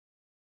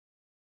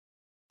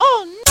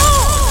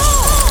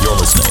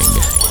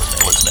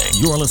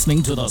You're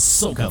listening to the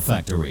Soca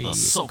Factory. The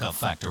Soca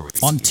Factory.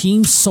 On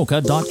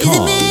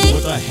TeamSoca.com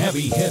with a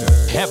heavy hitter.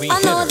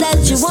 I know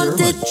that you want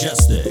it.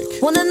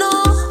 Mejustik. Wanna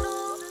know?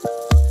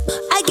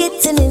 I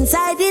getting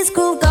inside this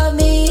groove got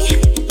me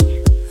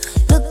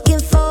looking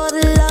for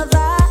the love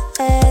I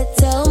had.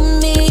 Tell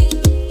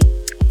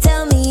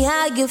me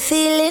how you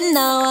feeling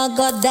now. I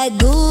got that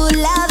good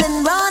love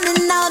and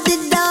running out the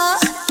door,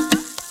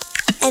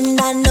 and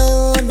I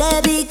know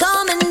they'll be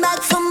coming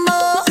back for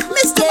more.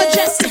 Mr.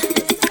 Mejustik.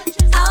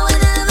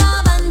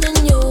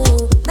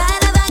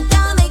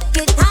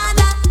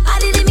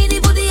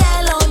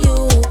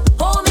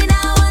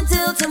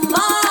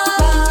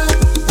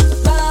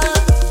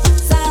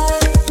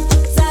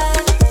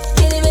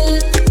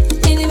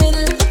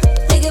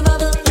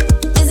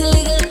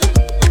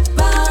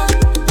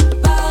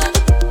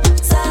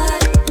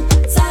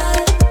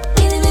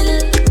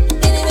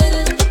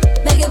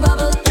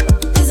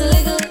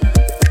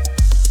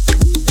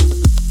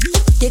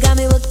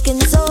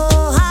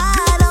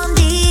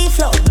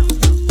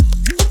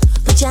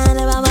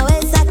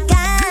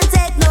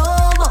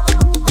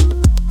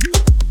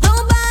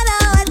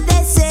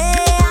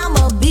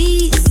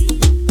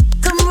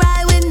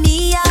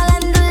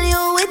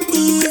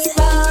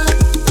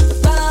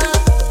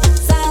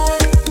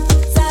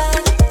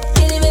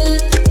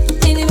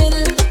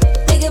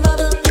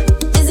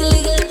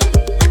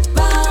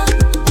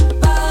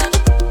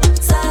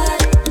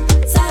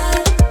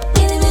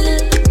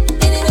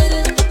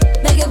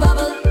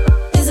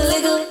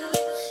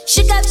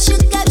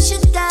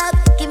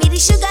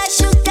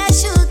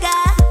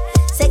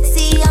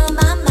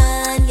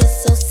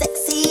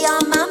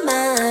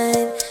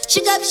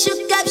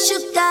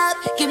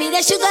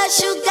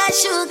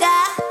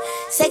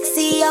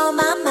 Sexy on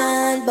my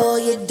mind, boy,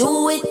 you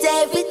do it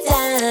every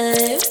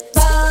time.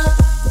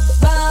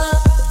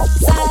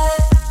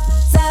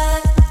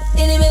 Side,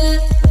 in the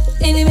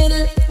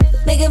middle,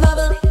 make it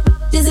bubble,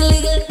 this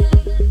illegal.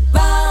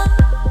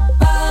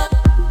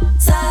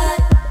 Side,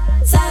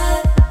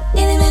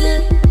 in the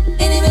middle,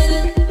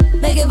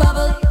 make it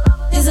bubble,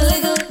 this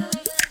illegal.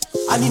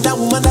 I need a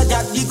woman that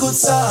got the good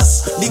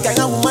sauce, the kind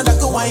of woman that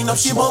can wind up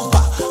she bumper.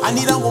 I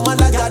need a woman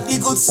that got the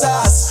good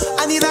sauce.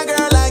 I need a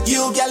girl like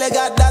you, girl, you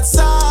got that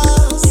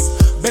sauce.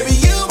 Baby,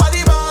 you are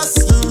the boss.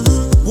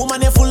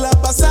 Woman, you full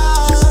up of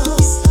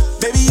sauce.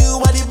 Baby,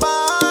 you are the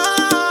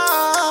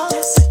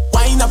boss.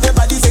 Wind up your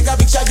body, take a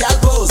picture, girl,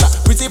 pose.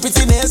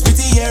 Pretty nails,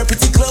 pretty hair,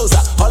 pretty clothes.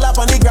 All up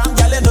on the ground,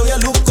 girl, you know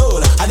you look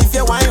good. And if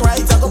you wine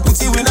right, I go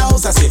put you in a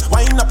house. I say,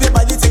 wind up your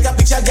body, take a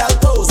picture, girl,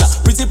 pose.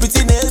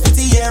 Pretty nails,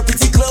 pretty hair,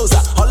 pretty clothes.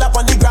 All up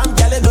on the ground,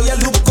 girl, you know you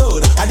look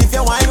good. And if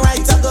you wine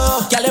right, I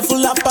go, girl, you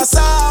full up of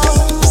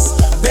sauce.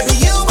 Baby,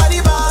 you are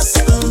the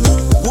boss.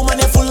 Woman,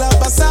 you full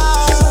up of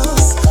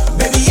sauce.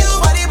 Baby, you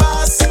are the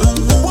boss.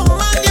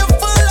 Woman, you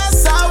full of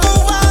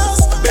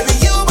sauce. Baby,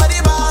 you are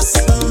the boss.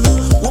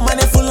 Woman,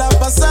 you full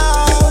up of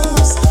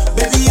sauce.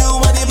 Baby, you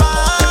are the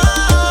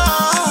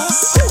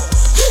boss.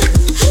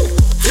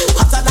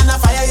 Hotter than a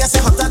fire, you say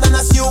hotter than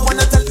a stew.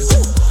 Wanna tell you?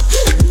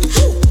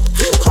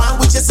 Come on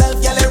with yourself,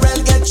 girl, you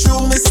real get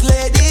through, Miss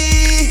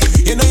Lady.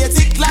 You know you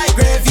tick like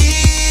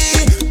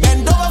gravy.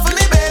 Bend over for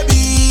me,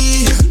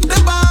 baby.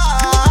 The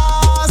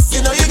boss,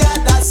 you know you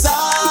got that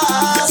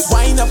sauce.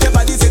 Wind up your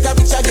body, take a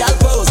picture, girl,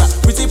 pose.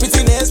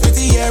 Pretty nails,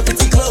 pretty hair,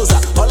 pretty clothes.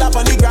 All up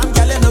on the ground,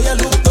 girl, you know you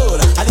look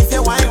good. And if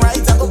you wine right,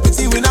 I go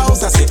pretty in a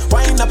house. I say,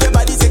 wind up your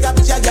body, take a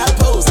picture, girl,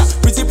 pose.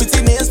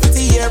 Pretty nails,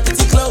 pretty hair,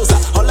 pretty clothes.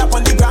 All up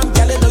on the ground,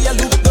 girl, you know you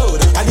look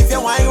good. And if you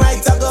wine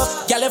right, I go,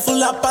 girl, you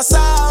full up of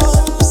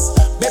sauce.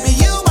 Baby,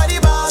 you are the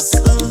boss.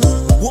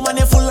 Woman,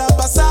 you full up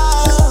of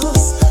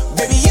sauce.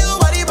 Baby, you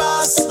are the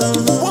boss.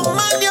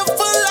 Woman, you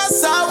full of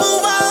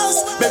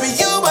sauce. Baby,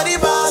 you are the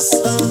boss.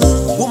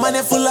 Woman,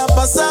 you full up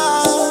of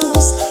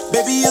sauce.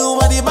 Baby, you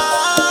are the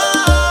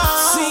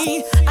boss.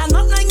 See, I'm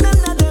not like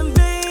none of them,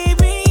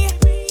 baby.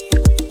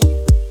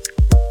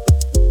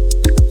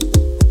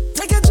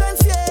 Take a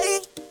chance, yeah.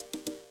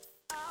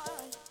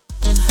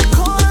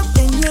 Caught up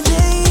in your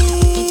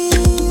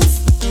days.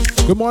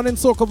 Good morning,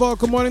 Soca.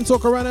 Good morning,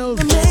 Soca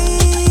Reynolds.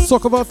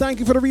 Soca, thank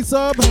you for the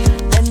resub.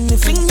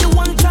 Anything you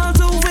want, I'll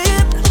do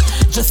it.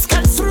 Just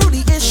cut through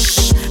the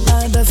ish.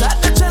 Others had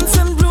the chance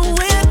and blew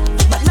it.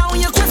 But now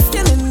you're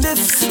questioning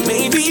this.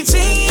 Maybe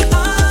take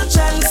a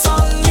chance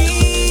on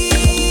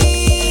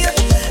me.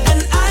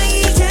 And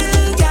I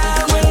can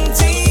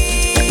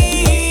guarantee.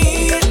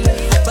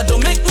 But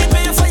don't make me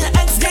pay for your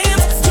ex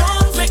games.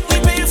 Don't make me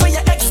pay for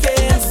your ex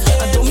games.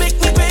 And don't make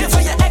me pay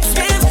for your ex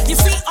games. You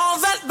see all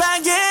that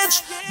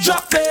baggage?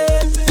 Drop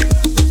it.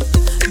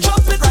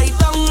 Drop it right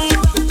down.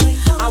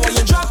 I want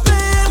you drop it.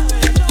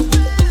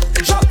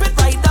 Drop it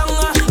right down.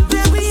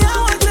 Baby, I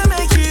want to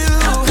make you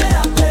happy,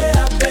 happy,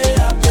 happy,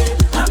 happy,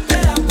 happy,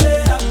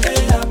 happy,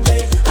 happy,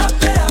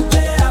 happy,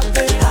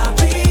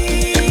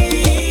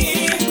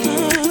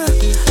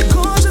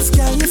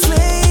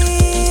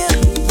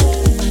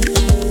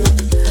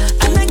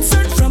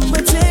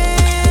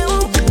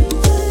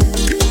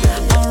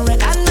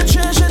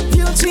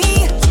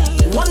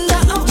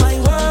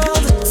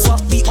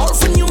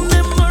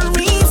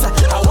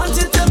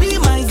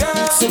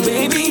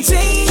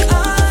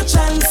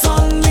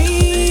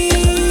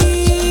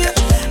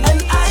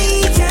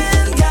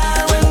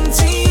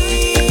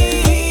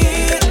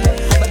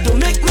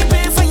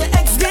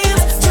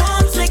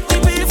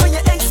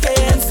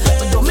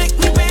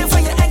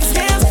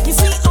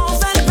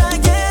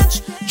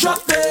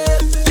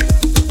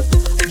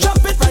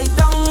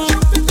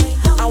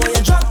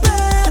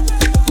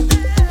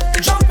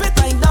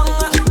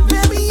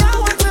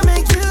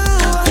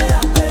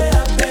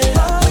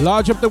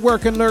 Large up the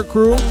work and lurk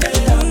crew.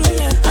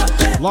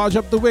 Large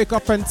up the wake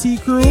up and tea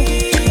crew.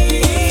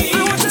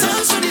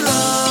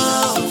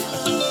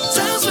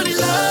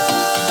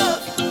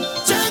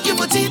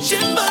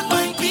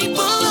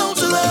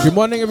 Good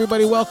morning,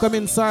 everybody. Welcome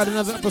inside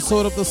another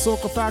episode of the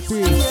Soca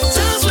Factory.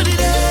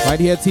 Right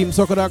here,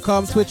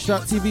 teamsoca.com,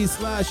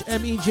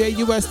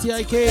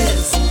 twitch.tv/MEJUSTIK.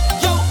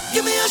 Yo,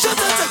 give me a shot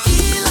of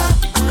tequila.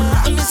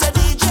 I'm Mr.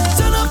 DJ.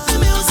 Turn up the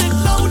music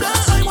louder.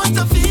 I want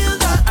to feel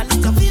that. I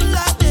need to feel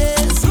like this.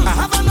 I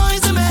have a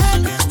noise in my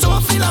head.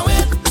 Don't feel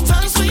away.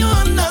 Thanks for your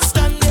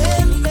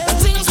understanding.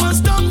 Things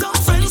was done,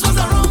 friends was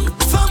around.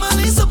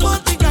 Family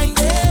support the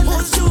grinding.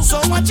 So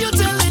what you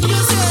telling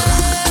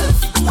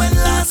yourself? When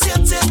last you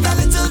take a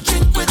little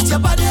drink with your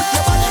body,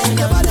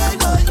 your body.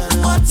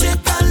 Or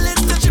take a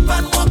little chip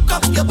and walk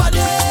up your body.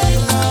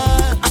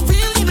 I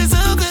feel you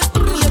deserve it.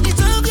 You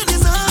deserve it.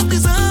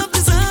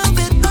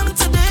 And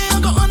today I'm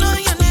gonna honor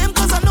your name,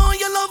 cause I know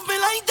you love me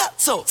like that.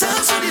 So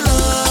thanks for the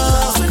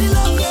love.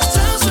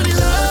 Thanks for the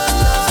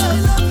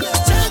love.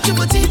 Thank you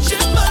for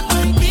teaching bad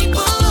mind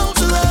people how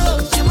to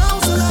love.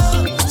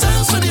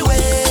 Thanks for the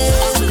way.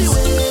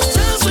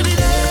 Thanks for the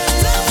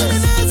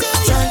day.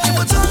 Thank you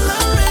for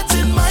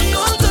tolerating my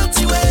own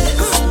dirty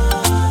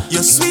ways.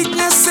 Your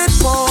sweetness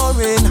is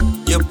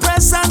pouring, your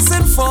presence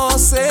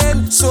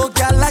enforcing. So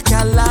gala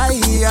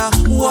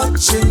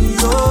watching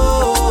you,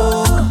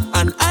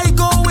 and I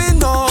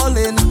going all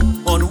in.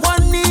 On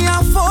one knee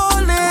I'm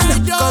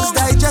falling, cause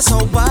they just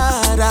so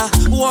bad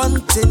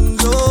wanting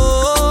you.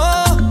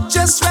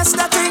 Just rest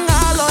that thing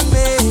all on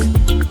me.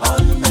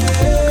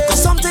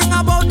 Cause something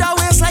about that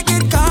waist like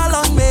it call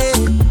on me.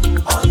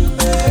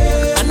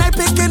 And I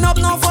picking up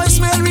no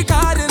voicemail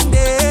recording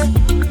there.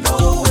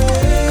 No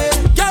way.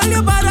 Girl,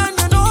 you bad and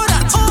you know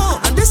that.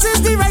 And this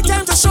is the right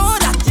time to show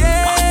that,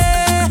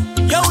 yeah.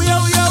 Yo.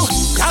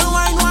 Girl,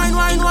 wine.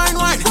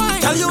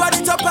 Girl, you are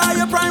the top of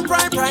your prime,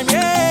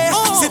 yeah.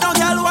 Sit down,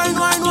 girl, wine.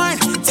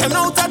 10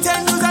 out of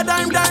 10, use a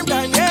dime,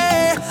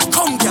 yeah.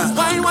 Come, girl,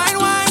 wine.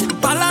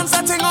 Balance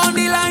that thing on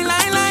the line,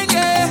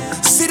 yeah.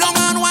 Sit down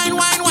and wine.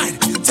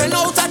 10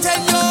 out of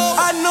 10, yo.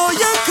 I know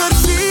you could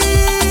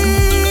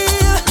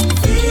feel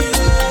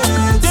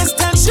this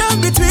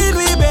tension between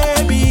we,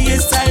 baby.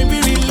 It's time we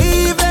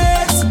relieve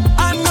it.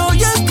 I know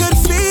you could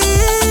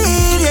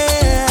feel,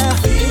 yeah.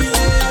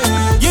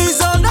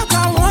 You're all that I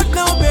want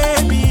now,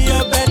 baby.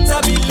 You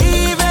better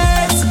believe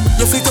it.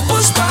 You feel to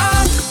push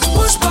back,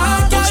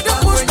 girl, you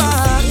push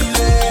back.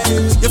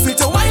 You feel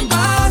to wind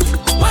back,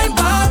 girl, you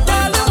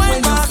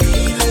wind back.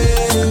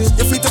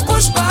 You feel to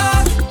push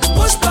back,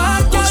 girl, you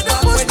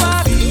push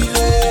back.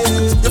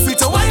 You feel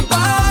to wind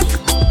back,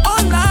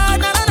 oh na.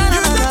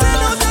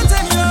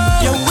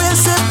 Your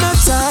waist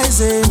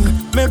hypnotizing,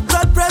 my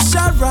blood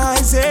pressure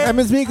rising.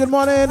 MSB, good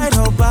morning. I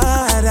know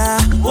bad,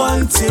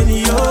 wanting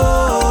you.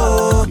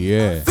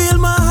 Yeah. Feel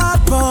my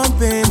heart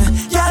pumping,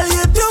 girl,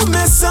 you do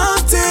me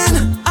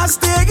something. I'm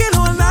staying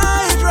all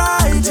night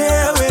right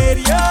here with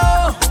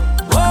you.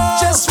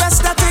 Just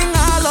rest that thing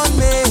all on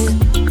me.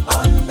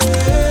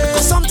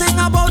 Cause something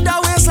about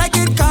that waist like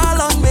it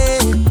call on me.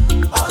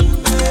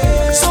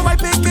 So I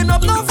picking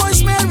up no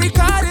voicemail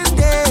recording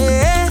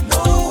there.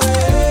 No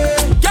way.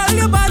 Girl,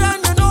 you bad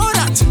and you know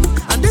that.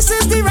 And this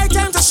is the right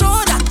time to show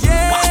that,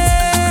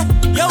 yeah.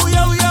 Yo.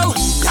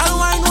 Girl,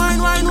 wine.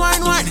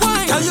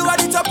 Girl, you are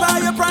the top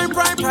of your prime,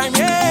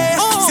 yeah.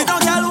 Sit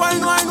down, girl, wine.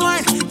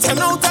 10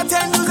 out of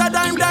 10, use a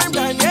dime,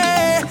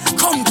 yeah.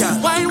 Come, girl,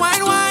 wine.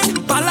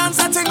 Balance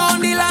that thing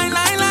on the line,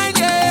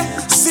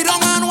 yeah. Sit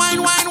down and wine.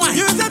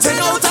 Use a 10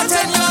 out of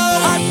 10, yo.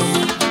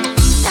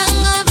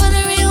 Thank God for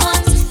the real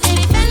ones. They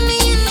defend me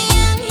in the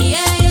end.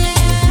 Yeah.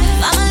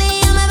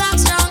 Family on my back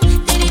strong.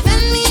 They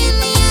defend me in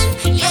the end.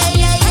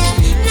 Yeah.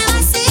 Now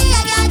I see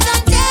I got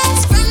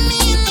contacts from me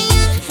in the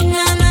end.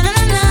 No.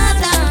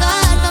 Thank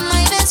God for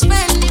my best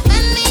friend.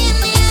 Defend me in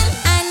the end.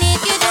 And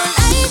if you don't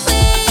like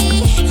me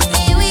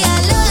we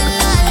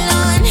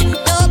alone.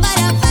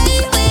 Nobody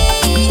fight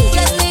we.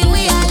 Just leave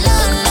we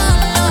alone.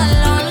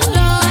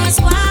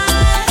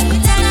 Squad,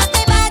 turn up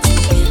the party,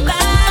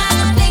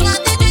 bring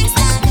out the drinks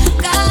now.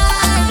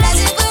 God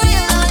bless it for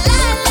you, la.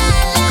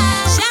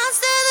 Shouts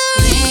to the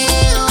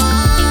real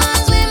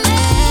ones we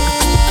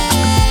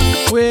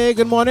made. Way,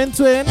 good morning,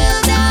 twin.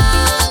 Real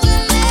dogs we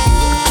made.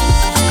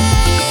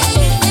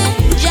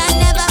 Jah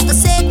never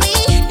forsake me,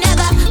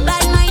 never.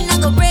 Bad mind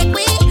not go break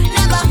me,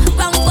 never.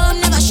 Ground phone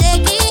never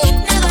shaky,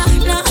 never.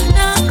 No.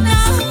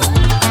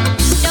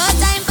 No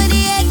time for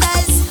the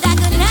haters, that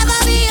could never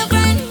be your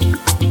friend.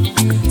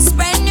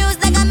 Spread news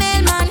like a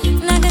mailman,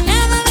 that could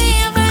never be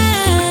your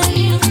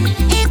friend.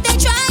 If they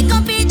try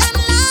compete, I'm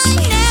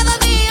lying, never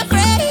be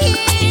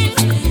afraid.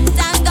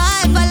 Thank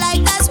God for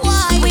life, that's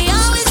why we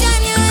always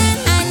genuine.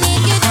 And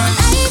if you don't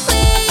like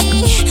me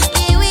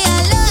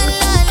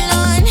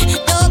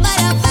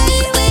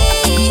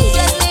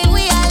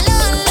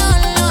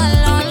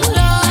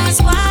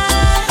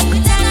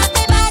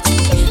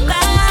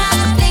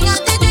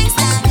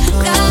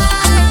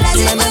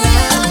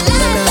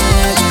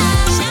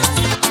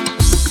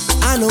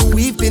I know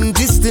we've been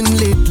distant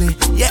lately.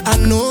 Yeah, I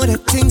know that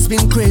things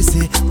been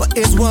crazy, but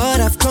it's what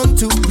I've come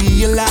to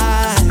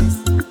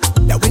realize.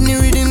 That when the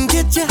rhythm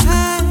get you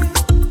high,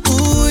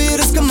 ooh, you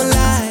just come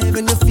alive.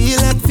 And you feel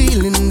that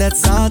feeling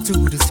that's hard to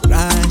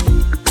describe.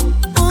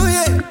 Oh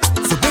yeah.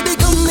 So baby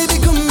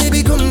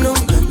come down.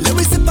 Let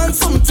me sip on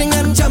something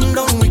and jam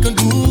down. We can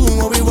do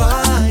what we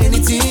want,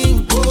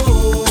 anything.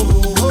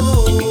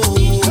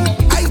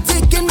 I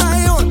taking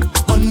my own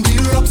on the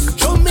rocks.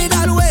 Show me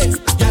that way,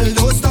 girl,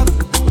 don't stop.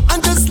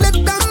 And just let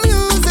the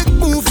music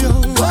move you.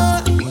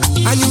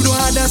 And you don't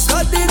have to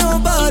study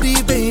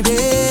nobody, baby.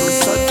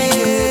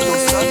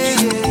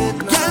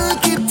 Girl,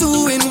 keep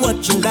doing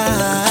what you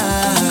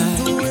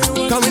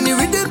like. Come in the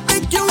rhythm,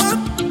 pick you up.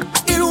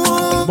 It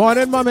won't.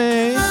 Morning,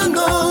 mommy.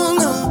 No.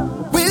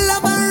 We'll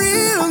have a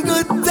real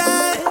good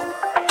time.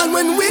 And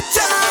when we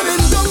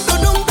jamming, dum,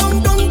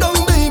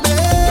 baby.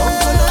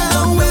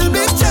 We'll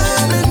be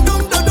jamming,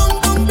 dum,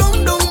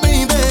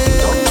 baby.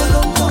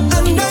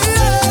 And I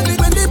love it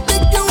when they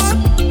pick you up,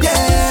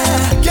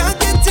 yeah. Can't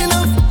get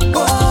enough. Oh,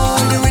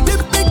 the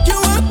rhythm pick you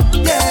up,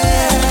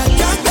 yeah.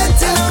 Can't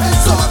get enough.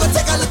 So I go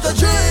take a little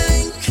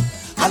drink,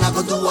 and I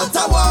go do what I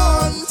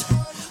want,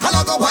 and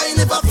I go whine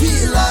if I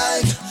feel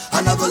like,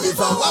 and I go live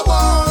how I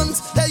want.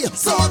 Hey,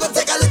 so I go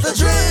take a little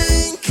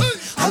drink,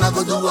 and I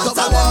go do what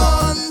I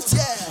want,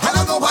 and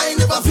I go whine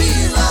if I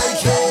feel like,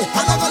 hey,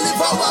 and I go live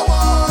how I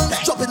want.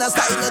 Jump in a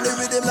style and the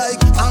rhythm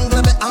like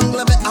angle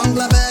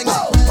bang.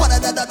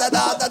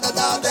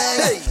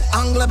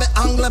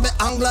 Hey,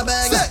 angle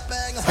bang.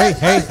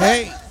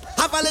 Hey.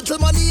 Have a little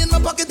money in my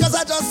pocket 'cause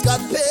I just got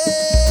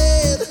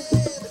paid.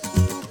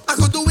 I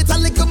could do it a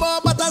little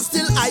more, but I'm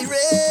still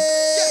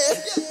irate.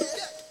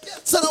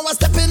 So now I'm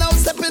stepping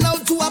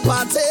out to a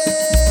party.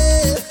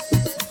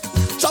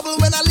 Trouble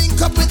when I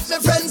link up with my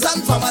friends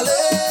and family.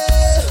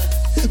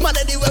 Man,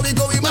 anywhere we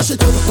go, we mash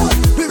it up.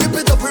 We rip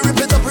it up, we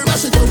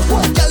mash it up.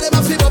 Girl, them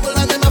a fi bubble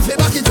and them a fi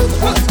back it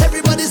up.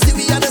 Everybody see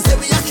we and they say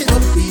we hack it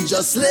up. We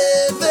just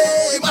live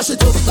it, we mash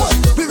it up.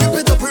 We rip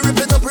it up,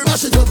 we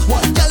mash it up.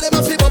 Girl, them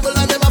a fi bubble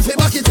and them a fi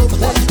back it up.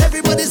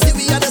 Everybody see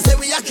we and they say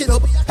we hack it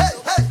up. Hey.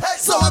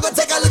 So I go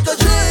take a little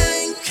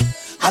drink,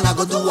 and I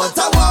go do what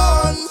I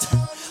want,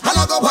 and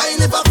I go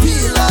whine if I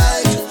feel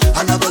like,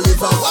 and I go live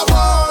how I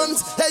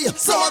want. Hey,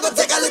 so I go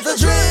take a little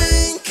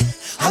drink,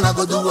 and I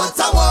go do what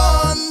I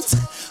want,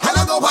 and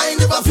I go whine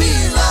if I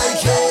feel like,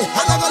 hey,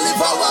 and I go live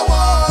how I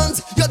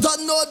want. You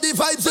don't know the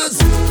vibes is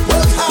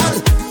work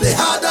hard, play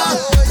harder.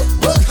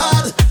 Work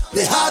hard,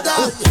 play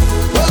harder.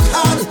 Work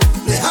hard,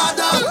 play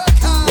harder.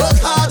 Work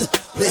hard,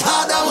 play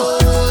harder.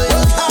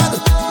 Work hard,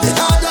 play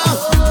harder.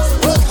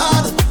 Work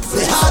hard,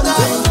 play harder.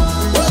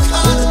 Work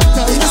hard,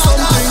 play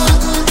harder.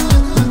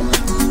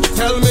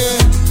 Tell me,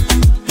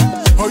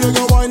 how you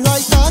go wine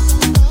like that?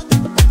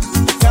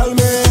 Tell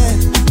me,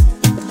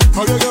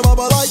 how you go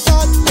bubble like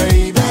that,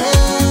 baby?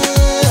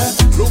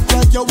 Look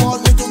like you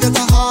want me to get a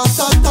heart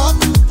attack.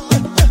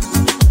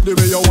 The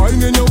way you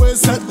wine in your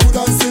waist, set good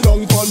and sit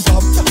down on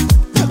top.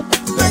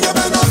 Then you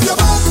bend up your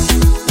back,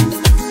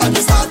 and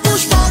you start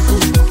push back.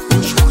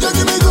 You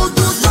give me good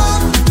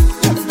love.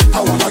 I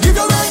wanna give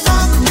you right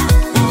back.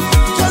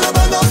 Girl, you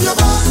bend up your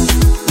back,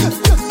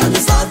 and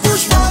you start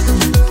push back.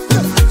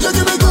 You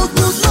give me good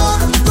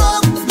love.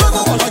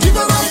 I wanna give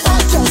you right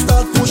back. You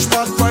start push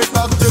back, right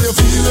back till you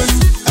feel it.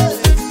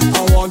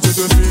 I want you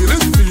to feel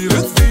it.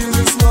 Feel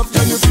this love,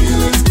 can you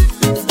feel it?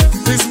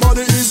 This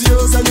body is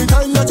yours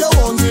anytime that you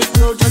want it,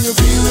 girl. Can you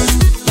feel it?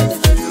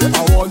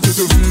 I want you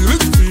to feel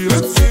it.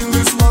 Feel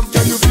this love,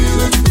 can you feel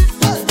it?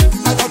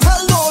 I don't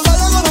tell no lie,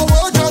 I'm gonna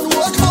work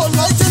all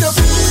night till you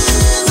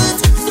feel it.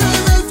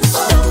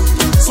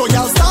 So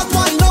y'all start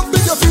winding up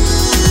if you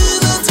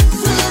feel it.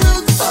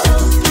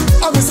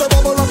 I miss a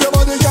bubble of your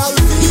body, y'all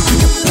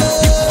feel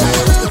it.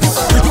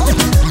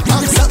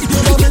 I'm set to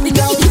loving,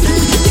 y'all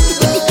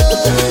feel it.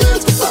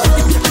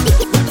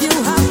 You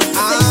have me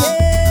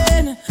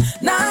singing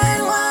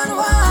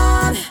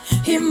 911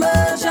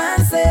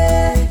 emergency.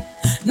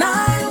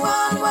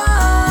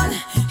 911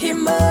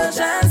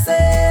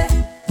 emergency.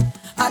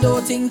 I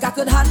don't think I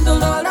could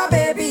handle all that,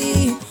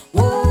 baby.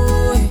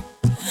 Whoa.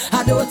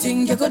 I don't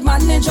think you could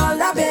manage all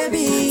that,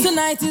 baby.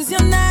 Tonight is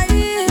your night,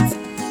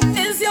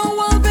 is your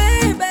world,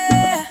 baby.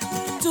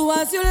 Do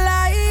as you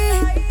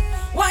like.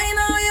 Why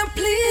now you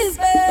please,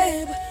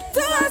 babe?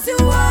 Do as you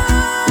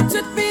want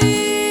with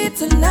me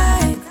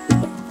tonight.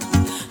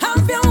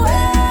 Have your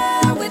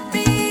way with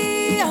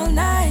me all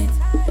night.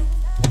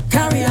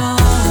 Carry on,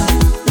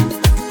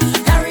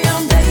 baby. Carry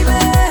on, baby.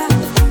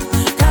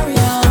 Carry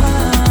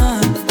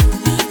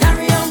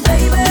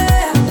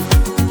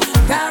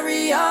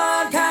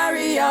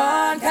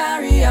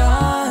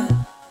on.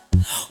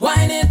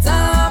 Wind it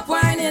up.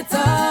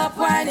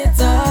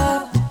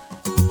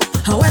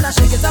 And when I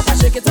shake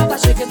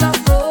it up,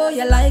 oh,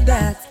 you like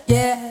that,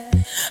 yeah.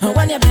 And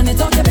when you bend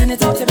it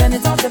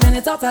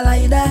up, I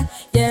like that,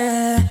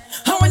 yeah.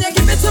 And when you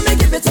give it to me,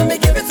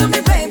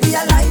 baby,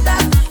 I like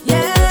that,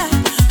 yeah.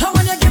 And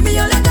when you give me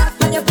all of that,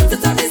 when you put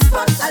it on this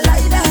spot, I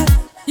like that.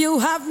 You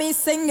have me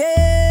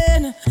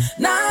singing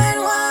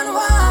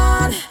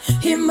 911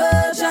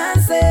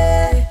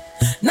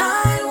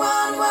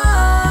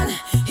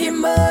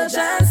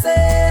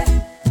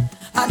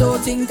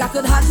 think I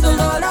could handle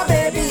all that,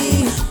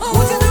 baby.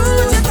 What you do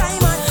with your time,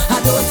 man? I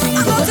don't think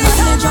I could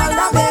manage all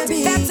that,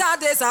 baby.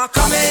 Better days are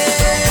coming,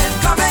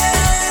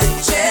 coming.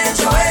 Change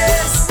your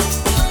ways.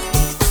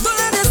 Don't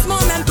let this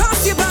moment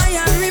pass you by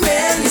and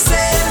remain the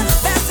same.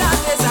 Better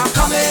days are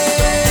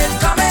coming,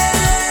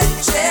 coming.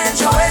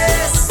 Change your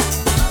ways.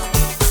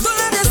 Don't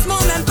let this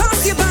moment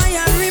pass you by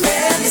and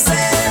remain the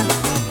same.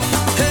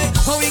 Hey,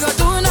 what we gonna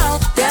do now?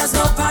 There's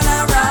no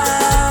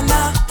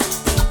panorama.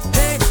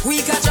 Hey,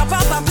 we can jump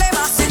up and play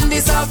mass in the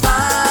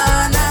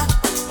savannah.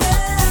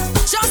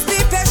 Just be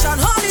patient,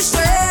 hold it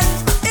straight.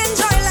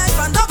 Enjoy life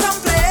and don't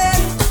complain.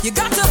 You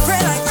got to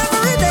pray like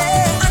every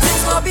day, and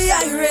things will be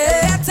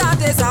irate. Better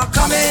days are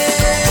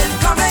coming,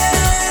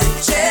 coming.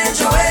 Change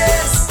your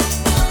ways.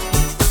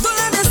 Don't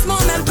let this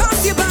moment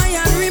pass you by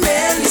and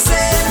remain the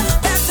same.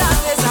 Better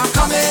days are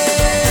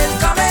coming,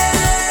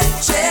 coming.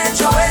 Change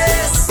your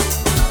ways.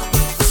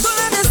 Don't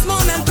let this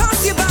moment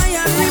pass you by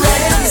and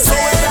remain the So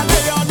same.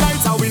 every day or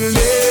night I will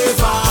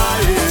never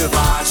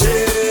ever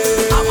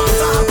change. I'm a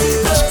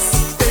happiness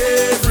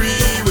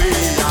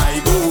everywhere I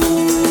go.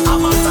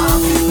 I'm a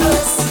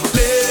happiness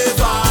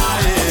never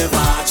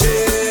ever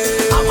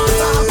change. I'm a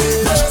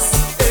happiness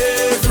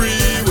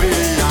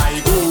everywhere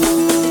I go.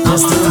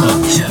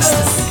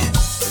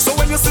 So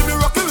when you see me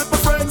rocking with my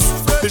friends,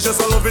 it's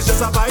just a love, it's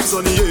just a vibes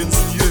on the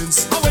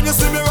ends. And when you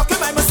see me rocking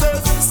by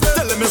myself,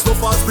 tell them it's no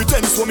false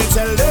pretense for me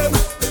tell them.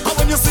 And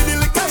when you see the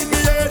liquor in me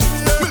head,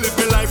 me live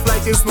my life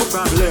like it's no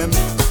problem.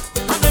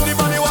 And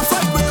anybody who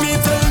fight with me,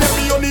 tell them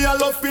me only I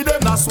love for them.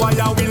 That's why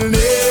I will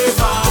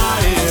never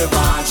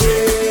ever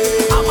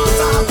change. I'm a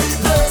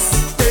happiness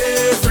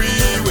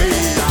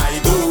everywhere I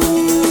go.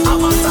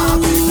 I'm a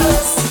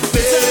happiness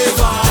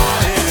never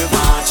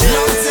ever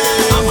change.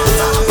 I'm a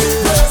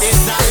happiness.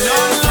 It's a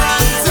long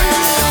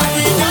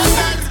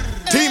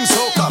Team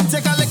Soca.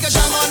 Take a lick of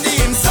sham on the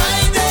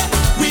inside there.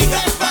 We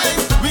got vibe,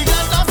 we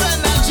got enough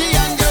energy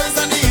and girls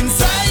on the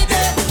inside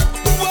there.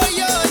 Boy,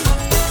 yo.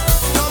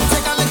 Come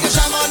take a lick of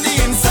sham on the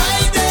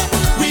inside there.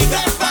 We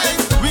got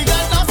vibe, we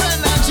got enough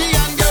energy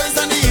and girls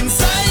on the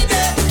inside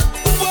there.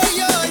 Boy,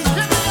 yo.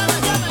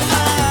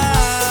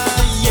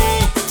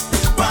 Yeah.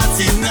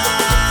 Party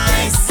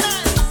nice.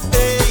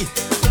 Hey.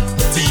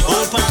 The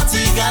whole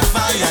party got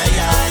fire,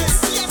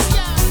 guys.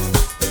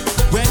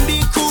 When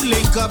the crew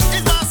link up,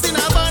 it's not in a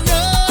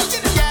bundle.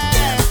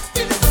 Yeah.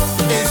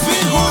 It's we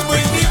who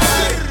bring the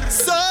vibe.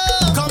 So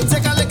come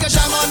take a lick of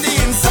sham on the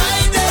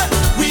inside there.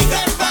 We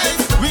got vibe,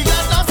 we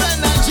got enough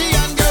energy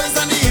and girls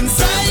on the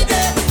inside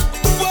there.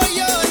 Boy,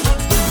 yo.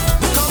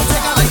 Come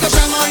take a lick of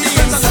sham on the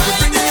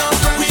inside there.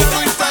 We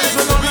got vibe,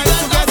 we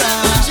got enough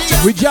energy.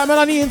 We jamming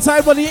on the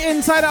inside, but the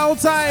inside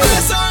outside.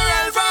 It's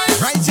alright,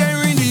 vibe. Right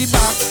here in the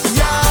back.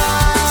 Yeah,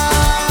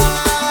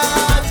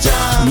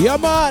 jam. Yeah,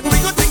 man. We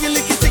go tingy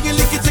licky, tingy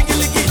licky, tingy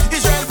licky.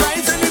 Israel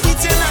vibes and we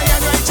beat in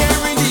iron right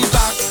here in the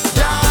back.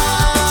 Yeah,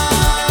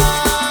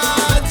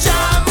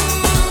 jam.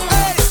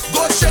 Hey,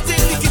 go straight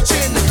in the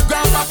kitchen,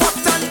 grab a pot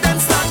and then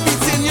start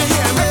beating. You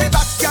hear me?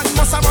 Backyard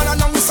must have an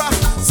announcer,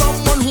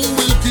 someone who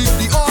will give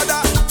the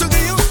order to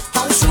give you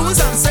house shoes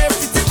and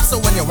safety tips. So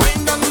when you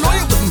wind down low,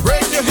 you wouldn't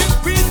break your hip.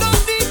 We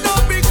don't need no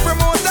big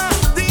promoter.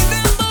 The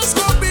neighbors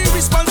go be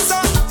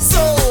responsible.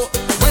 So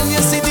when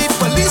you see the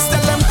police,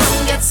 tell them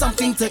come get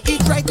something to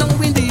eat right now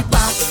in the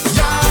back.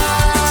 Yeah,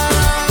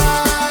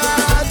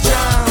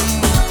 jam.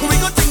 We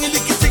go tingy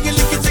licky, tingy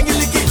licky, tingy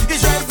licky.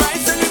 Israel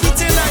vibes and we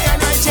beat in iron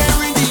right here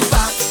in the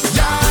back.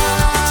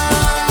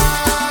 Yeah,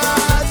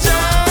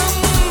 jam.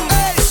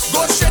 Hey,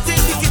 go straight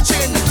in the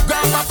kitchen,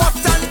 grab a pot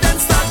and then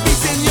start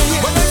beating your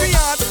head. When every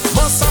yard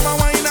must have a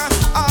whiner,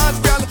 hard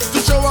girl to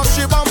show off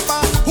she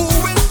bumper. Who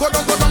will go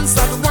down,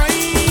 start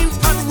wine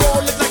and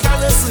roll it like a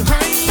lesson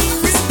high.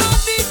 We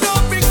don't need no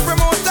big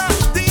promoter.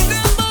 The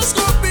neighbors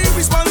go be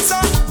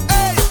responsible.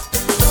 Hey,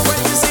 when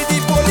you see the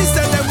police,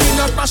 tell them we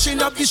not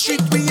mashing up the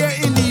street. We here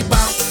in the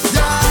back.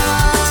 Yeah,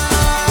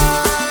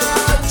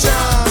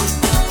 jam.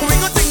 We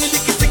go tingy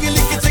licky, tingy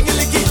licky, tingy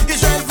licky.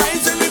 Israel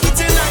vibes and we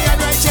beating iron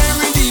right here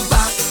in the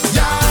back.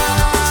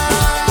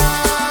 Yeah,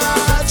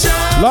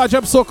 jam. Large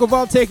up Soca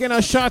Vault taking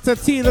a shot at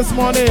tea this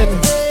morning.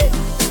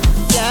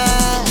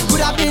 Yeah,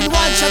 could have been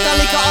one shot of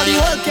liquor or the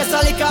whole case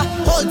of liquor.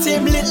 Whole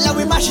team lit, like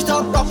we mash it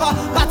up proper.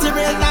 Party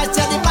real nice,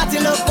 yeah, the party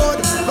look good.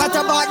 Right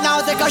about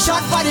now, take a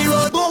shot for the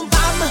road. Boom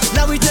bam,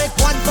 now we take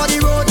one for the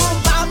road. Boom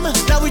bam,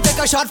 now we take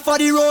a shot for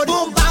the road.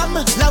 Boom bam,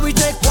 now we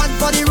take one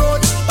for the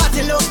road.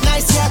 Party look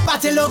nice, yeah,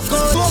 party look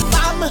good. Boom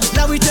bam,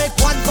 now we take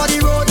one for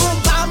the road. Boom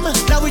bam,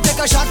 now we take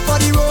a shot for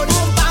the road.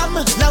 Boom bam,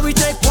 now we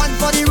take one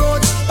for the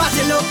road.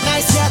 Party look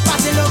nice, yeah,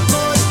 party look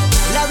good.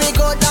 Now we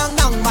go down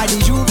by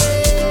the Juve.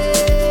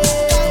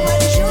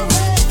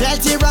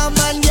 Plenty rum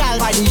and gal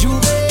by the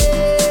Juve.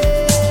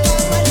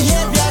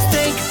 Behavior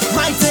stink,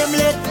 my team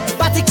lit.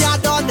 Party car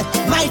done,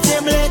 my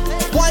team lit.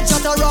 One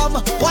shot of rum,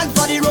 one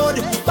for the road.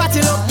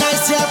 Party look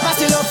nice, yeah,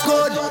 party look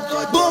good.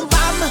 Boom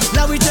bam,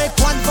 now we take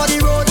one for the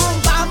road. Boom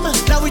bam,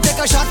 now we take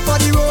a shot for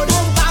the road.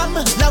 Boom bam,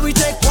 now we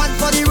take one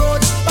for the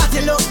road.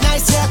 Party look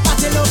nice, yeah,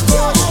 party look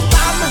good. Boom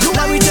bam,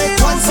 now we take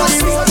one for the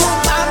road. Boom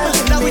bam,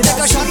 now we take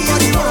a shot for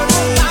the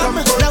road.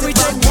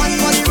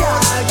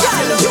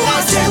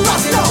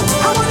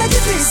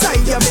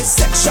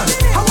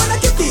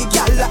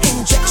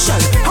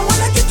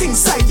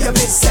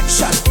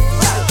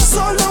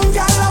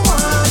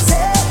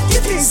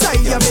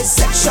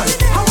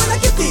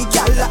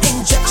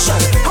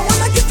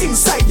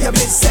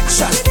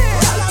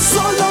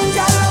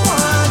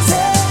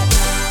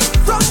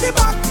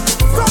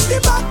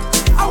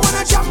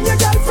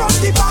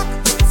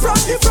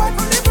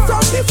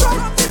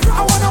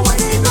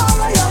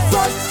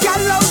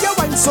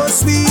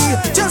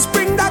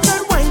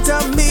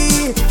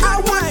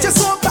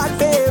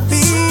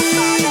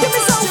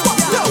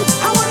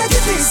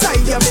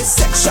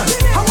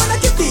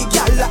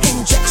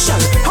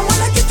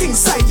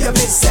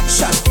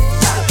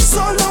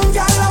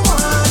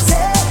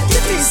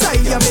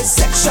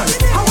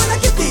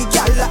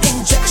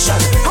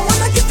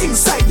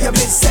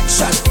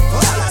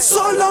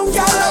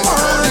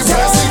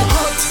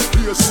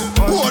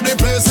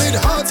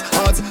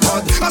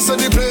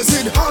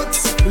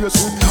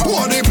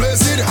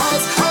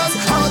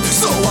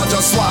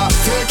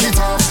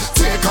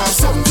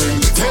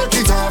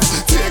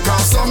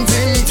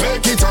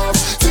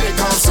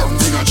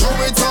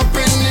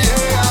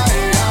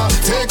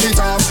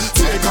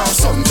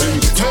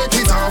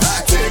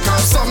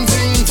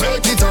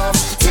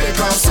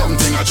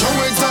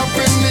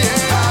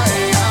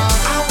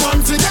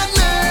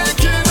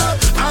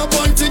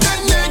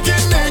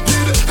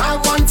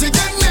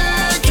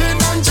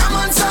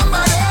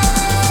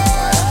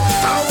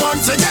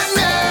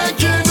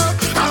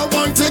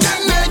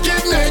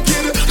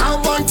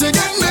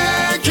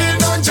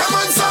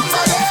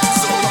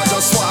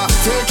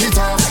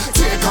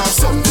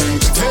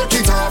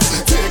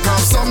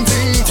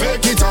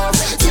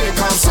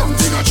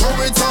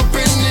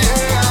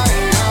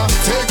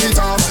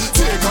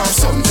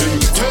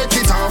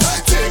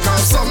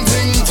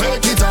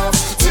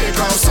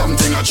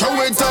 show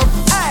it up.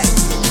 Hey,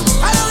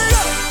 I love it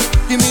up.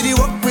 Give me the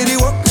work, with the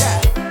work, yeah.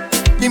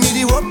 Give me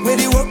the work, with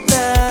the work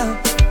now.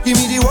 Give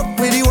me the work,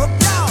 with the work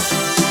now.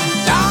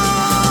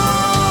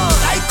 Down.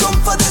 I come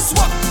for this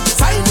work.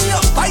 Sign me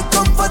up. I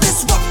come for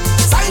this work.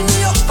 Sign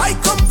me up. I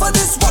come for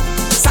this work.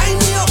 Sign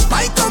me up.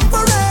 I come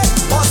for it.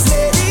 Boss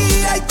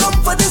lady, I come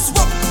for this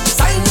work.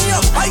 Sign me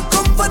up. I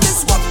come for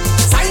this work.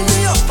 Sign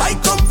me up. I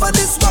come for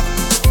this work.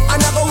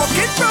 I never work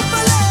it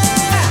properly.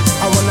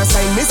 I wanna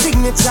sign my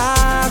signature,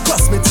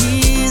 cross my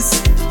T's,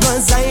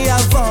 cause I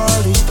have all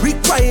the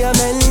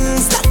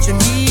requirements that you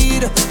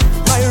need.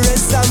 My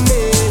resume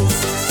is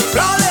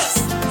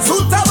flawless,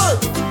 suitable,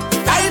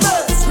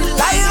 diverse,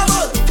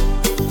 reliable.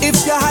 If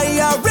you're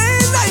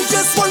hiring, I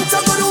just want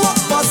to go to work.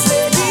 Boss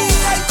lady,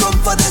 I come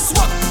for this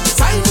work.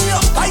 Sign me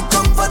up, I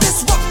come for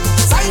this work.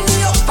 Sign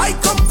me up, I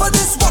come for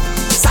this work.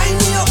 Sign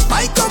me up,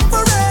 I come for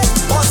it.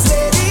 Boss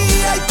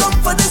lady, I come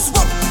for this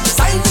work.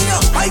 Sign me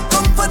up, I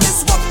come for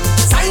this work.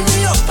 Sign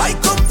me up, I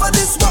come for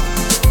this work.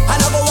 I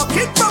never work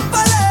it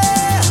properly.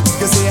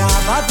 You say I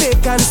have a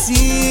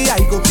vacancy, I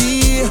go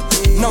be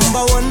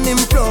number one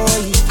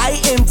employee. I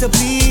aim to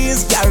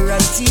please,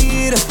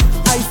 guaranteed.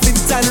 I fit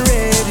and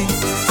ready.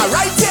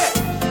 Alright, yeah,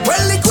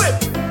 well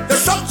equipped. The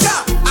structure,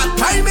 and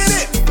time in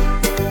it.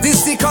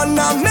 This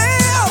economy,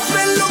 I've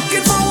been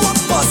looking for work.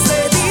 Boss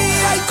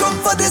lady, I come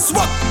for this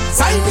work.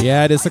 Sign me.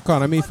 Yeah, this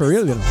economy for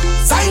real, you know.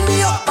 Sign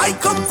me up, I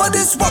come for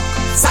this work.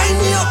 Sign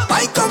me up,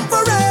 I come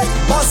for it.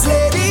 Boss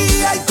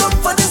lady, I come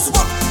for this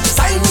work.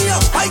 Sign me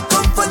up, I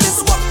come for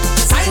this work.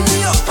 Sign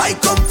me up, I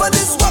come for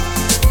this work.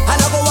 I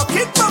never walk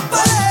it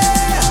properly.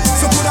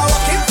 So put a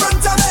walk in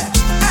front of me.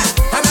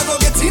 I never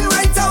get in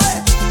right away.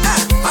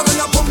 I'm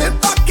gonna put me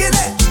back in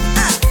it.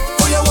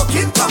 For your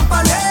walking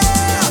company.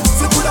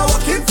 So put a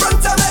walk in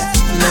front of me.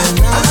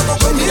 I never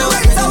put me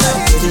right away.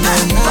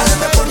 I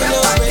never put me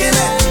back in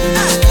it.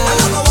 I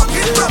never walk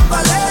it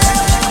properly.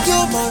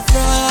 You're my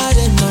ride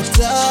and my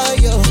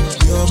tire.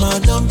 You're my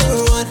number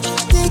one.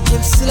 They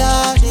can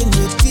slide in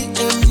your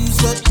DMs,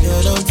 but you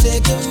don't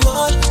take them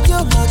on.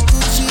 You're my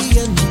Gucci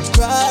and my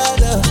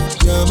Prada.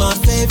 You're my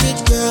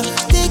favorite girl.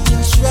 They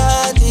can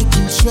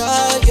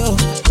try, yo,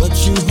 but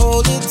you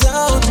hold it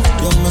down.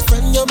 You're my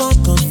friend, you're my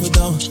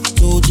confidant.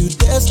 Told you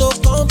there's no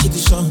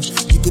competition.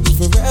 You could be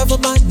forever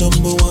my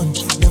number one.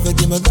 Never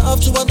give my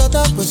love to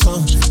another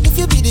person. If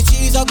you be the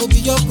cheese, I will be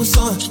your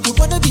croissant. You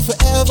wanna be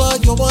forever,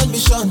 your one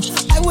mission.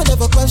 I will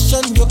never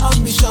question your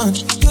ambition.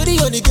 You're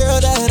the only girl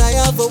that I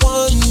ever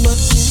want.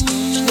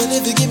 But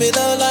if you give me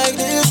love like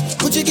this,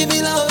 would you give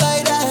me love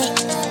like that?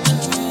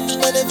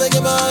 But if I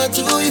give my heart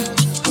to you,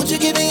 would you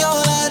give me all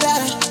of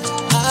that?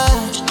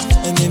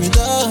 And give me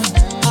love,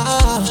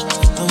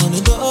 I wanna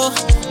go,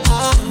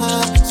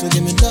 so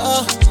give me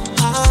love,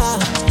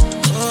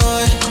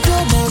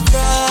 you're my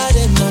ride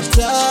and my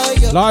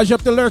tire. Large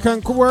up the lurk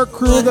and work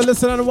crew, the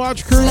listen and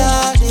watch crew.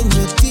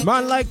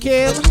 Man like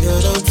Kale,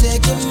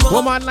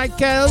 woman like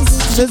Kels,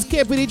 Miss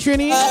KPD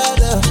Trini.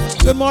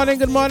 Good morning,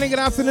 good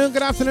afternoon,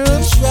 good afternoon.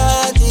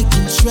 They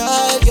can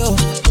try, yo,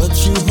 but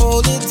you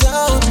hold it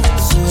down.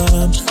 So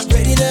I'm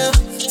ready now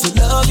to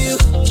love you.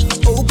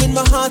 Open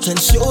my heart and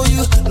show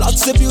you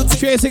lots of beauty.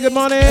 Tracy, good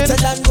morning. Better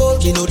than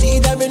gold, me no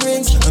need diamond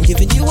rings. I'm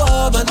giving you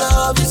all my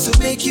love, this will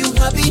make you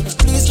happy.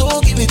 Please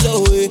don't give it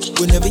away.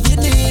 Whenever you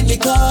need me,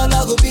 call,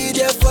 I will be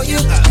there for you.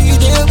 Be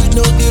there with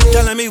no delay.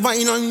 Girl, let me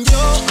wine on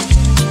you,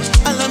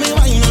 and let me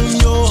wine on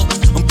you.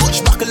 And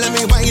push back, let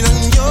me wine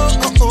on you,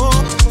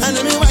 and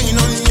let me wine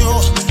on you.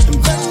 And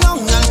bend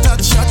down and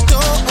touch your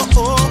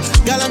toe,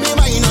 Girl, let me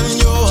wine on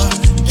you,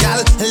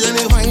 girl, let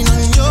me wine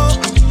on you,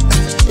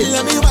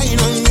 let me wine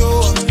on you.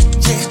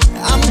 Yeah,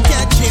 I'm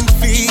catching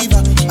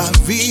fever, a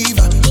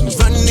fever,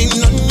 running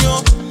on you.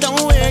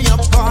 Don't wear your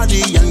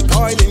body and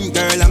coiling,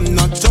 girl, I'm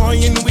not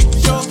toying with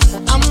you.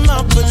 I'm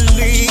a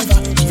believer,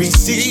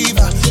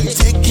 receiver,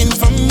 taking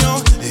from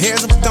you.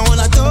 Here's what I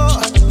wanna do,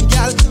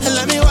 girl,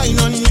 let me wine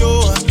on you,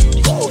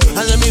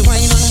 and let me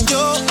wine on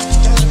you,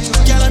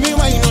 girl, let me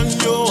wine on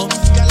you.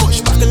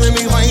 Push back and let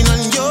me wine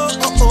on you,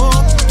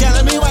 girl,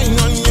 let me wine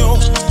on you.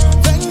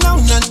 Bend down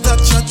and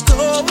touch your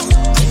toe,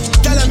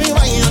 girl, let me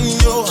wine on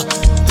you.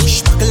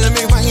 Push back and let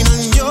me wine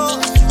on you,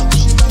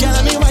 girl,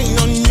 let me wine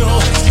on you.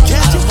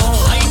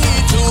 I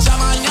need to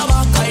jam on your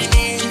back, I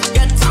need.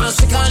 Get on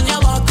sick on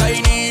your back,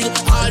 I need.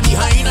 All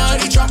behind all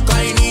the truck,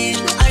 I need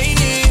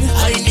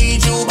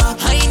you back.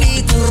 I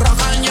need to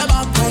rock on your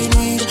back, I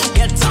need.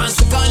 Get on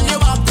sick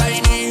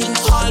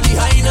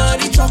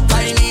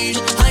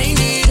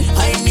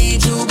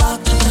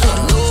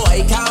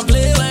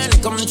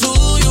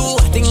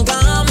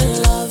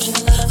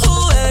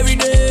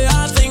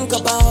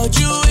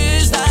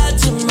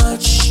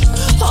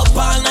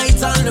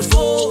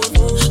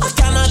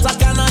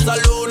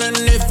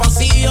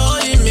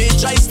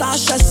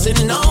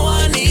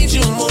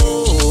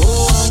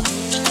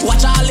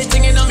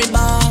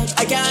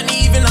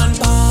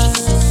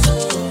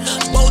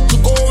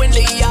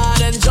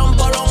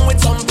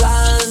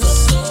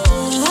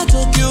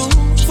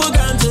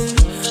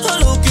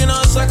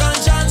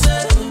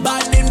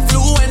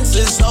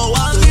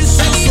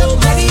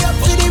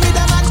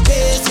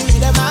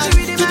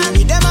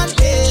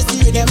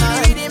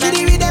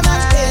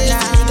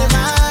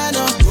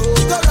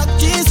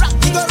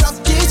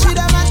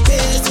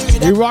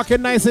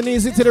rocking nice and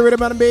easy to the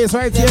rhythm and bass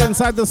right here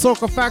inside the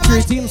Soca Factory.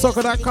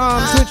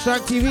 TeamSoca.com,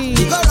 Twitch.tv,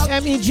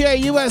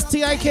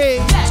 MEJUSTIK.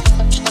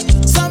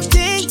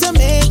 Something to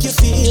make you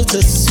feel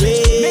to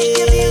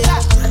sway,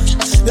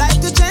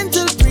 like a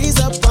gentle breeze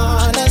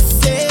upon a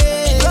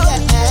sail.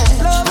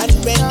 And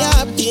when your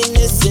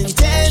happiness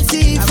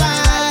intensifies,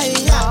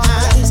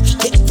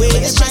 take away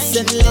the stress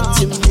and let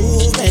you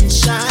move and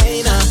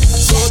shine.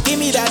 So give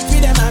me that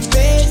rhythm and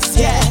bass,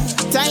 yeah.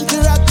 Time to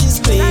rock this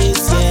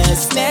place, yeah.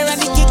 Snare and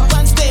the kick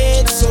on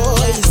stage, so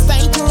it's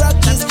time to rock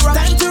this.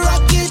 Time to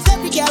rock it.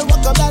 Every girl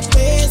walk up that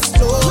way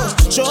slow.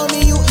 Show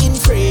me you in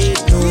afraid,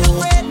 no.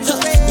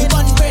 You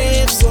want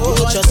brave, so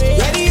just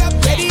ready up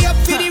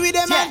for the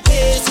rhythm and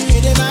bass, the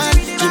rhythm and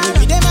give me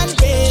rhythm and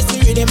bass, the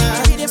rhythm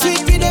and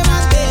sweet rhythm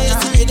and bass,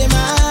 the rhythm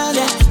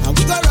and and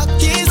we go rock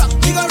this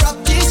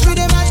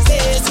rhythm and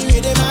bass, the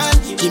rhythm and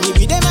give me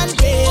rhythm and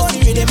bass,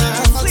 the rhythm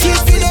and sweet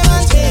rhythm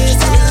and bass,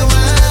 the rhythm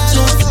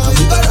and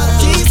we go rock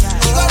this.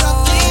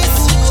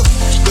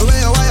 The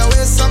way you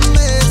waste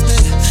amaze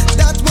me,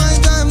 that one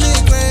got me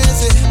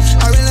crazy.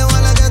 I really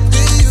wanna get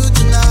with you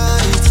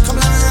tonight. Come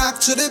let me rock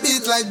to the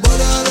beat like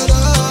ba-da-da-da.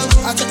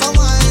 I take a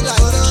wine like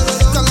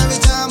ba-da-da-da. Come let me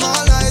jam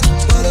all night,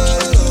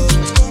 ba-da-da-da.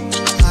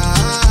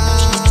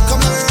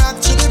 Come let me rock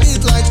to the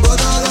beat like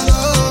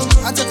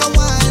ba-da-da-da. I take a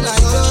wine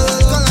like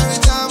ba-da-da-da. Come let me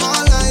jam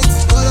all night,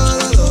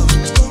 ba-da-da-da.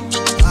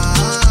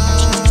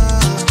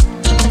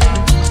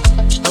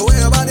 The way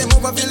your body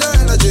move, I feel your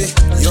energy.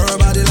 Your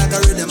body like a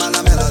rhythm and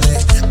a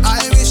melody.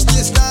 I wish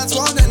this dance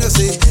one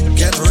Hennessy.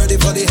 Get ready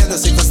for the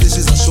Hennessy, cause this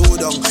is a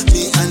showdown.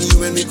 Me and you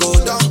when we go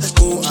down.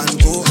 Go and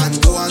go and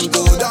go and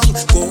go down.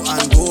 Go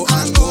and go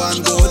and go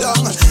and go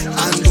down.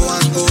 And go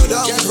and go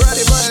down. Get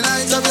ready for the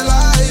night of your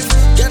life.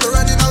 Get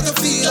ready now to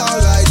feel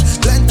alright.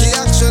 Plenty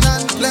action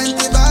and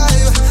plenty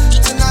vibe.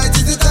 Tonight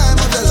is the time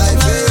of your life.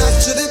 We rock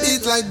to the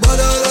beat like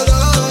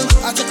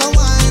ba-da-da-da. I take a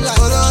wine like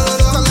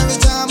ba-da-da-da. Come let me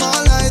jam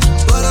all night,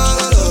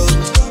 ba-da-da-da.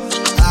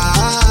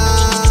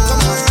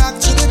 Come and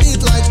rock to the beat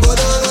like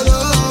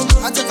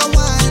ba-da-da-da. I take a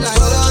wine like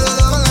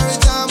ba-da-da-da. Come let me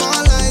jam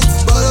all night,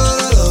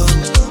 ba-da-da-da.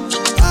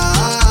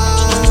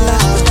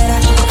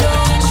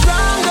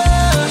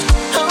 Stronger,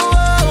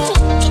 oh,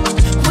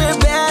 we're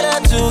better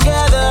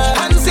together.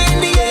 Hands in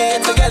the air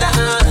together,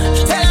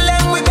 tell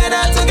them we're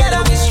better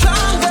together. We're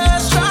stronger,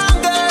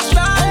 stronger,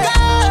 stronger.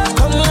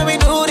 Come let me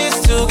do this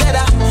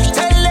together.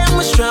 Tell them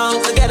we're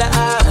strong together.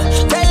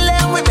 Tell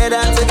them we're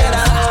better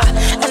together.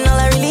 And all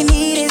I really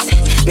need is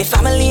me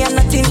family and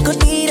nothing could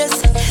beat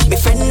us. Me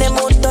friend them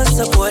out to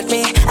support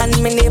me, and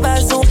me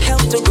neighbors who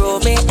help to grow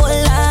me. Oh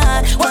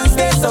Lord, once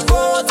they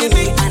supporting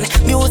me, and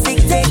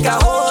music take a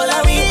hold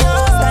of me.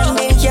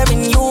 Standing here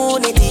in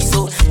unity,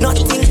 so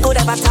nothing could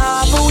ever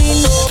top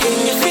we know.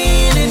 Can you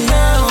feel it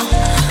now?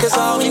 Cause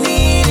all we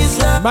need is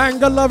love.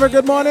 Manga Lover,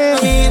 good morning.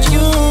 With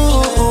you,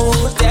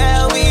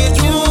 there with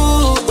you.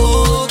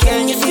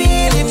 Can you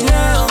feel it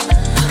now?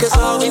 Cause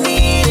all we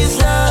need is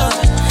love.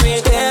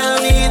 We're there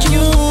with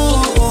you,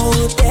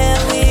 there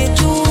with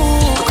you.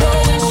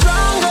 Growing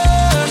stronger,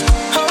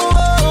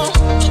 oh,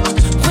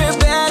 we're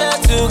better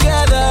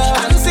together.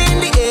 Hands in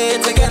the air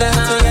together.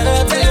 Tell them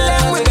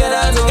we're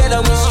better together.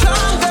 We're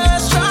stronger,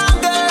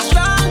 stronger,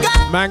 stronger.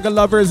 Manga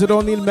Lover, is it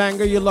only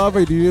manga you love,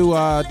 or do you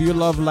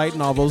love light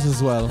novels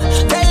as well? Tell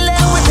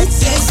them we're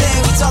Say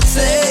we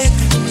toxic.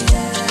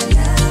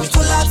 We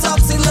full of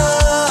toxic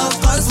love.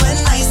 Cause when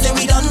I say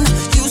we done,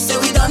 you say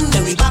we done,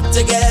 then we back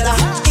together.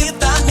 If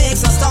that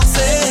makes us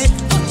toxic,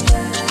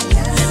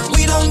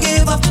 we don't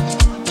give up.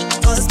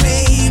 Cause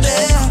baby,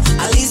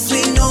 at least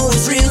we know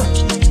it's real.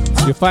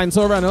 You find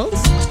so,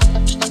 Reynolds?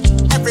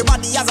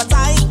 Everybody has a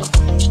type,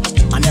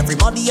 and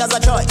everybody has a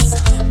choice.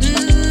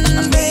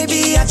 And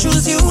baby, I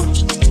choose you.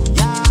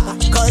 Yeah,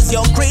 cause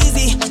you're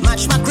crazy,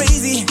 match my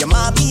crazy. You're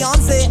my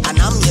Beyonce, and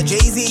I'm your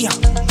Jay-Z.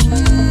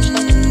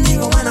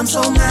 Even when I'm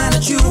so mad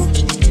at you. 1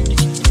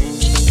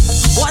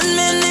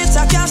 minute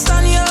I can't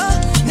stand you,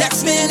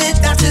 next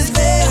minute that is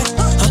there.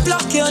 I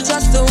block you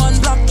just to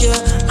unblock you,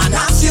 and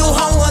ask you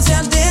how was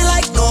your day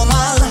like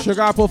normal.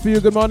 Sugar Apple for you,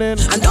 good morning.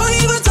 And don't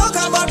even talk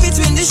about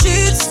between the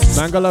sheets.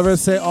 Manga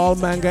Lovers say all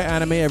manga,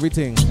 anime,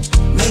 everything.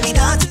 Maybe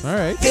that.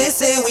 Alright. They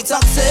say we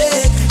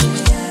toxic.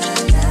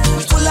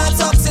 We full of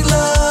toxic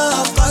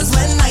love. Cause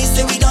when I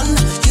say we done,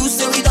 you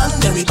say we done,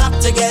 then we back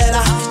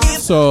together.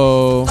 If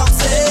So,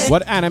 toxic,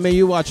 what anime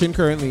you watching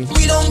currently?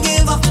 we don't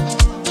give up.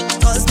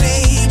 Cause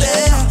baby,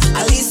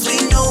 at least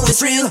we know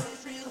it's real.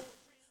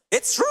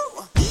 It's true.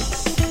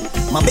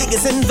 My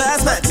biggest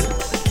investment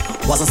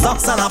wasn't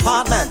stocks and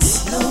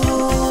apartments.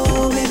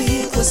 No,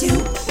 maybe it was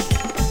you.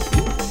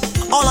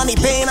 All on the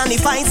pain and the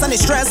fights and the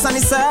stress and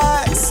the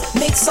sex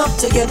mix up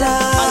together.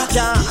 I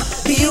can't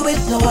be with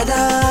no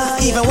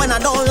other. Even when I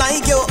don't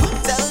like you,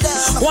 tell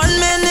them. 1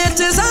 minute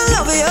is I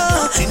love you,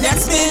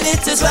 next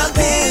minute is well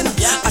pain.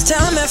 I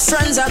tell my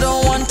friends I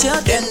don't want you,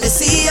 then they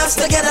see us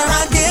together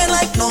again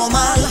like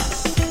normal.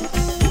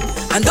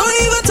 And don't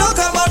even talk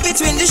about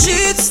between the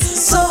sheets.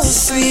 So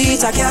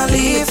sweet, I can't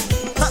leave.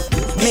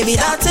 Maybe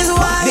that is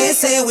why they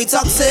say we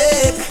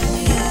toxic.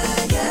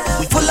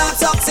 We full of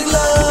toxic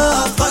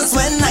love. Cause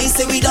when I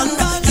say we done,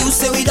 you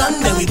say we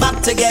done, then we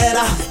back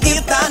together.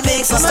 If that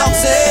makes us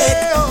toxic,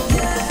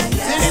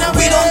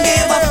 we don't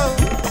give up.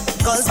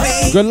 Cause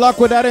we Good luck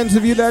with that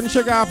interview then,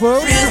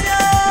 Chicago.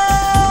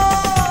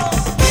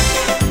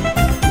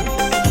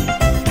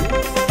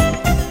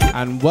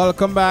 And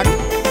welcome back.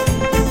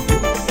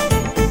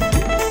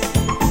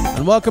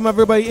 And welcome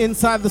everybody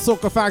inside the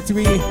Soca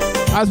Factory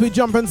as we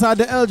jump inside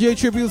the LJ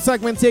Tribute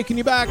segment, taking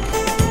you back.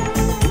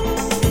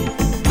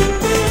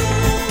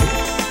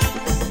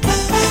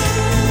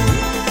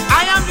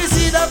 I am the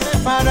seed of my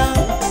father.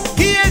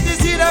 He is the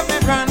seed of my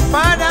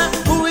grandfather,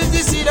 who is the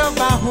seed of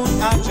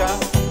Bahun Aja.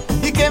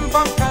 He came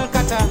from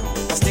Calcutta,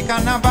 a stick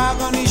and a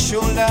bag on his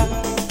shoulder.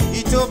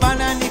 He told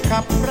Banani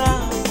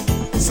Capra.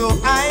 So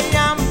I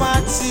am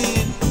part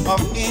seed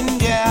of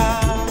India.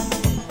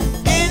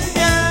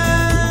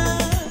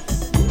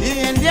 The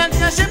Indian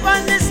ship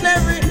and the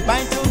slavery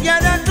bind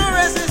together two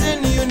races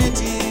in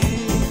unity.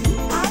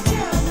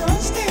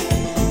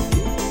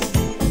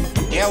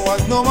 There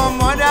was no more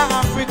Mother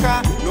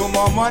Africa, no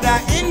more Mother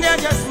India,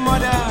 just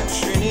Mother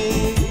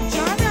Trini.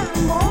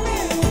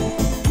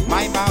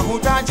 My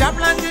Bahuta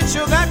planted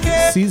sugar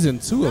cane. Season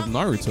 2 of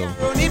Naruto.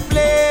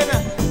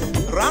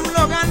 Ram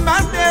Logan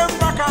Bastel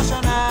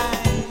percussion.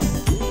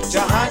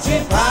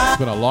 It's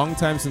been a long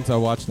time since I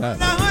watched that.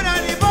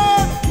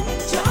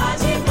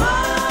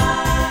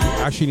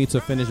 I actually need to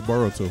finish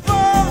Boruto.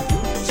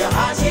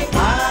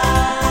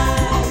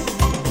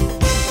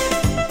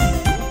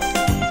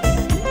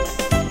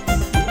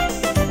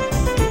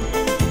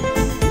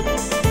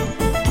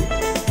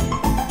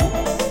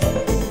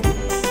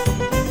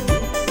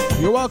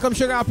 You're welcome,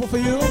 Sugar Apple, for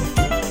you.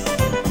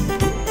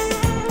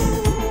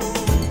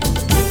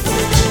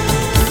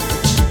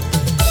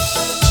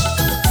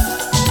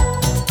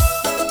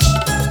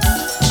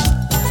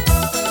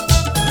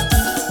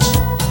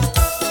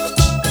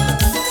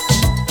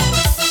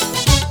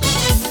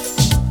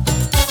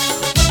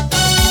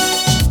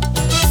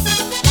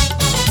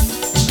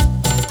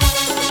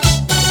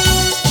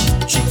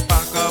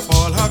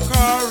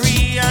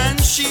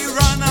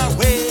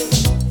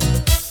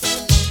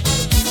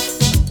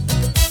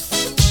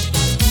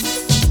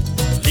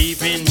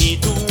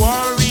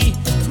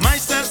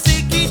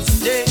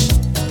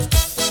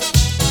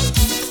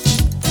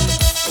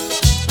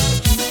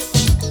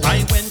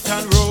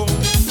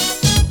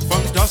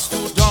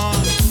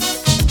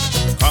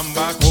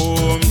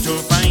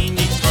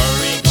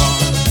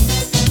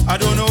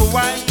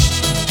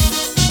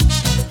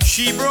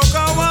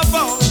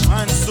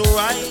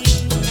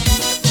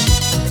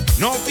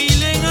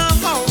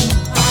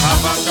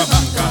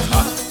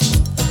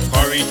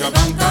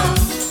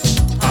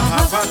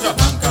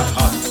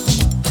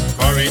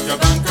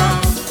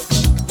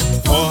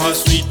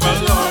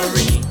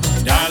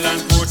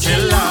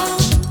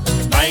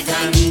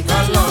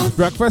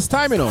 Breakfast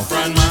time, you know.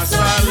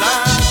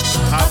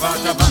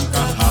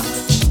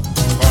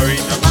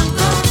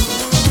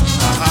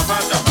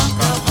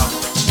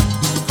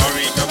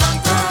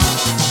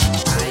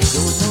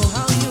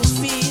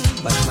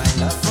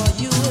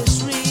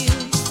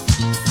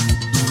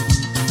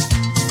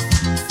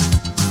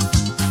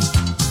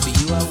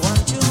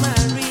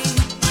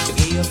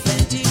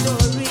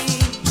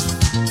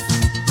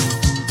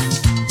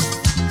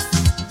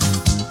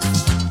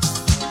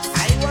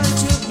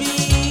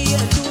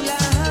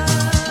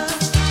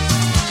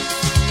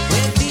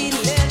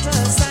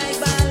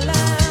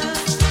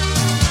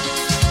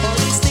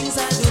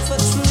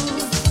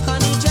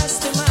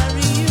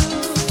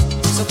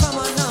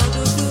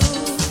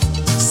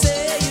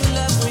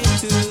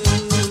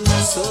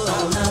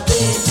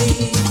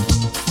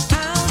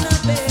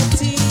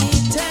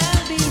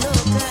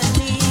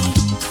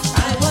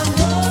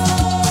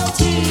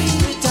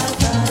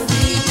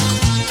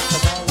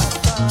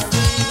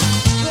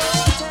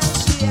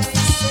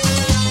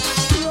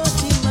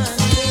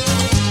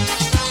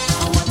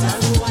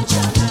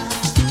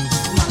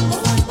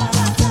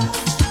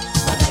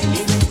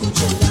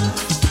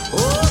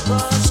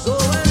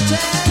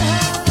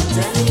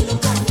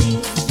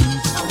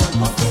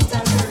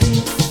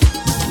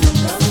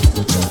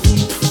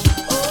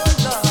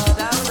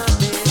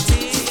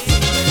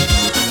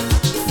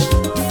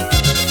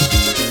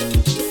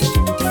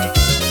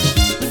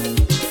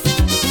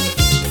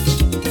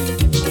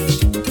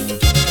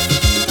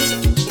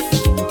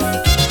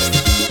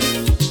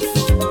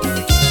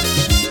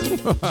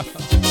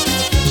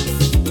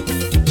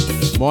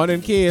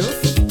 Morning, Kale.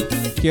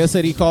 Kale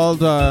said he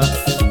called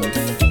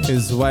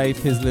his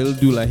wife his little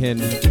doula hen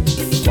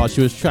while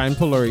she was trying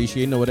Polaroid. She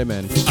didn't know what it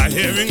meant. I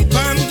hearing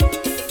pan in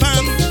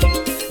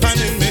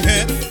my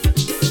head.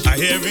 I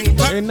hearing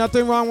pan. Ain't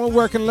nothing wrong with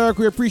working, lurk.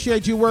 We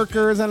appreciate you,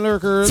 workers and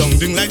lurkers.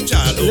 Something like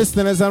Charlo.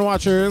 Listeners and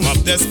watchers.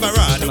 Of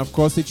Desperado. And of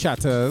course the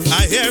chatters.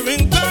 I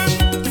hearing pan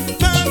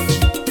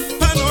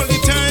all the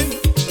time.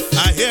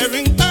 I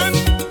hearing pan,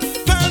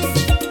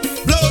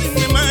 blowing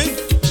my mind.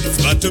 It's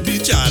got to be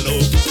Charlo.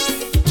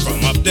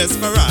 From up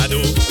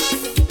Desperado.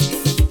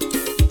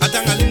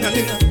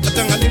 Atanga-linga-linga,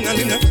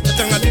 atanga-linga-linga,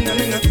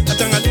 atanga-linga-linga,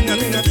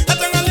 atanga-linga-linga,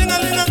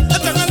 atanga-linga-linga,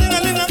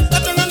 atanga-linga-linga.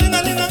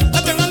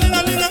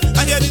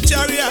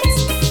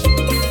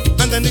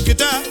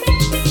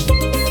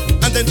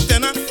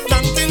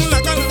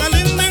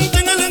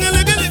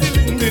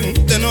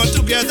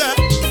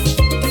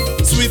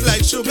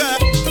 sugar,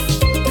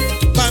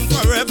 pan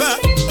forever.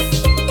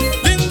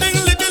 Ding ding,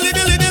 libby,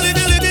 libby, libby,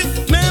 libby, libby.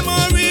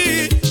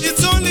 Memory,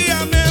 it's only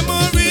a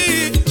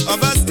memory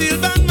of a steel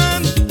band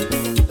man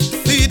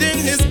leading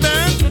his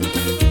band.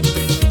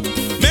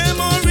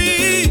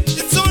 Memory,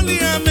 it's only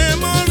a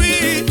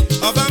memory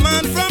of a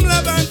man from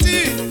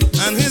Levante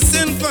and his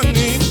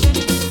symphony.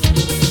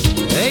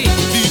 Hey.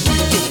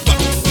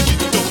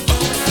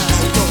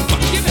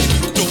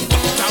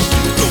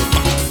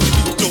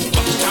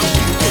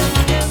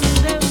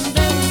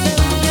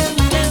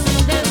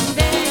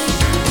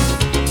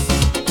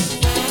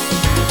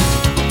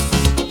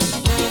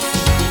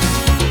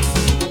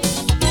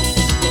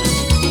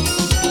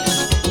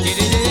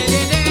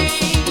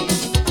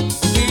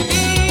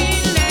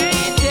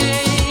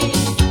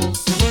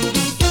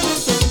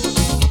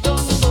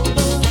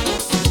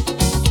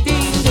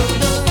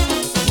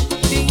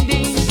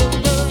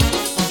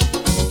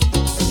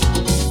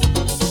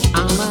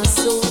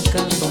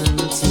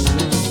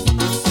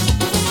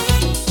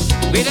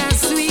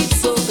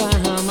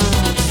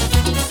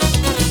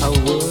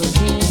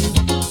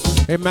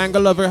 Hey, Mango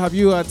Lover, have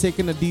you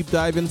taken a deep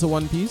dive into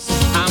One Piece?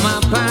 I'm a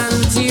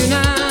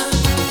pantuna.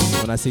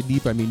 When I say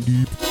deep, I mean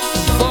deep.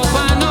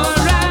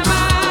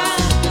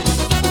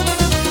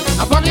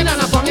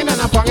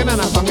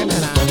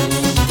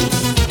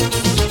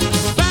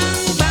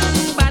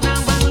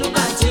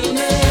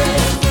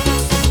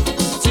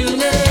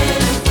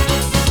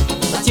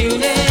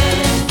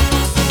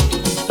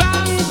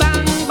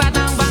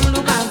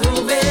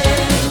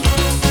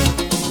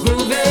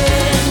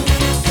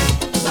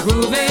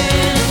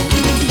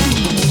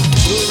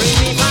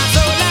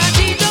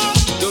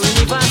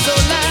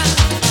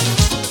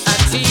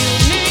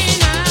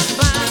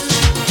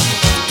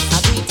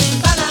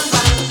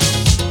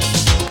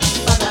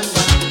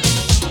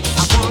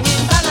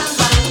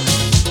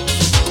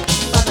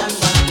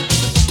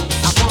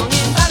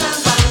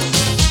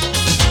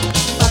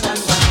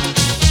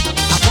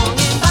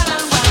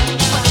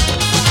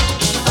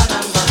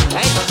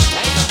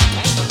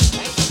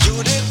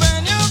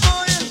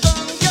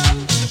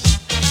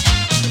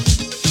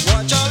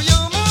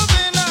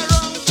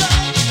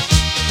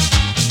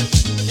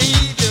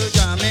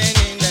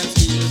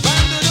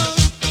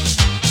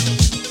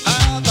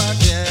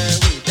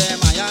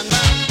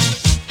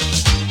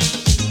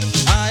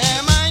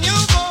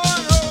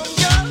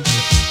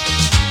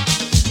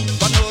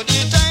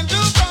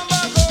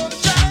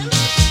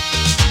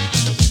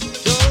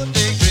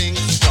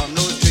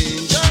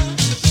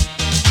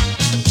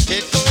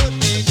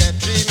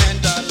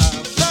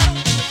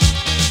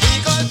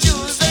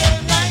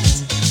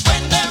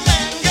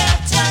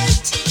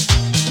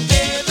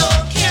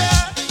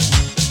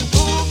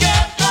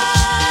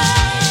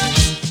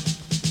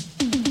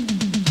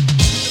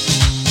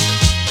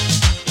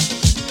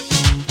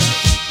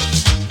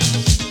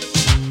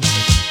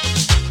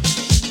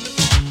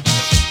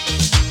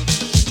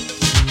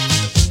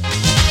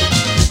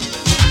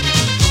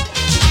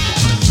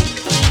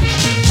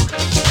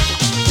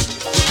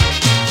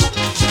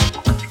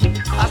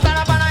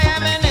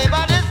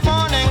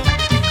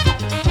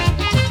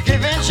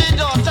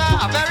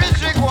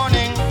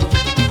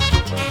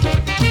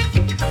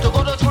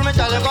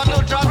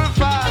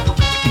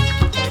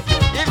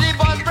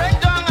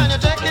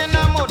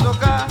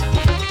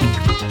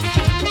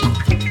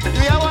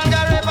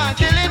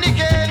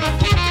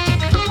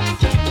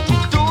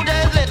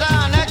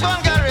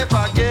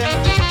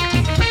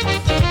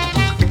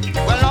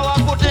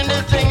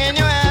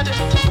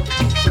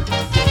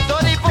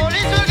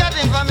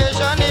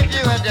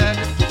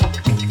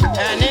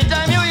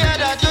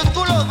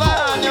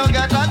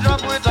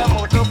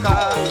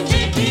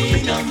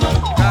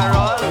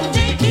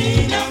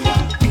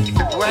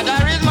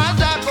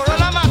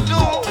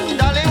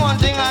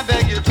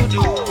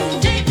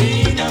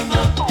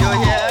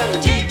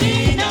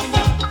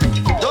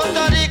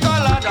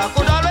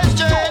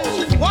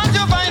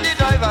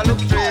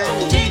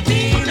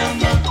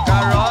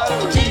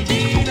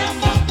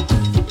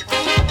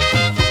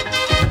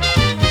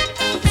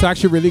 It's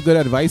actually really good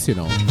advice, you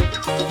know.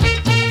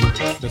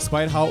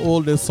 Despite how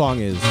old this song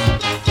is.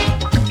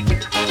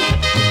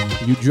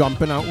 You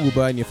jump in an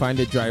Uber and you find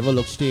the driver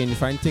looks strange, you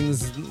find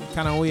things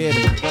kind of weird.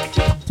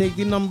 Take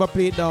the number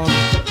plate down,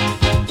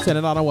 send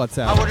it on a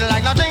WhatsApp. I wouldn't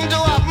like nothing to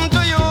happen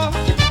to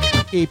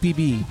you.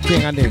 APB,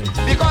 ding and ding.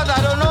 Because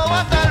I don't know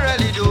what I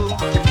really do.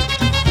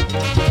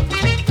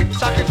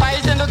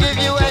 Sacrificing to give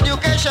you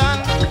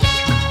education,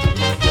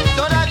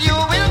 so that you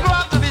will grow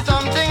up to be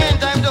something in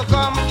time to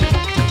come.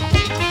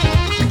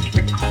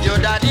 Your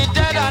daddy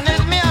dead and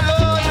it's me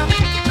alone.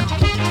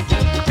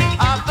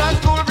 After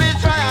school, please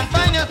try and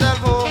find yourself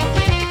home.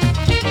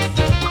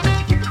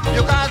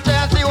 You can't stay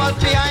and see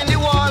what's behind the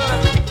wall,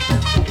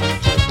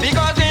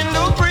 because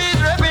Hindu priest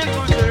raping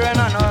school children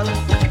and all.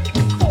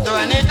 So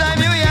anytime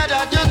you hear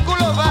that, just pull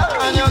over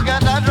and you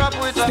get a drop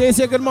with a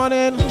Stacey, good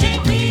morning.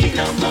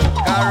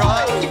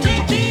 Carol.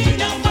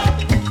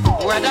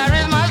 Whether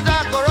it's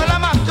Mazda, Corolla,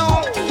 Mach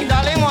 2,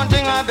 darling, one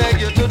thing I beg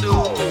you to do.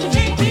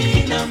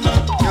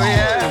 You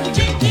hear?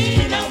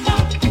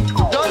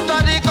 Don't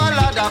study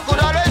color, that could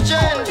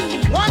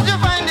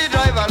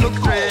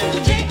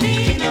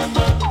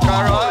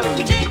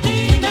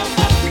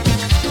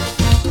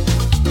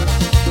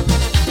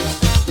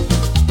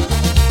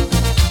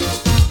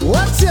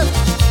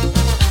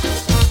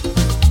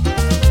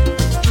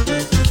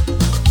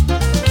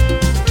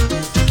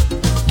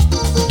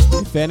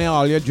any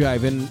all your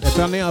driving, if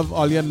any of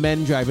all your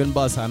men driving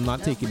bus, I'm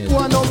not taking it.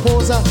 One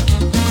opposer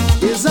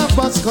is a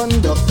bus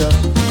conductor.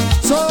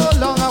 So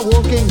long a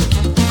walking,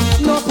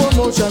 no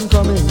promotion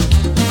coming.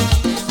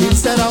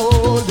 Instead of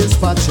old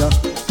dispatcher,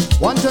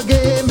 want to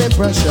give me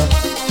pressure.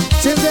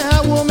 Since they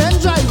have women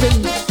driving,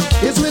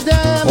 it's with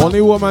them.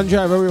 Only woman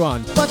driver we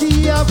want. But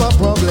he have a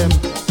problem.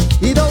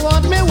 He don't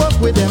want me work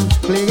with him,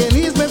 playing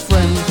he's my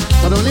friend.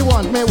 But only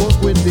want me work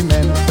with the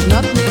men,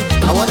 not me.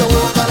 I want to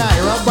work on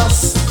Ira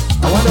bus.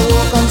 I want to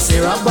work on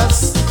Sarah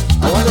bus.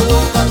 I want to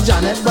work on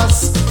Janet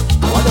bus.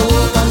 I want to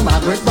work on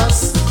Margaret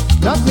bus.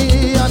 Not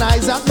me on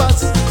Isaac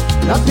bus.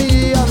 Not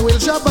me on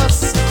Wilshire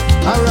bus.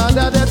 I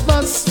rather that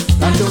bus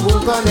than to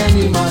work on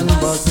any man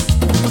bus.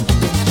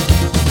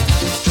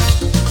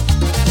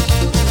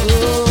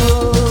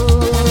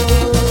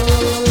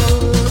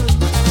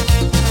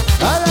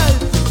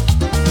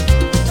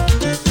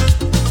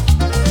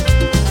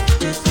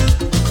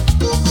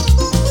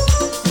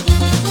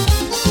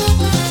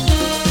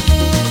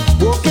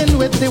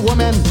 The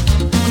woman,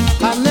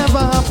 I never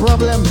have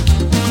problem.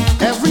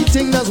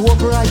 Everything does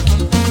work right,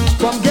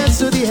 from gas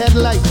to the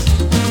headlight.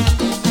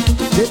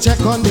 They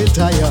check on the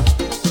tire,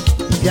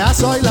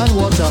 gas, oil and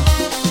water.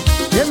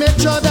 They make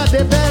sure that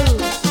the bell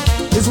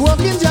is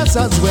working just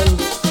as well.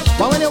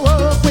 But when you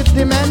work with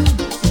the men,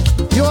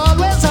 you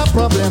always have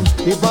problem.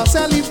 The bus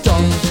will leave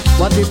town,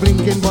 but the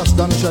blinking bus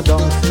don't shut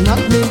down.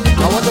 Not me.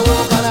 I want to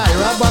work on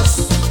Ira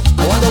bus.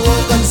 I want to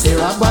work on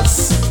Sarah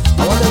bus.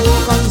 I want to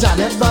work on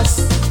Janet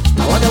bus.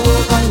 I want to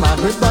work on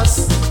Margaret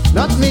bus.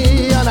 Not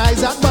me on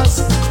Isaac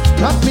bus.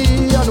 Not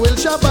me on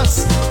Wilshire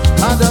bus.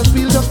 I just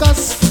feel the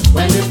cuss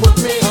when they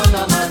put me on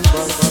a man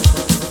bus.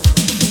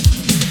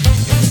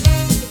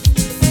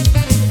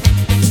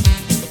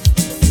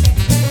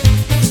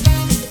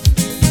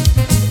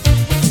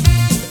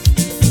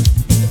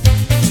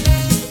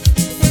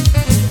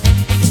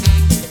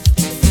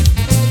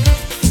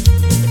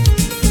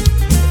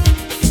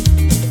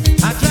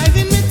 I drive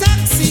in my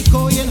taxi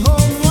going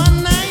home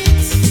one night.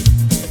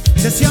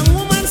 This young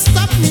woman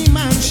stopped me,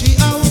 man, she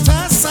out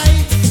of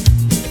sight.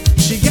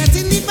 She get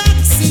in the back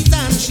seat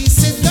and she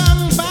sit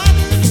down bad.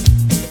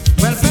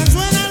 Well, friends,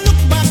 when I look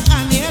back,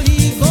 I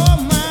nearly go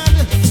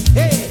mad.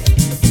 Hey,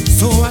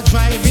 so I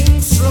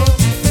driving slow,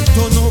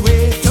 don't know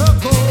where to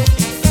go.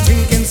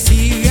 Thinking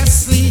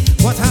seriously,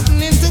 what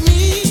happening to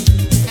me?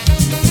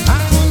 I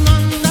couldn't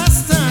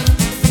understand.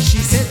 She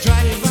said,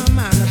 driver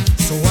man,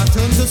 so I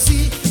turned to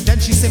see. Then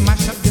she said,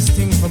 mash up this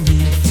thing for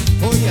me.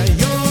 Oh yeah,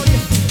 yo, yeah.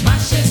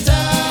 Mash it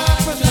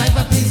up,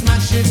 driver, please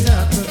mash it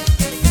up.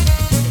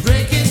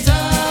 Break it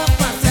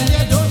up, I tell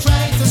you, don't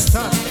try to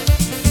stop.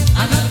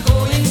 I'm not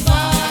going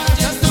far,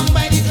 just down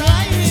by the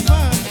dry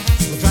river.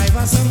 So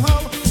driver, somehow,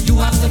 you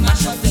have to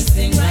mash up this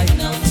thing right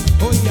now.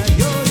 Oh yeah,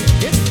 yo,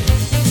 yeah.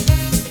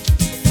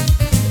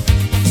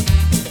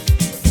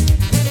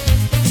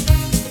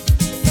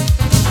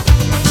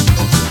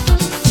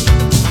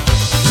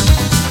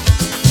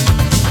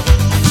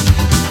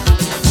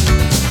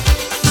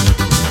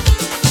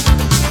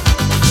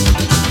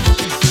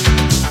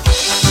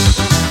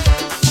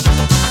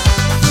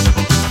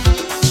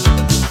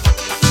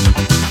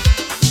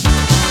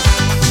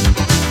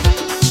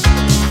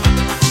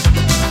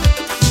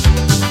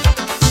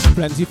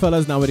 Plenty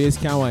fellas nowadays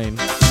can't whine.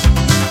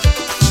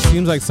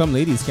 Seems like some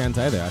ladies can't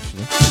either,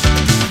 actually.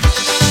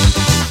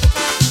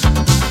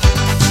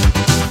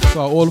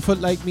 So an old foot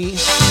like me,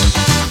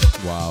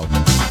 wow.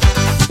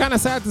 Kinda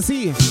sad to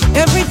see.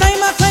 Every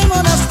time I climb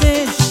on a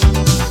stage,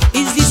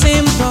 it's the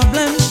same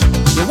problem.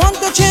 They want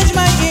to change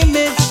my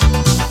image,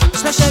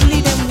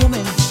 especially them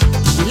women.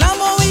 We love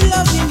how we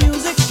love the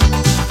music,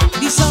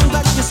 the song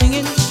that you're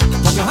singing.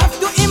 But you have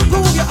to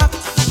improve your act.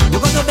 You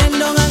got to bend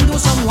down and do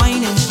some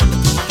whining.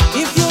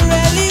 If you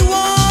really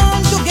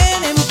want to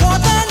gain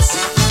importance,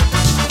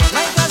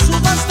 like a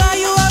superstar,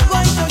 you are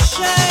going to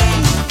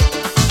shine.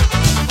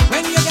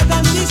 When you get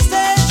on the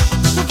stage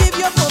to give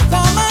your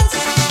performance,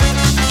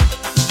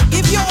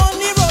 if you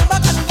only roll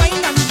back and whine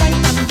and whine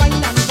and whine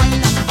and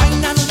whine and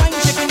whine and whine,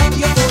 shaking up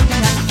your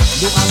golden hand.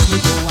 Don't ask me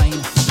to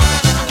whine.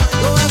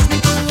 Don't ask me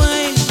to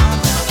whine.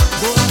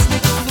 Don't ask me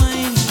to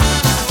whine.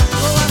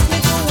 Don't ask me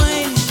to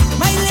whine.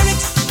 My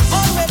lyrics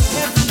always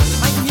heavy.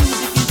 My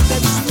music is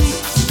very sweet.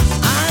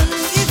 And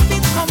if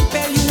it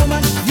compel you,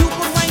 woman, you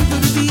could whine to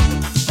the beat.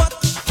 But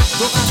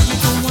don't ask me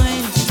to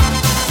whine.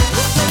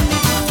 Don't tell me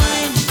to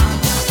whine.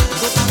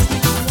 Don't ask me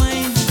to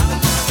whine.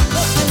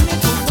 Don't tell me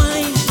to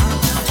whine.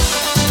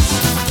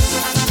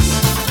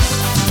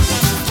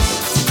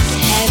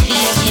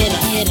 Heavy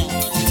hitter.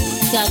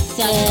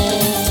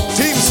 Success.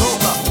 Team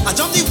Soca, I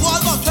jump the wall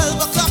about 12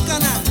 o'clock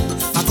and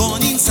I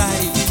gone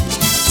inside.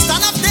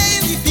 Stand up there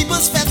in the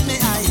people's fed me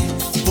eye,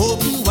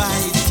 open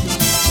wide.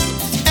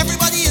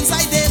 Everybody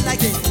inside there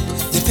like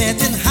they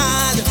petting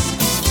hard.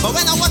 But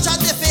when I watch out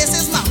their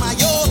faces, mama,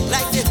 yo,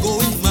 like they're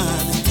going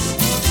mad.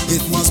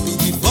 It must be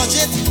the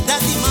budget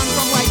that the man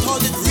from Whitehall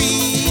did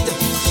read.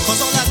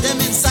 Cause all of them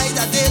inside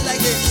are there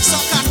like they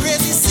Soca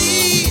crazy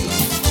seed.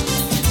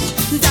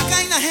 That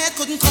kind of hair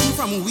couldn't come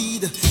from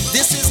weed.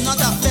 This is not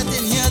a fete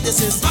in here,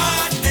 this is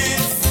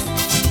madness.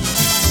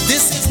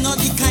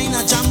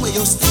 a jam where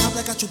you stand up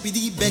like a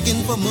choopy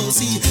begging for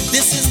mercy.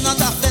 This is not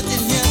a fete in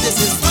here, this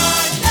is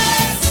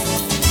madness.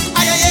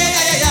 Ay, ay, ay,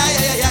 ay, ay, ay,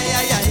 ay, ay,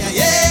 ay, ay, ay,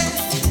 ay.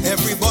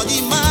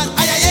 Everybody mad.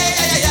 Ay, ay, ay,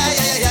 ay, ay, ay,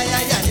 ay,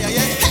 ay, ay, ay,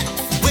 ay, ay.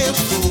 Where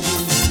we going?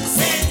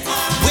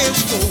 Where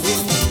we going?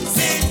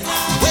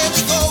 Where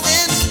we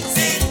going?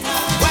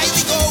 Why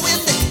we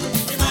going there?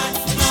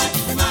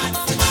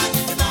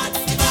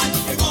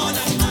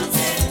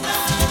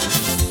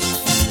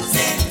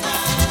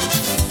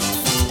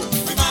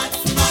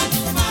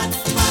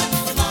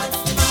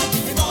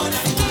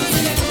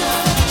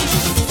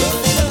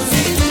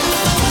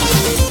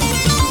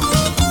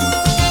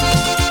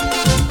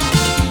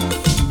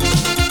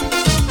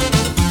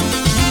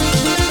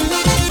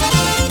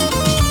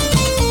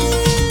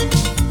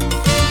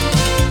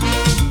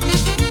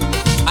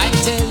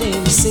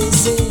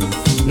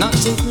 Not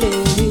to play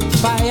with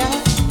fire,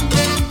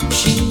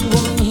 she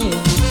won't hear,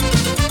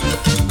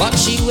 but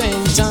she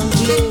went and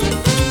played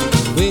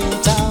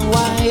with a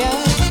wire.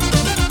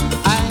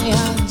 I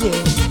had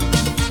it,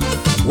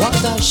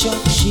 what a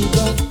shock she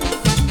got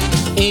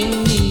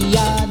in the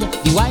yard.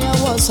 The wire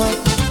was hot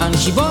and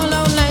she ball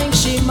out like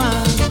she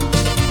mad.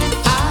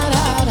 Hard,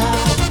 hard,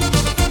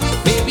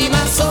 hard, baby,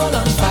 my soul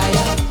on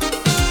fire,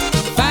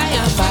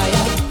 fire,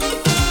 fire.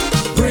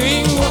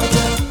 Bring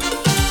water,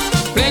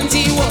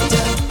 plenty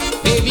water.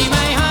 Baby,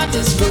 my heart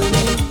is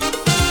burning,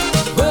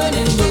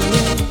 burning,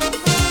 burning.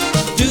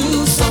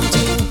 Do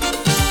something,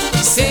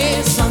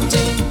 say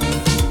something.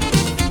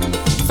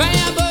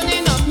 Fire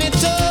burning up my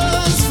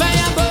toes,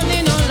 fire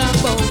burning all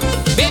about.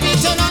 Baby,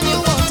 turn on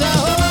your water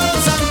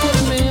hose and put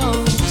me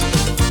out,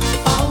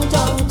 out,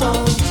 out,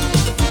 out.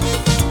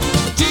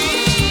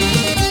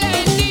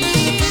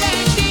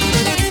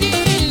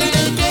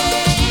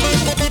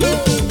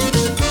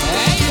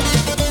 Hey,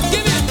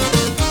 give it.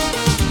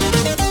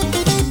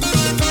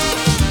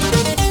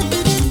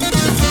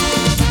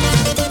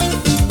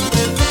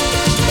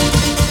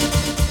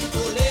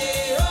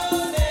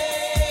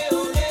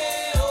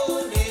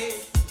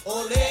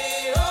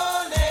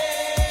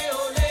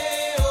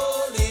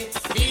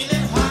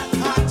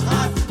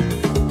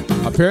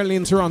 Apparently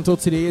in Toronto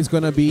today is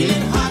going to be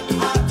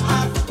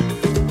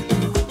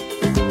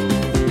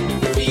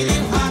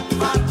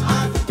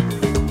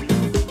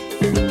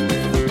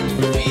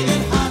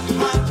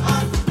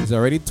it's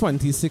already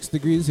 26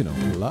 degrees, you know.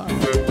 Love.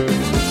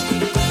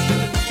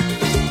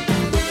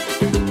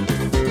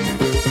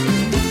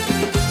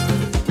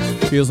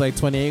 Feels like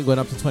 28 going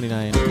up to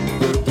 29.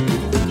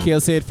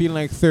 Kale said feeling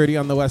like 30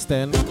 on the west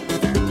end.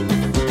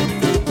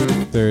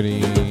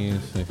 30,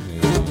 60.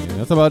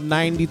 That's about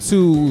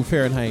 92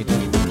 Fahrenheit.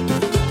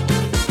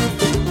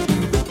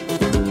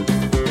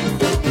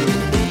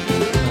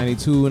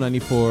 92,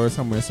 94,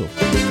 somewhere so.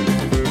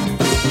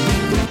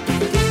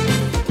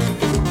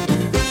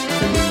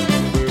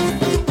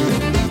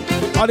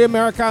 All the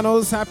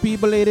Americanos, happy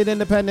belated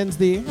Independence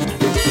Day.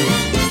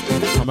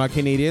 All my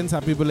Canadians,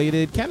 happy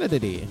belated Canada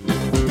Day.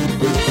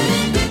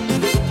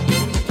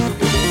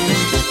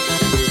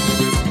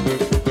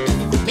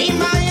 Me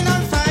mind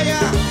on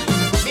fire,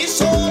 me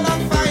soul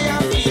on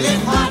fire,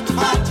 feeling hot,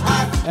 hot,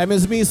 hot.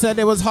 MSB said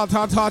it was hot,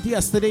 hot, hot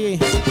yesterday.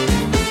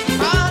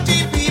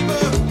 Party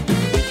people,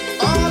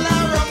 all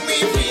around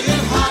me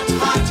feeling hot,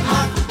 hot,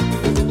 hot.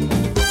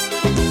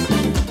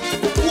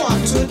 What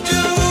to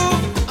do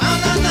on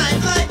a night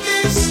like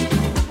this?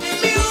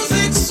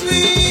 Music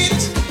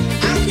sweet,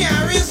 I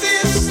can't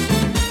resist.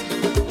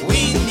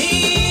 We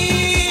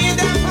need a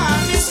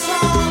party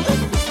song.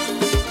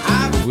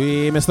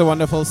 Mr.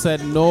 Wonderful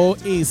said no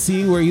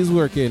AC where he's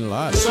working,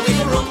 lad.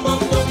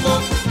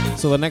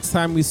 So the next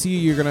time we see you,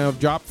 you're gonna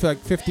drop like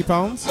 50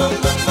 pounds.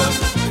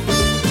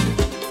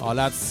 All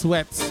that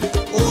sweat.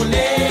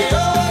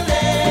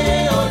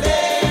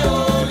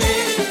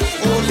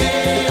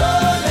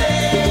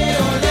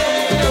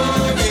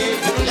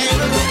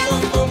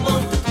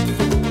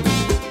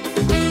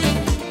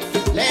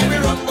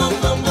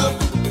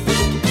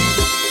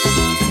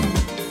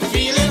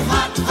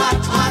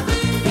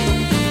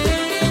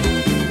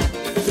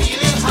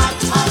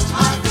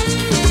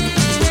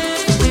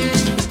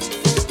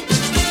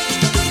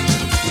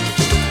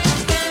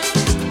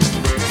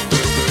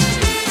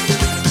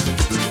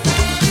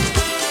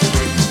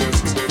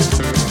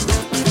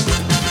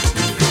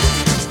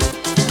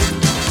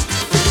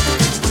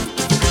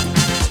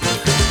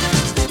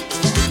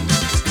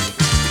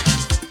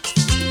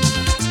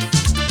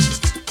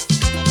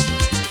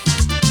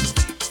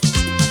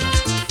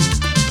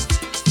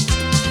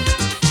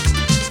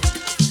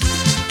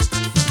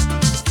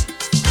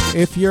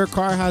 If your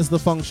car has the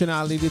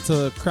functionality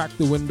to crack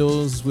the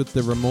windows with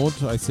the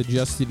remote, I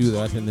suggest you do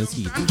that in this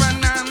heat.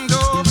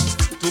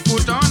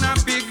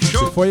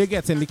 Before you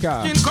get in the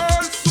car,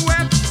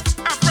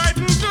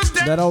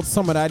 let out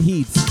some of that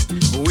heat.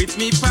 With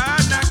me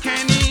partner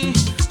Kenny,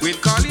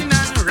 with Colin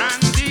and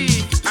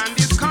Randy, and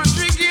this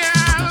country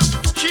girl,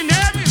 she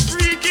never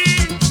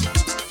freaky.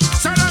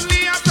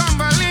 Suddenly I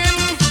tumble in,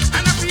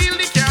 and I feel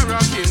the car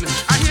rocking.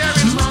 I hear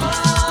it,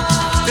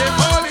 they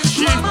falling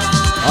shit.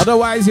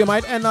 Otherwise, you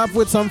might end up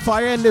with some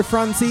fire in the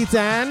front seat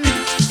and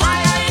fire.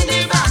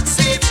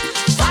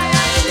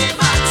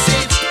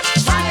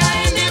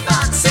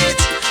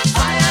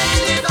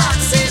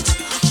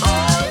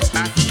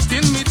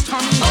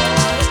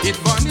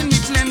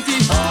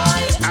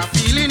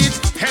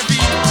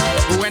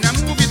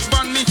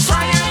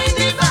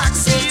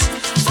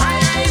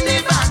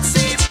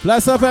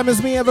 Bless up,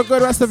 MSMe. Have a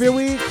good rest of your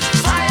week.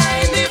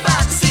 Fire in the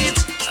backseat.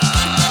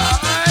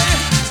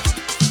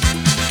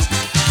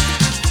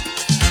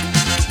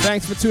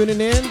 Thanks for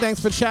tuning in. Thanks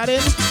for chatting.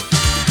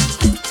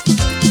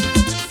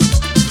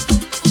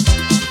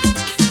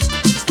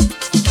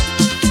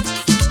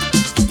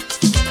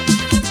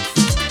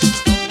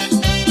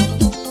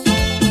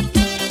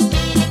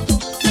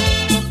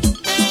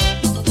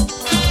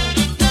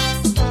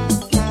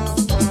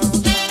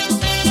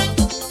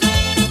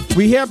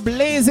 We here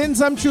blazing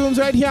some tunes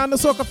right here on the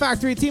Soca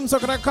Factory,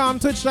 TeamSoca.com,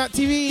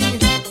 Twitch.tv.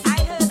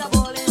 I heard a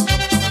bawling,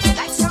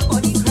 like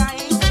somebody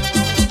crying.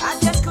 I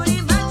just couldn't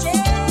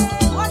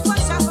imagine what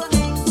was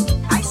happening.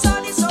 I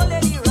saw this old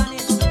lady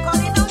running,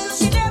 calling out to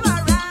she never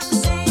ran,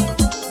 saying,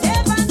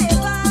 never,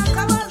 never,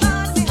 come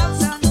on, we have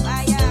some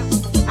fire.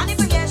 And if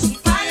you hear she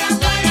fire,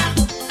 fire,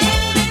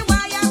 in the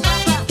wire,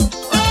 papa.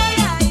 Oh,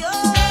 yeah,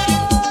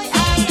 oh,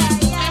 yeah,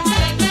 yeah.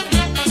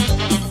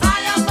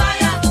 Fire,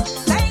 fire,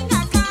 like a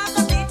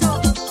carpetito.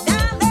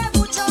 Dame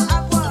mucho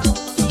agua,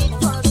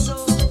 for so.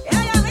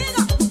 Yeah, yeah, we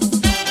go.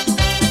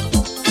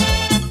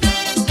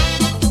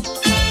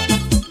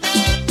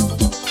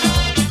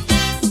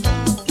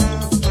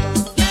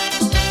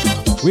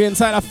 We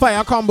inside a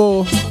fire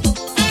combo.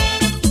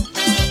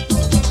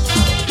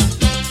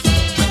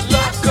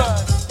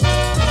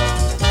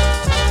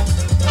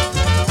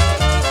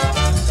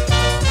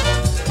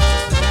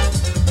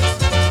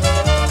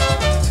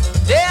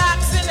 They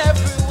asking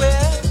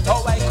everywhere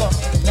how I come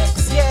in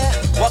next year.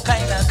 What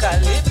kind of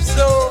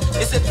calypso?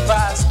 Is it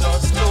fast or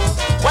slow?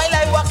 While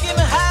I working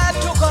hard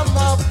to come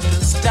up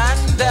to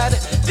standard,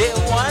 they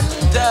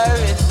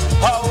wondering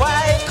how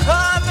I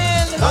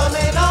coming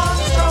on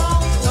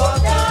strong. So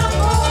down,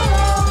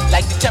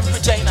 like the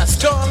temperature in a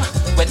storm.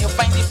 When you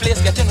find the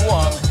place getting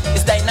warm,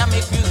 it's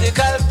dynamic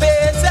musical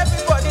pace.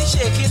 Everybody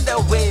shaking their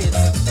waist.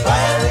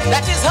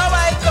 That is how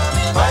I come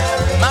in.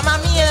 Mama,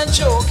 me ain't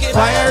joking.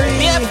 Fiery.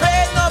 Me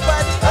afraid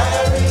nobody.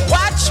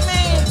 Watch me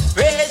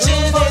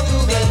raging in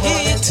the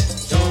heat,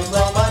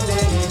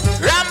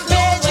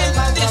 rampaging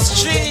the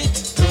street,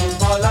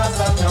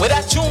 with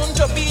a tune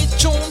to beat,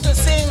 tune to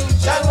sing,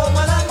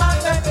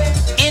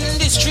 in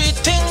the street,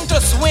 thing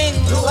to swing.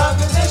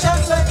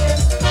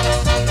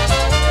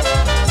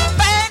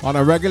 On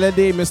a regular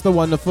day, Mr.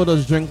 Wonderful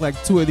does drink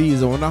like 2 of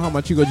these. I wonder how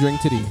much you go drink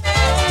today.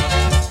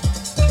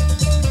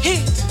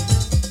 Heat,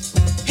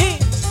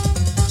 heat.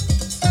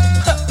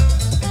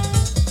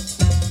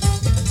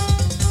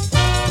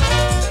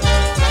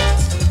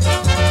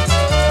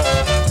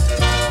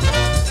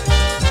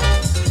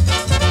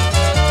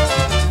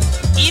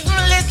 Even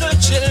little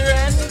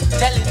children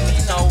telling me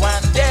now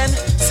and then,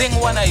 sing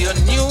one of your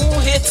new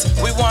hits,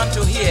 we want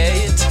to hear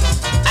it.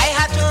 I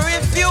had to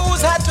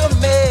refuse, had to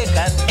make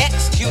an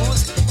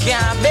excuse,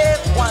 can't make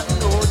one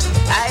note.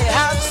 I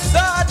have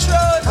sore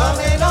throat,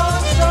 coming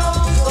on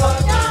strong,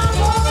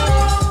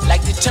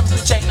 like the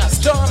temperature in a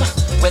storm.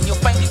 When you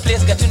find the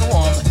place getting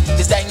warm,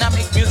 this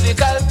dynamic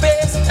musical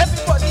bass,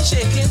 everybody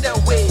shaking their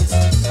waist.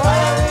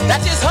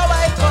 That is how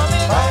I come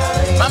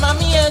in. Mama,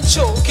 me ain't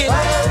choking.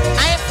 I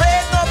ain't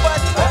afraid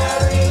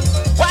nobody.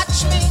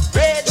 Watch me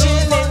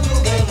raging in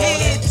the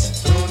heat.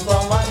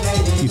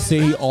 You say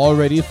he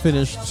already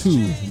finished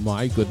 2.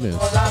 My goodness.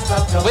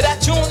 With a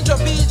tune to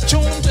beat,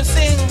 tune to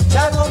sing.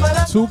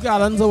 2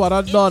 gallons of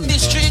water done. The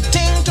street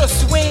thing to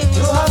swing.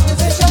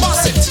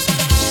 Boss it.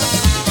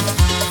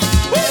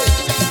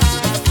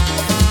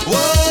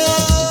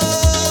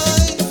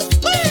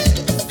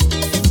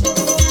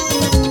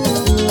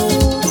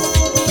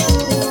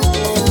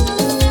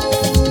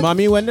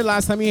 Mommy, when the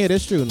last time you heard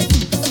this tune?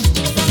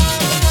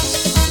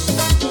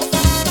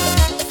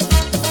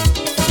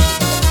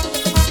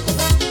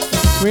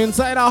 We're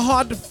inside a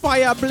hot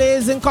fire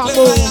blazing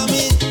combo.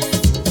 Miami,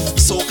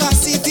 Soca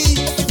City,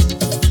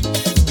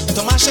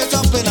 to mash it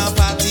up in a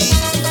party.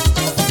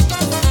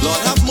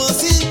 Lord have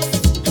mercy,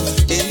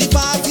 in the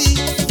party.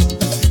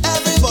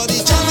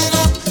 Everybody jamming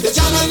up, they're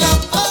jamming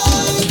up.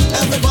 Oh,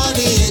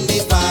 everybody in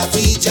the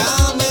party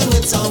jamming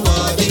with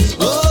somebody.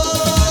 Oh,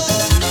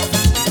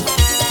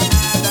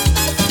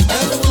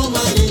 every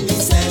woman in the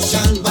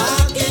session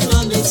backing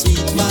on the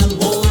sweet man.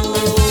 Oh,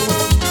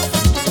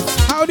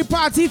 How the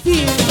party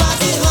feel?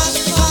 party hot,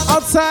 hot,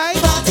 Outside?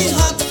 party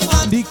hot,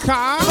 hot. The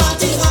car?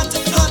 Party hot,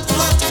 hot,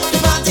 hot, the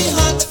party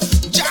hot,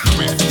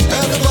 jamming.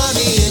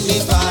 Everybody in the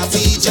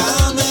party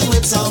jamming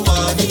with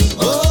somebody.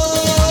 Oh,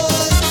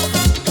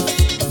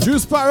 Drew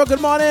Sparrow, good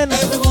morning.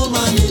 every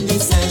woman in the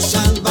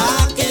session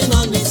backing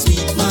on the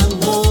sweet man.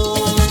 Oh,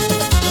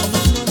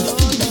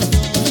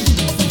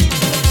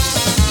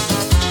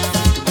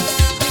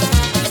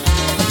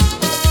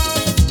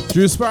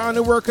 Drew Sparrow and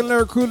the working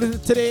lyric crew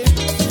today.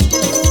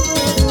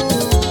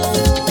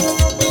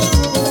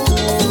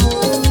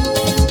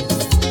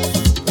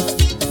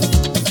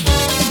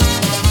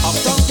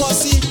 uptown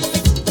posse,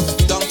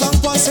 downtown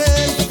posse,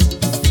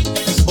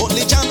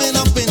 only jamming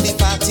up in the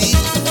party.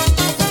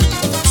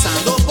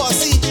 Sando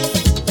posse,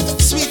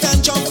 sweet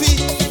and jumpy.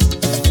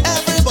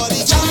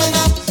 Everybody jamming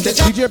up, they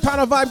jam. DJ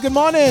Panel Vibe, good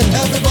morning.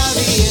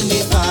 Everybody in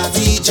the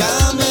party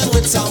jamming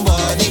with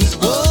somebody.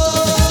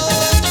 Oh,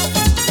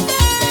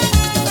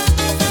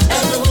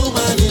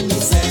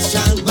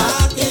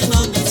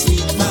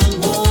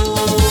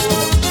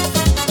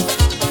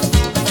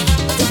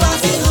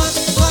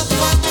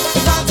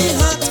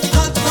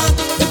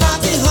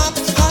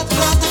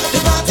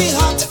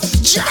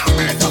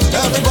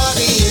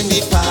 Everybody in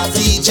the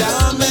party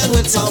jamming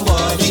with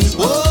somebody.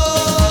 Whoa.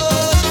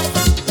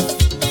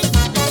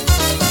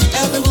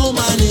 Every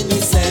woman in the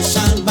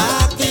session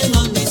backing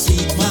on the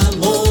sweet man.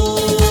 Oh,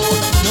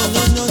 no,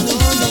 no, no, no,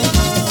 no.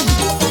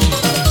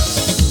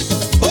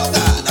 Oh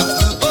God,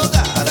 oh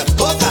God,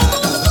 oh God,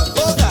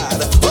 oh God,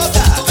 oh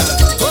God,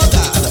 oh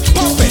God,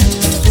 pump it.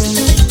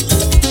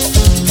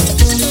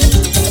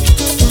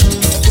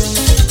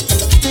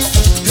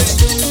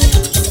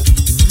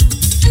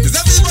 Is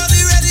everybody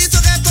ready to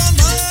get on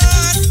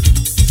board?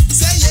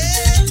 Say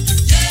yeah,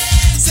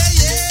 yeah, say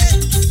yeah.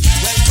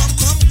 Well,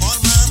 come, all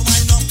man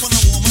wind up on a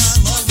woman,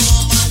 all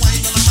woman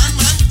wind on a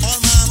man, all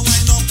man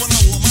wind up on a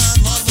woman,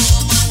 all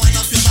woman wind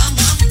up your bam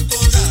bam.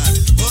 Oh God,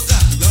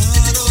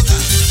 Lord, oh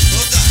God,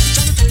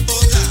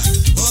 oh God,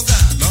 oh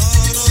God,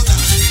 Lord, oh God.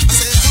 I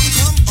say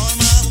come, all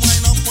man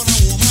wind up on a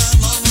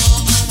woman, all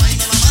woman wind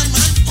on a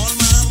man, all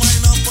man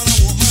wind up on a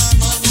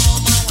woman, all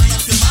woman wind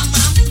up your bam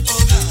bam.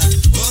 Oh God,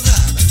 oh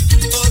God,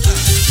 oh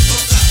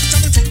God,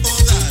 oh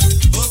God,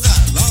 oh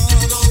God,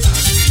 Lord, oh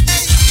God.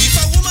 Hey, if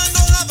a woman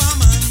don't have a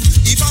man,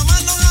 if a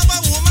man don't have a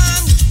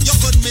woman, you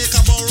could make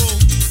a borrow,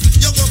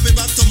 you go pay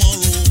back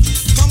tomorrow.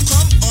 Come,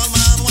 all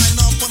man wind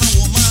up on a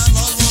woman,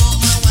 all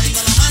woman wind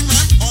on a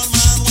man, all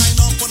man wind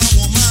up on a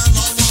woman,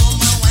 all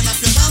woman wind up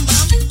your bam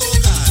bam. Oh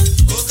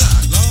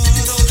God,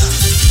 Lord, oh God,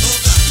 oh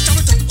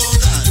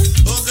God,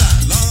 oh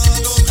God,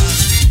 Lord, oh God.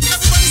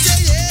 Everybody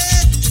say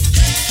yeah,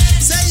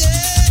 say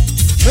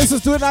yeah,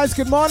 Mrs. Do It Nice,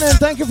 good morning.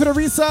 Thank you for the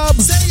resub.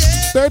 say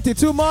yeah.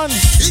 32 months.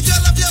 If you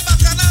love your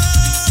back and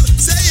all,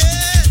 say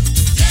yeah.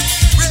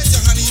 Raise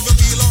your hand if you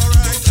feel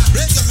alright.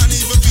 Raise your hand if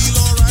you feel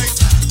alright.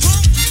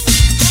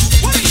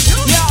 What are you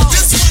doing?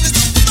 This one is the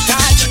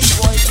magic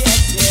show.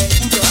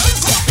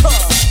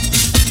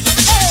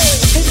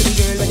 Hey, baby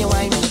girl, when you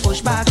whine, you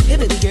push back. Hey,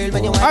 baby girl,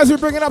 when you whine. As we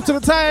bring it up to the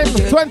time,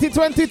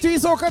 2023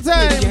 Soca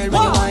time.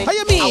 How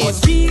you mean? I was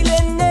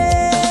feeling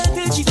it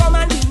till she come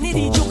and give me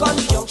the juke on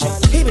the junction.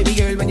 Hey, baby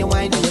girl, when you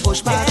whine, you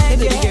push back. Hey,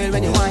 baby girl,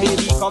 when you whine,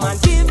 baby, come and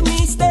give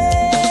me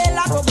stay.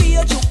 Like a be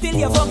a juke till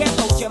you forget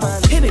out your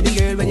man. Hey, baby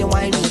girl, when you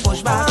whine, you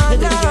push back. Hey,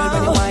 baby girl,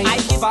 when you whine. I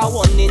give her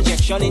one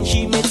injection in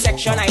she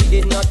midsection. I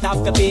did not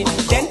have to pay.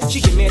 Then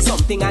she give me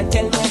something and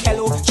tell me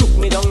hello. Took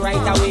me down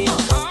right away.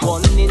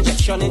 One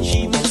injection in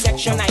she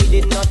midsection. I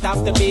did not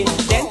have to pay.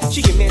 Then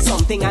she give me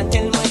something and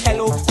tell me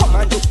hello. Come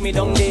and took me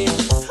down there.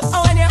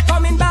 Oh, when you're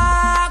coming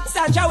back,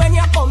 Sanja, when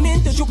you're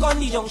coming to juke on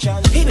the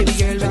junction. Hey, baby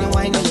girl, when you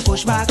whine, when you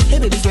push back. Hey,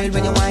 baby girl,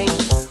 when you whine.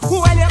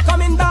 When you're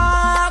coming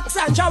back,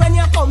 Sanja, when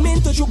you're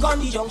coming to juke on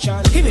the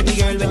junction. Hey, baby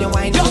girl, when you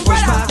whine, when you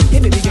push back. Hey,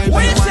 baby girl,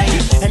 when you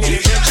whine. And then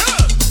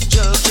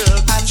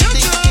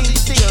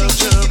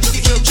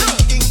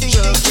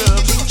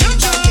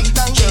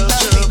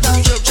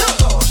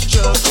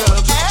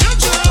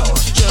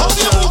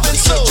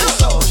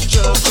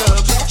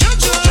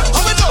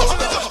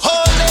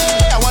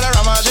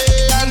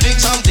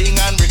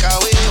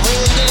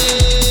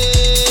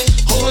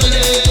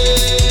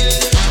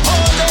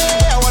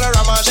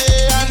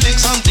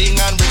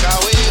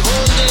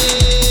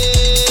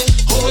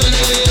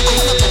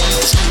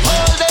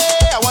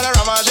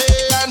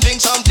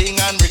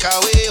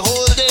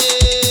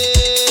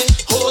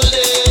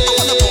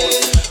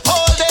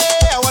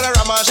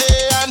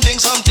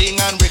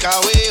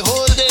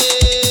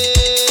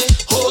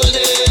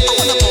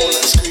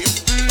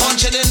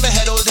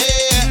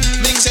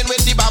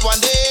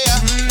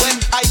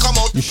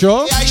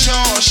Sure? Yeah,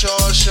 sure.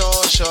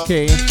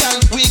 Okay. Girl,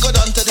 we go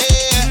done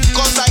today,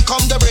 cause I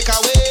come to break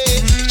away.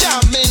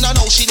 Jamming, I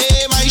know she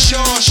name, I sure.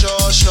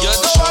 You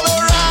don't want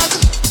no rag,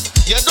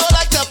 you don't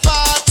like the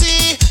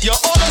party, you're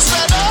always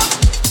fed up,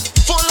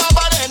 full of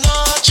bad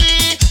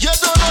energy. You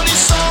don't know the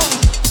song,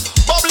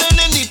 bubbling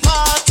in the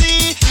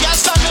party. You're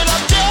standing up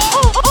there,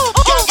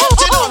 can't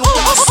get it on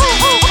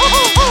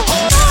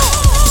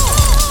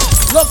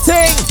Look,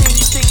 ting.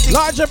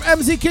 Large up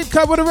MC Kid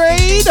cover the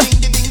raid.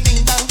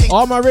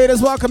 All my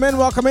raiders, welcome in.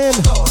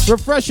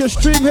 Refresh your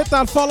stream, hit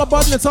that follow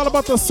button. It's all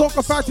about the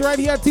Soca Factory right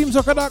here at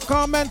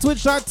teamsoca.com and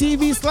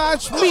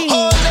twitch.tv/me.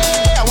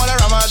 I wanna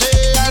ramage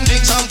and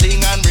drink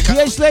something and break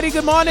PH Lady,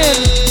 good morning.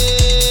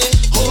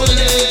 Whole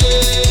day,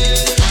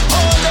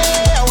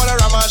 I wanna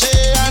ramage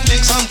and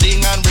drink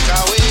something and break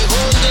away.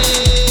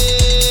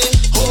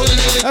 Whole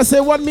day. I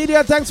say One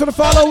Media, thanks for the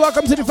follow.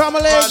 Welcome to the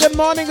family. Good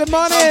morning.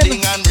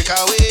 Something and break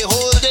away.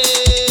 Whole day.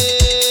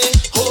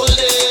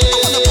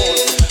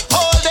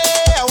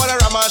 I wanna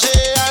ramage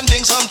and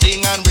drink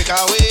something and break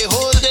away.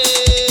 Whole day.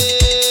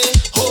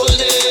 I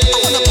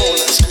wanna bowl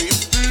and scream,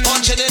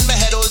 punching in my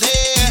head all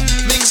day,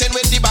 mixing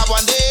with the bad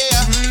one day.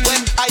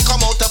 When I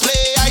come out to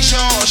play, I sure.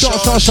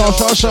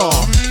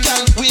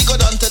 Girl, we go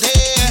done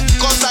today,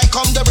 cause I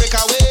come to break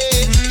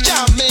away.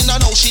 Jamming, I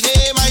know she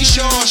name, I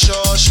sure.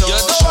 You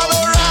don't want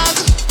no rag,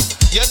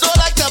 you don't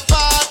like the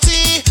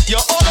party,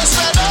 you're always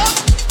fed up,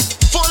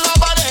 full of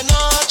bad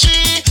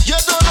energy. You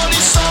don't know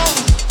the song,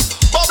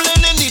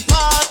 bubbling in the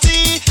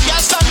party.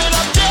 You're standing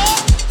up there,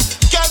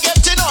 can't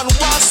get it on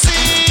wassy.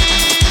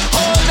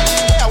 Whole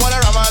day, I wanna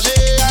ramage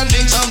and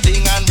drink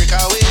something and break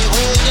away.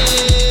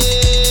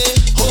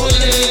 Whole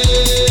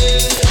day.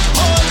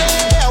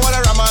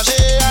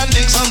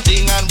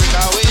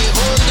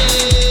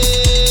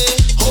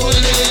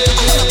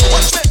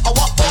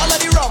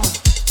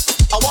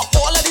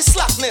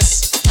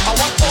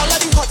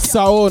 It's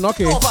our own,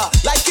 okay. Over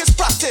like it's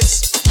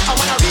practice. I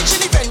wanna reach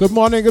an event. Good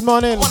morning, good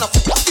morning. Wanna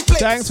fuck up the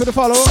place. Thanks for the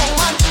follow. So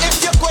man, if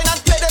you're going and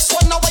play this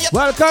one, now where you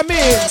Welcome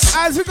in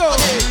as we go.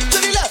 to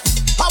the left.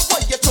 I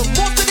want you to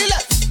move to the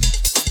left.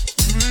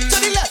 To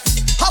the left.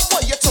 I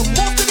want you to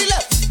move to the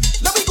left.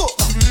 Let me go.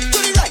 To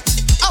the right.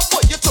 I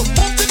want you to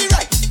move to the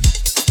right.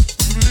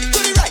 To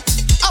the right.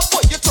 I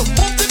want you to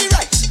move to the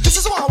right. This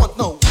is what I want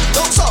now.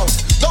 Down south.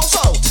 Down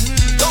south.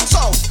 Down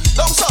south.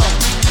 Down south.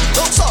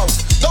 Down south.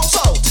 Down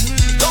south.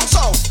 Down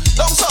south.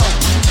 Down south.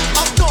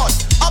 Up north.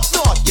 Up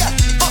north. Yeah.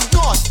 Up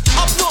north.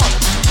 Up north.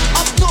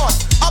 Up north.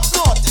 Up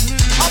north.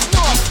 Up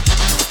north.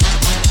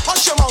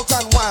 Hush your mouth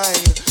and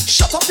whine.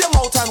 Shut up your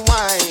mouth and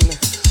whine.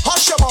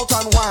 Hush your mouth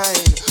and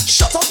whine.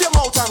 Shut up your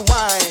mouth and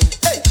whine.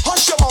 Hey,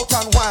 hush your mouth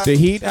and whine. The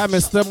heat and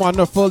Mr.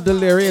 Wonderful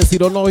Delirious. He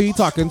don't know who he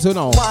talking to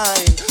now.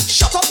 Whine.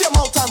 Shut up your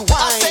mouth and whine.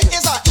 I say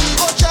it's an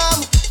ego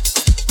jam.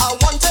 I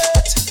want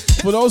it.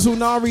 For those who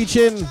now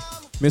reaching,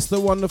 Mr.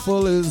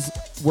 Wonderful is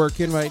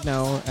working right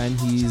now and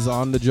he's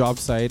on the job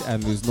site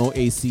and there's no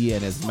AC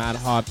and it's mad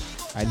hot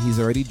and he's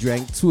already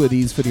drank 2 of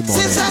these for the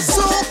morning. It's a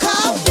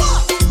soca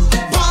party.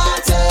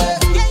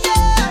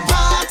 Yeah,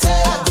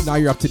 party. Now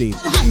you're up to date.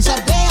 Hands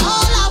up there,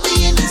 all are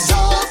we in the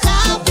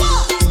soca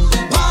party.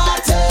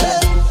 Party.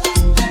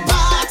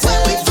 When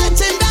we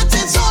fitting, that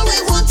is all we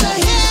want to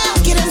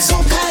hear. Get them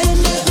soca in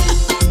there.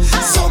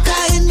 Soca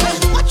in there.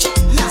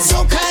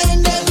 Soca in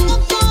there.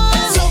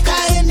 Soca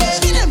in there.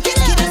 Get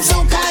them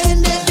soca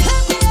in there.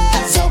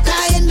 Soca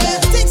in there.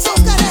 Take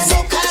soca there.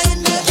 Soca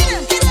in there.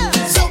 Get them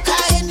soca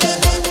in there.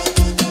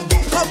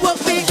 Come work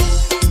me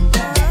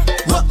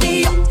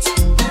out.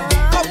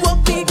 Come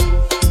work me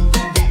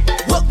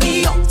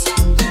out.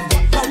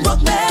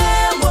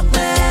 Come work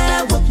me.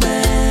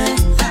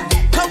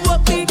 Come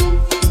work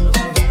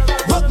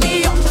me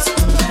out.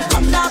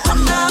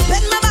 Come now,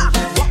 bend my back.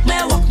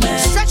 Walk me.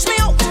 Stretch me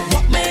out.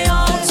 Walk me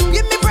out.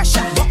 Give me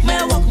pressure. Walk me.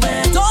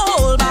 Don't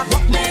hold back.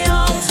 Walk me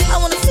out. I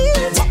wanna feel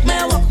it. Walk me.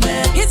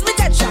 Here's me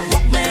tension.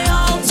 Walk me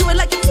out. Do it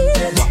like you need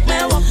it. Walk me.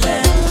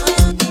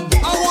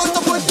 I want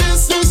to put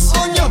this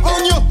on you.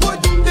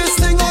 Put this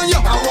thing on you. I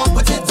want to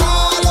put it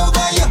all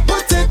over you.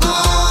 Put it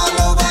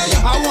all over you.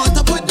 I want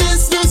to put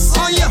this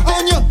on you.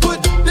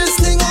 Put this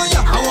thing on you.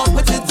 I want to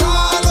put it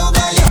all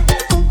over you.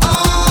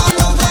 All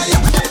over you.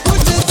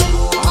 Put it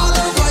all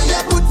over you.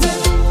 Put it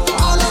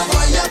all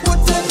over you.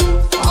 Put it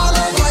all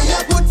over you.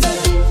 Put it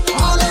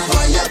all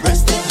over you.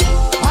 Rest it.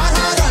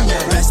 Hard on you.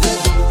 Rest it.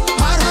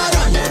 Hard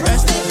on you.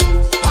 Rest it.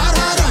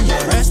 Hard on you.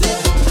 Rest it.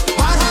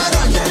 Hard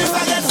on you. If I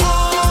get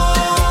hard,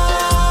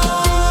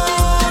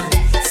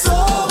 so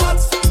what?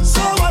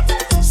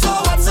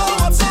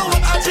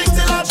 I drink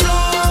till I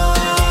drunk.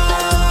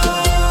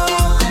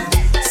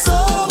 So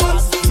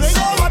what?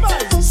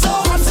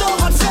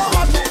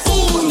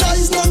 Ooh,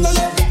 guys, none of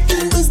you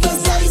in business,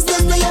 guys,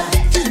 none of you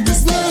in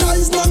business,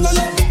 guys, none of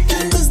you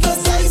in business,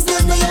 guys,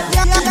 none of you in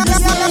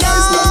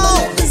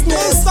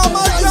business,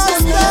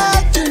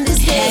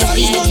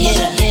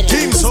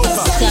 King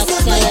Soca.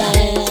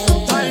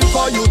 Time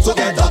for you to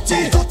get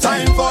dirty,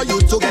 time for you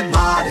to get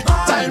mad,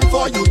 time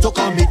for you to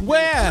commit.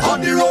 Where?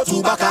 On the road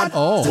to Bacchanal.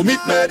 Oh. To meet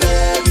me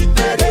there,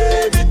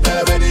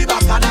 where the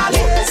Bacchanal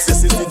is.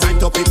 This is the time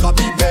to pick up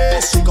the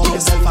pace. Shake up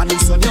yourself and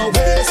loosen your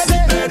waist.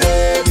 Meet me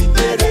there,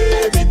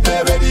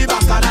 where the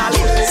Bacchanal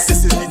is.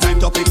 This is the time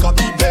to pick up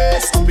the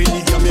pace. Up in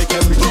the air, make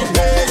everything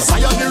bass.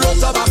 I on the road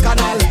to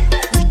Bacchanal.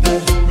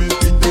 Meet me.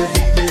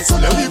 So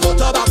let me go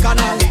to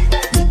Bacchanal.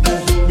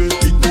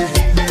 Meet me.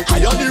 I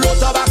on the road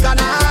to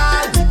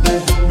Bacchanal.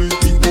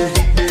 Meet me.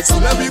 So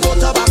let me go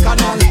to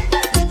Bacchanal.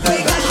 We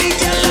got the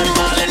girl and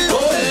ballin', oh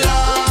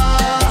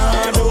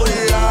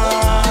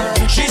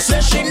Lord. She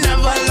says she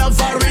never loved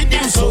her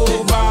rhythm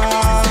so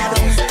bad.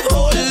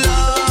 Oh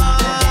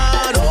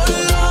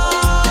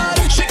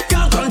Lord. She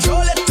can't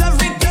control it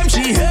every time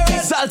she hears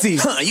it. Salty,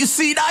 you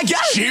see that girl?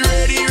 She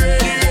ready,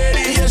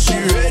 yes she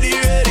ready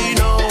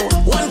now.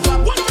 One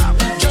clap,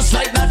 just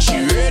like that. She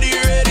ready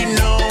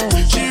now.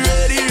 She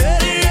ready,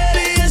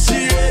 yes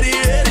she ready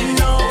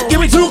now. Give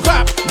me 2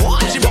 clap.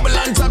 She bubble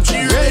on top,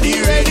 she ready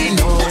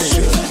now.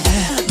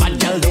 Bad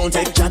girl don't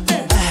take chat.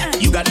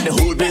 You got the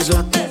whole place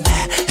locked.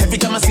 Every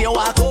time I see you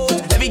walk out,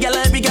 every girl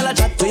I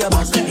chat to your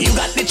back. You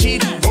got the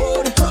cheat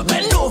code.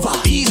 Bend over,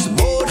 beast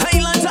mode.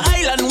 Island to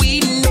island, we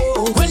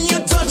know. When you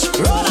touch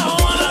road, I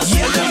wanna see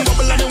you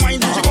bubble and wine.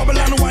 She bubble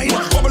and wine.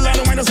 Bubble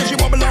and wine, I say she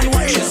bubble and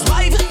wine. It's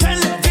 5,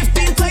 10,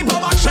 15 type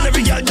of action.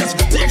 Every girl just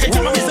take it.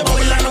 Tell me say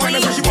bubble and wine, I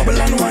say she bubble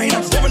and wine.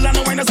 Bubble and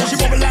wine, I say she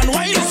bubble and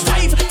wine. It's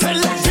 5,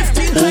 10,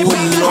 15 type of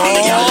action.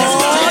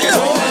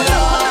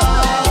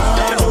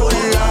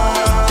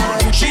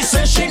 She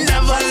says she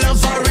never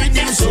loved her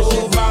rhythm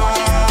so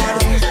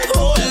bad.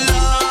 Oh Lord.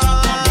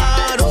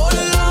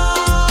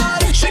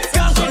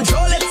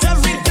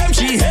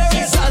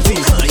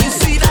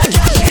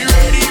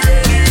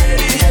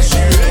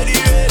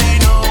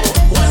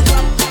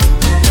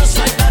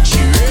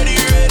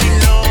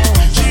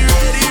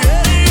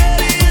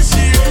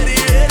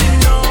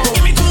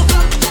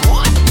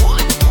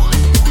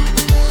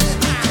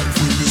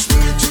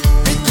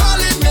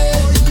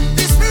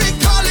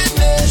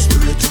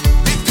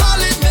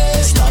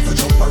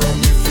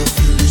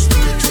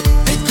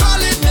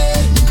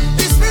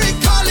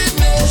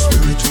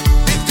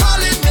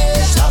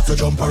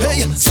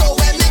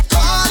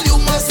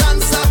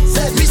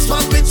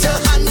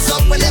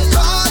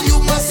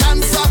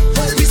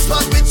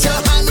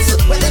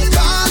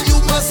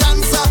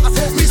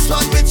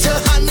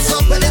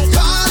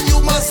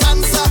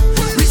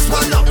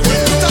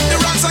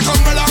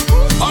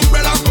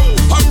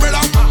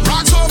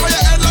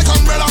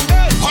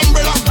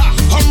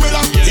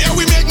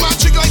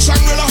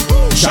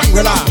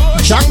 Shangri-La,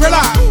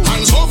 Shangri-La.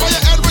 Hands over your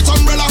head with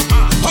umbrella,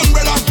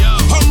 umbrella,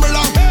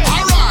 umbrella.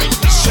 Alright,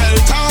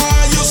 shelter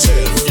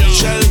yourself,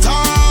 shelter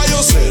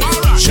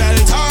yourself,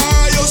 shelter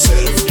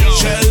yourself,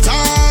 shelter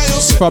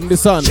yourself. From the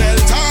sun.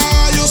 Shelter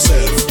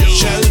yourself,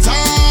 shelter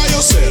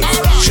yourself,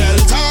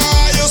 shelter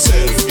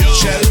yourself,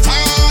 shelter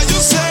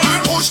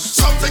yourself. Push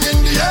something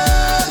in the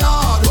air,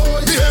 Lord.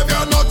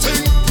 Behavior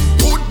nothing,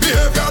 good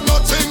behavior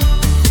nothing,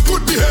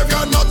 good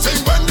behavior nothing.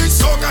 When this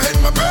song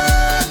hit my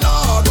brain,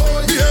 Lord.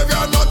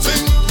 Behavior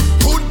nothing,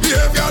 good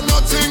behavior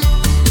nothing,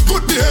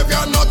 good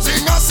behavior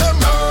nothing. I say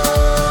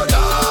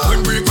murder.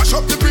 When we mash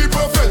up the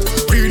people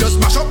fit, we just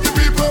mash up the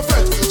people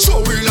fit.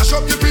 So we lash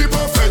up the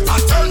people fit. I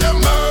tell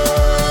them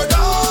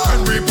murder.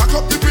 When we pack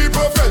up the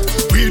people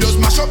fit, we just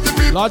mash up the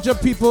people. Large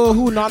of people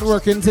who not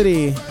working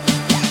today.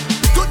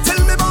 Go tell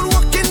me about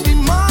work in the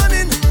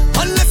morning.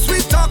 Unless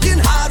we talking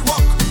hard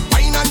work,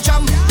 wine and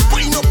jam,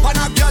 wine up on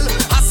a girl.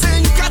 I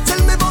say you can't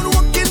tell me about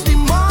work in the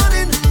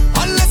morning.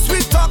 Unless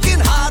we talking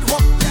hard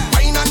work,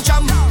 wine and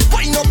jam,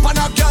 wine up on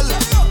a girl.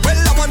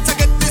 Well, I want to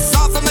get this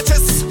off of my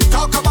chest.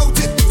 Talk about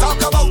it,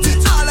 talk about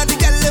it. All of the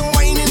girl them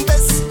whining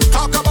best.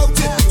 Talk about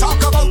it,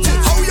 talk about it.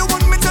 How you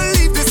want me to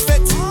leave this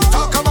fit?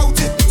 Talk about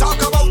it, talk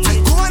about it.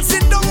 Go and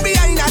sit down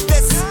behind a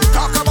desk.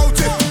 Talk about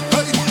it.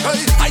 Hey, hey.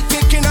 I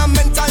taking a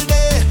mental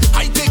day.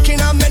 I taking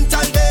a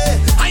mental day.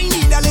 I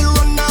need a little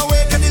run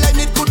away, cause the life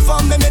need good for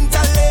me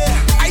mentally.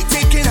 I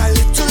taking a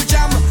little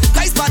jam.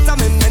 Guys, part of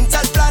my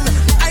mental plan.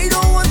 I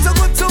don't want to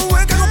go to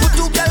work. I go put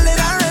two girl in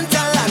a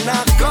rental and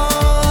I'm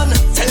gone.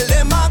 Tell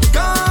them I'm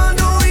gone.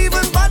 Don't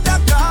even bother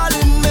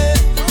calling me.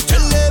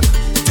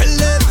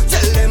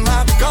 Tell them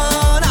I'm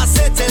gone. I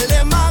said tell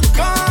them I'm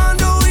gone.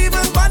 Don't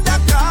even bother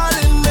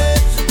calling me.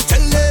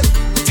 Tell them,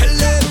 hey,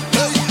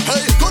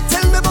 hey. Go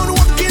tell me about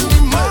work in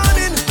the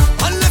morning.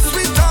 Unless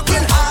we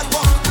talking hard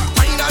work,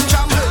 wine and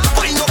jam,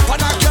 wine up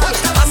on a girl.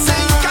 I say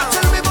you can't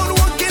tell me about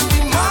work in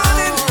the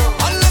morning.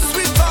 Unless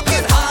we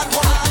talking hard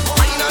work,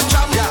 wine and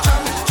jam.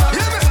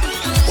 Hear me?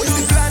 What's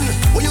the plan?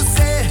 What you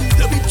say?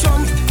 Let me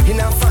jump in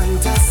a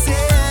fantasy.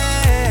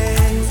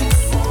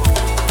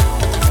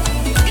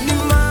 In the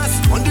mass,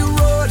 on the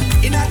road,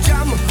 in a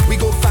jam, we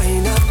go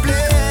find a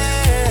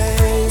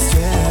place.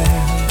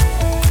 Yeah.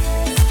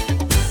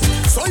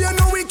 So you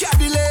know we can't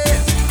delay.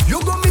 You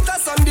go meet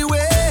us on the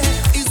way.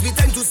 It's the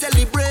time to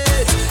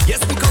celebrate. Yes,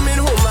 we coming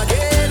home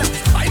again.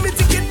 Buy me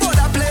ticket for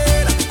the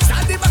plane.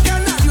 Start the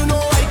bacchanal, you know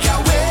I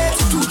can't wait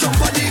to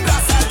jump on the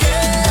grass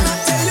again. I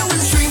tell you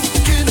it's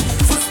drinking.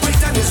 First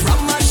bite and it's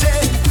ramache.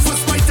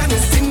 First bite and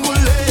it's single.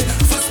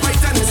 First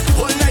bite and it's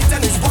all night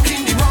and it's walk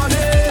in the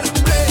morning.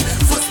 Play.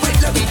 First bite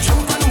let me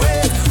jump and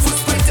wait.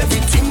 First bite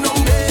everything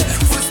long day.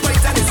 First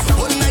bite and it's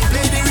all night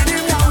play the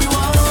rhythm now we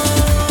want.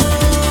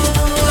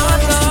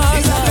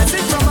 It's a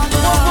blessing from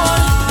above.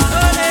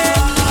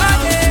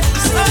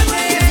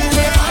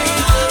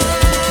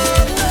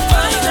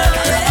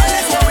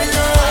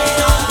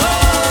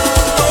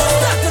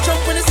 Start to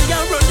jump when you see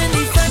I'm running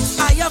defense.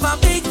 I have a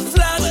big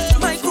flag.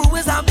 My crew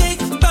is a big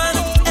band.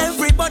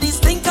 Everybody's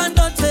thinking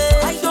dirty.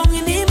 I don't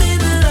in the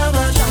middle of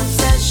a jam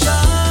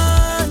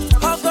session.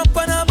 Hug up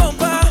on a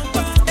bumper.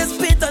 It's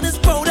spit on his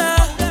powder.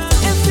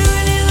 If you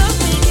really love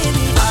me, give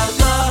me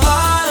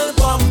alcohol,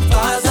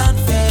 bumpers and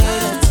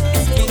fans.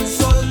 It's been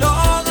so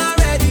long, I'm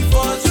ready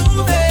for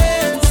you,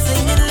 babe.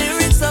 Singing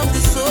lyrics of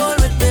the soul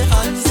with my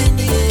hands in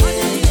the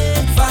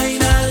air.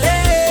 Finally.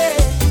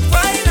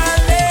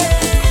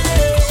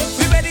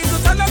 We ready to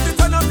turn up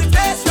the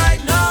bass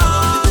right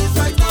now.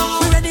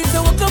 We ready to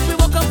walk up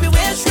the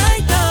waist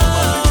right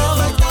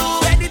now.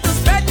 Ready to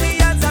spread the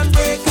hands and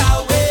break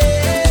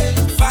away.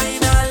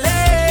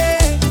 Finally.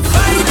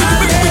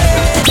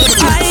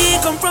 I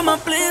come from a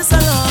place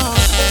alone.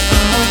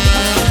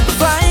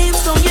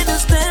 Vibes don't get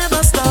this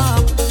never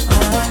stop.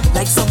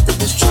 Like something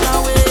is trigger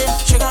away.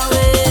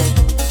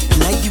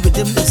 Like you with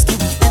them best give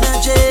me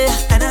energy.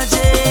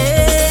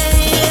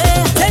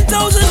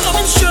 10,000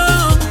 coming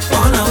strong.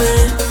 On our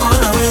way.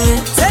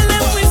 Tell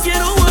them if you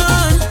don't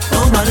want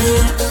nobody.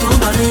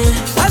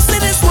 I say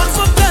this one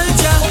for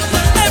culture.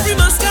 Every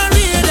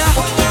masquerader.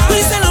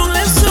 We say long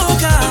live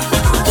soca.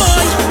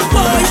 Boy.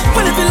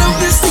 When if you love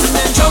this thing,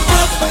 then jump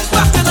up.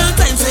 Back to the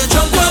time, say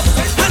jump up.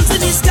 Hands in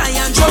the sky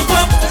and jump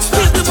up.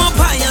 Split them up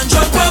high and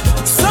jump up.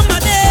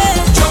 Somebody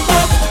jump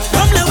up.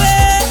 From the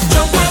way,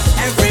 jump up.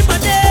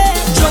 Everybody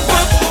jump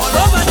up. All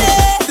over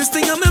there. This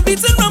thing I'm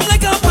beating rum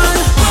like a pan.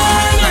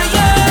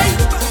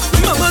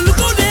 Mama, look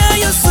out there,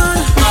 your son.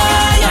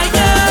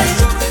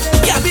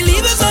 Can't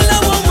believe it's all a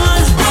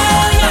woman.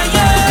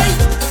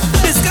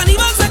 This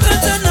carnival's second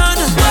to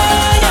none.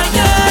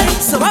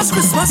 So as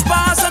Christmas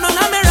pass and on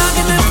a mirror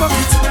in my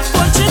pocket,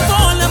 punching for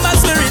all of my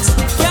spirits.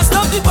 Can't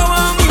stop the power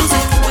of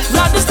music.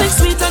 Lord, this thing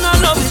sweet and I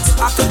love it.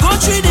 I could go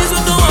 3 days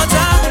with no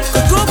water.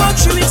 Could go about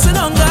 3 weeks in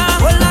hunger.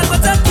 Well, Lord,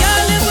 but I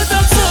can't live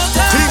without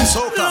soca. Team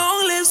Soca.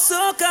 Long live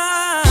soca.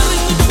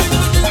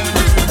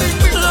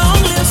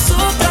 Long live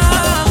soca.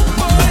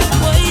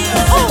 Oh,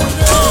 yeah.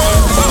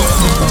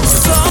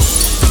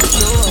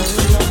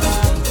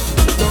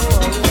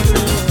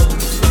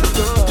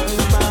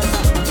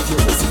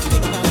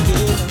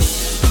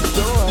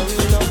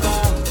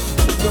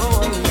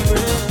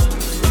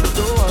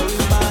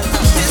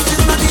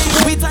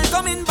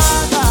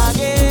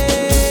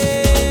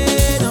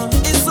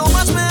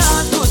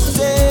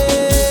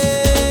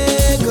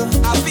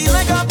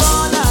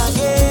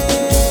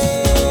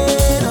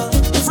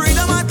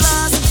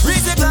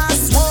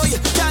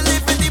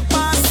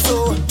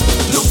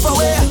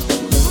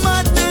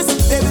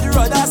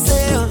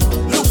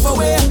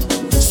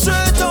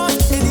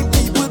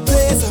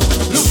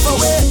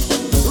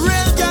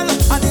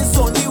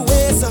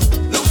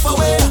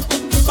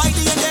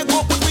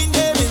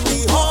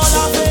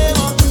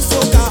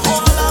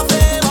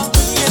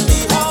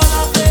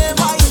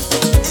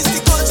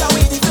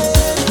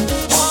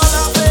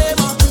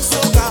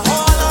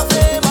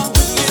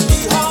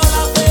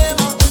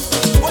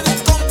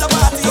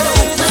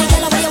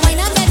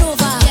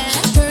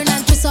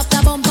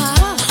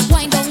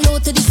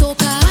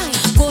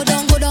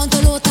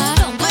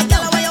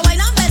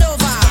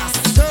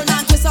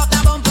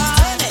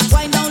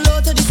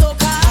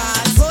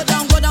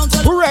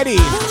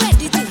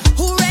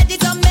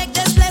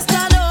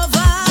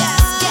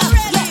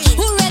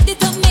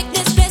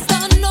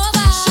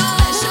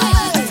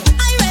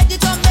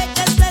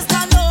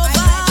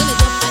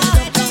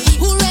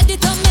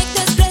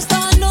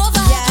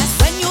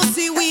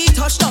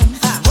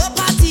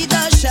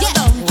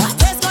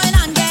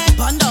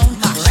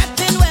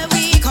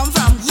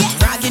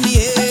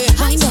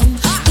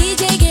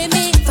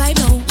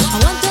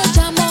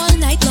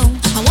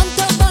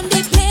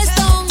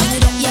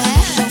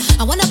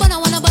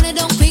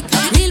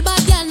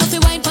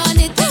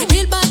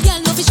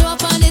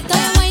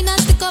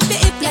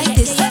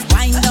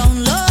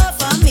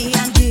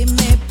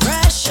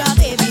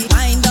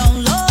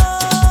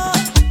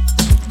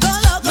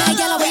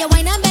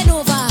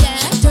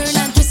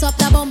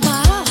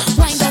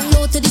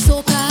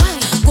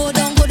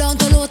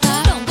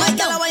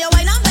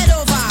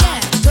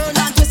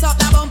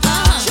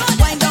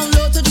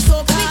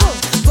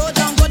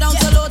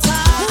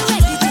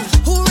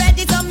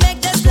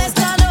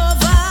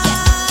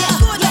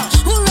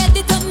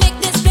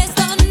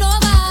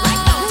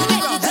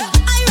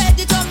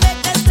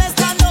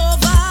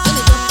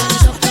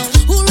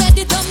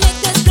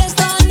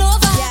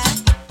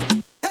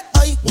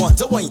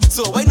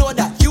 So I know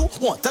that you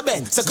want to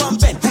bend. So come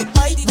bend.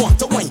 I want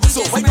to wine.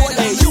 So I know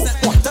that you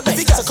want to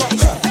bend. So come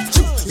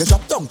you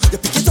drop down, you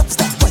pick it up,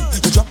 start wine.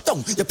 You drop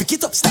down, you pick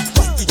it up, start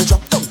wine. You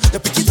drop down,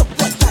 you pick it up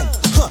one time.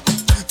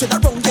 Turn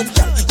around then,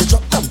 girl. You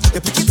drop down,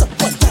 you pick it up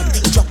one time.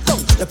 You drop down,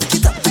 you pick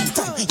it up two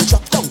time. You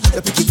drop down,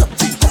 you pick it up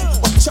three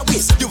time. Watch your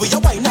waist, do your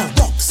wine now,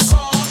 box.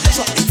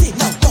 Drop the thing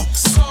now,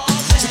 box.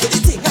 Jiggle the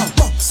thing now,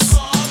 box.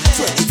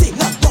 Twirl the thing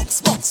now,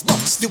 box, box,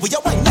 box. Do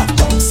your wine now,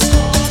 box.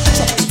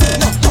 Drop the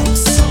thing now,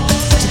 box.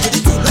 Jiggle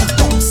the thing now,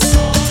 box.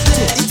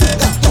 Twirl the thing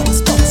now,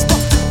 box, box,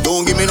 box.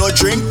 Don't give me no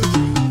drink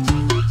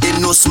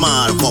in no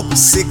small cup.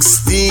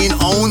 16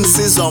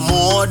 ounces or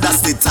more,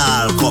 that's the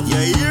tall cup.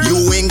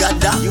 You ain't got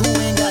that.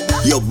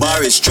 Your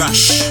bar is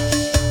trash.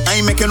 I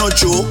ain't making no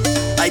joke.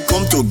 I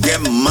come to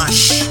get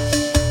mash.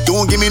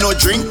 Don't give me no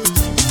drink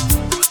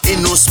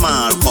in no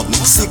small cup.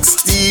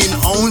 16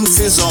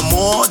 ounces or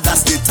more,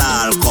 that's the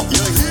tall cup.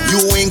 You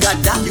ain't got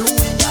that.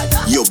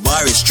 Your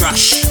bar is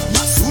trash.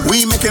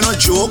 We ain't making no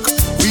joke.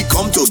 We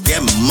come to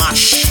get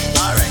mash.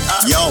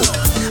 Yo,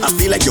 I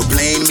feel like you're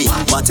playing me.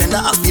 Bartender,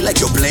 I feel like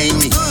you're playing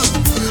me.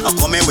 I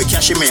come in with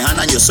cash in my hand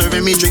and you're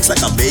serving me drinks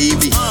like a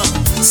baby.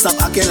 Stop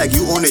acting like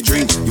you own a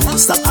drink.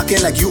 Stop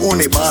acting like you own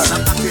a bar.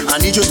 I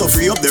need you to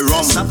free up the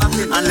rum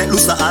and let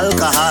loose the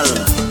alcohol.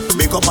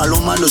 Make up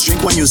alone, man, just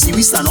drink when you see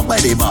we stand up by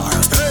the bar.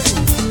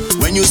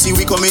 When you see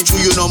we coming through,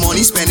 you no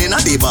money spending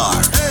at the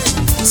bar.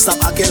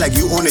 Stop acting like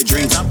you own a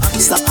drink.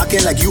 Stop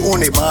acting like you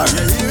own a bar.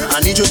 I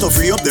need you to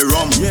free up the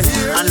rum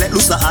and let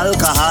loose the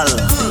alcohol.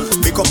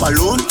 Make up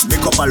alone,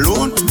 make up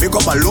alone, make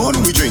up alone,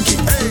 we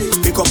drinking.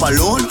 Make up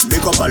alone,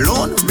 make up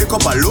alone, make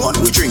up alone,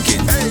 we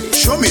drinking.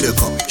 Show me the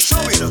cup, show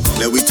me the cup.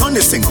 Let we turn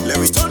this thing up,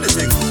 let we turn this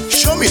thing up.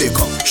 Show me the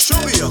cup,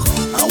 show me the cup.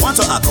 I want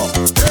to act up.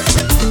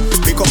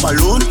 Make up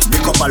alone,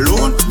 make up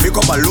alone, make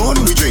up alone,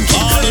 we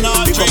drinking.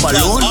 Make up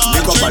alone,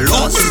 make up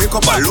alone, make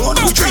up alone,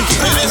 we drinking.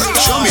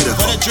 Show me the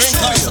cup,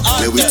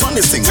 let we turn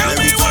this thing up.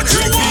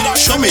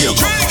 Show me your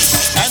cup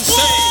and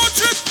say,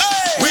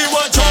 we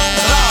were drunk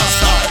last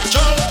night,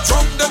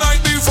 drunk the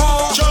night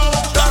before.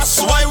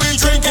 That's why we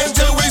drink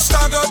until we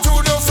stagger to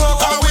the floor.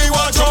 And we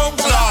were drunk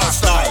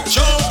last night,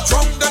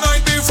 drunk the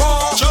night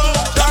before.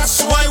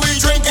 That's why we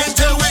drink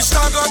until we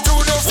stagger to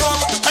the floor.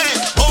 Hey,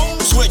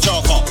 bounce with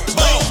your cup,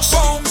 bounce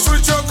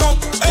with your cup.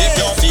 If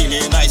you're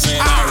feeling nice and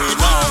hairy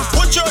now,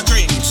 put your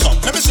drinks up.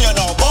 Let me see you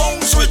now,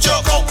 bounce with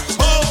your cup,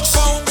 bounce.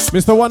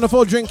 Mr.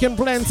 Wonderful drinking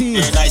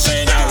plenty. Nice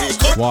and hairy.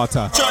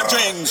 Water. Put your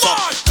drinks up.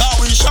 Now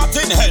we shot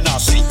in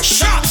Hennessy.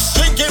 Shots.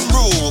 Drinking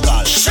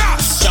Brugal.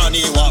 Shots.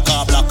 Johnny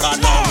Walker Black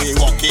and now we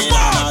walking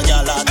on a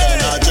gal and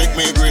then I drink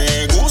me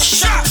Grey Goose.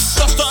 Shots.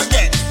 Just to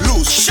get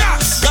loose.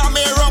 Shots. Got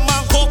me rum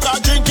and coca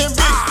drinking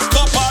big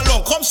cup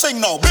alone. Come sing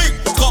now. Big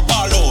cup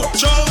alone.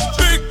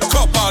 Big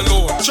cup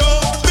alone.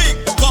 Big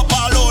cup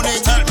alone.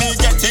 It help me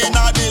get in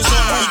a the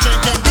zone. We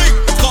drinking big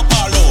cup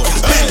alone.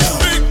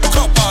 Big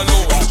cup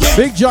alone.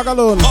 Big jug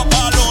alone.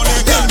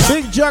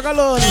 Big jug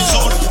alone.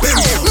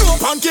 No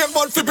pancake,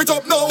 but flip it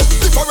up now.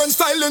 Different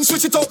styling,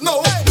 switch it up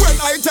now. When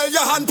I tell you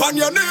hand on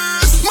your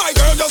knees, my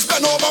girl just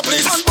bend over,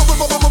 please.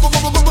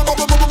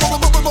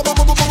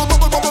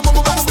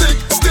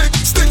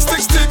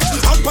 Stick.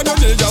 Hand on your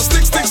knees, just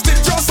stick. Just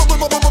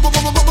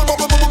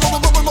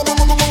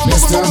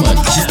Mr.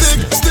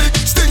 Mejustik.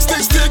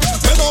 Stick.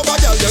 Bend over,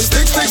 girl, just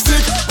stick.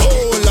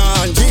 Hold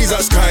on,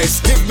 Jesus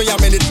Christ, give me a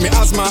minute, me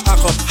asthma a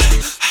cup.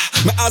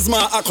 My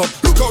asthma a cup.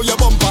 Look how your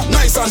bumper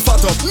nice and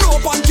fat up. No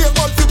pancake,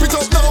 but flip it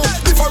up now.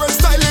 Different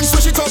styling,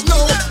 switch it up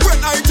now. When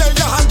I tell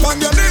you hand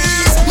on your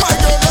knees, my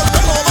girl just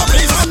bend over,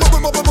 please. Stick.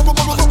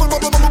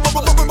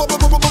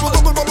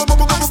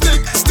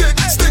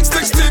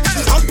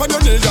 Hand on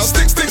your knees, just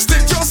stick.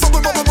 Just and stick.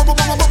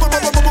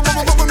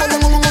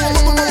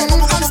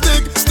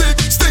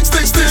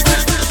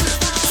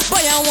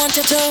 Boy, I want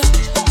you to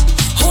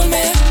hold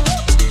me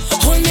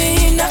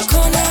in a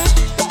corner,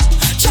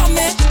 jam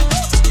me.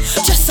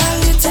 Just a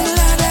little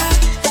louder,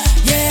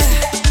 yeah.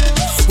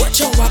 Watch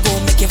how I go,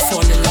 make you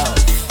fall in love.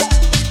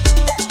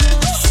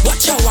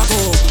 Watch how I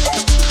go,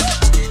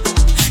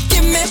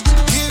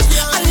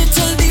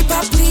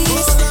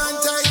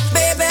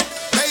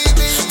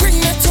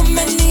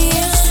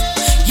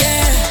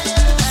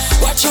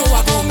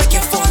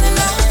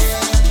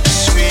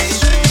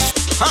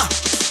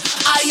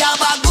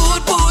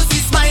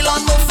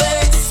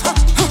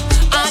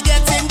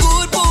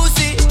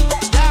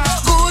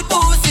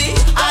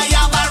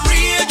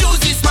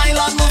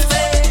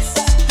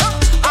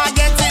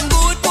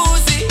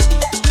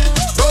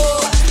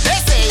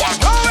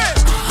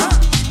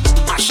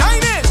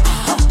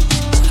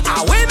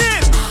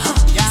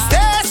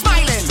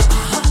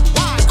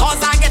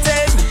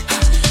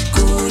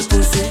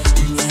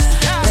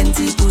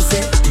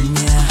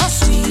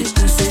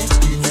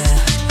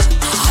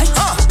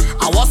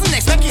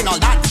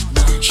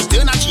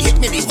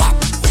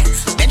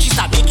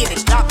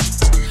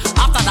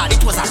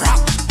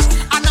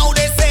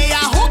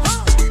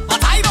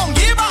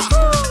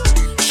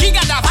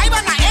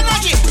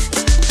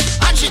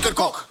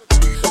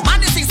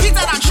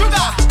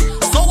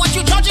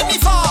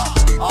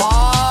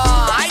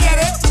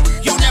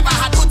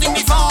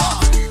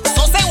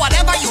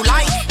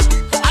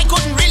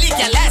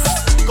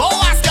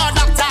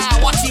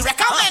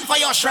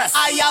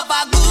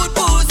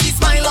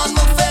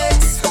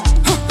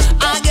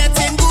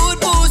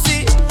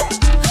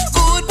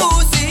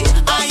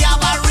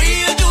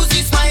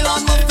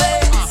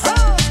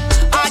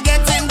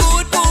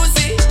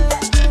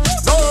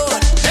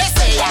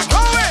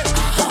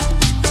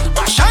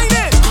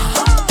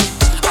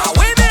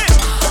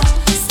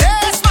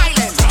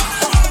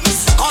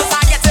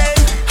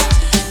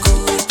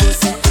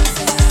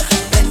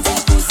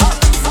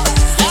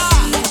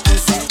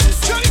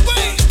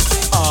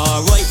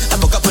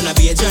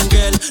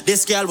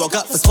 girl walk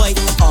up for spite.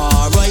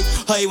 Alright,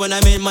 hey, when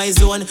I'm in my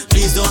zone,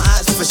 please don't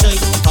ask for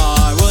shite.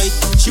 Alright,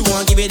 she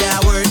won't give me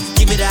that word,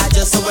 give me that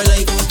just so I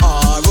like.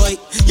 Alright,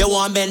 you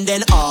want bend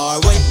then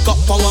alright, cup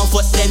on one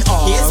foot then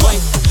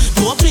alright.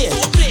 Don't play,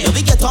 you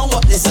be get on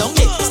what this song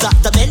is. Start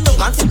the bend down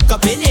and fuck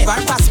up in it.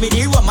 Run past me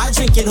the rum, I'm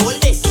drinking whole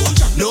day.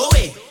 No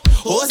way.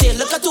 Jose,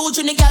 look at two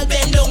Trini girl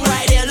bend down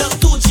right there. Look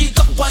two cheek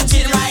up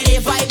punching right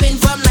there.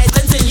 Vibing from night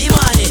until the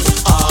morning.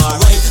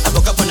 Alright, I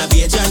woke up on a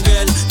Bajan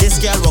girl. This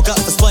girl woke up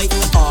for spite.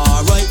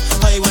 Alright,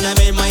 hey, when I'm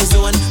in my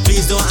zone,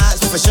 please don't ask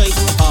me for shite.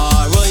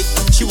 Alright,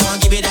 she won't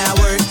give me that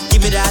word,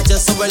 give me that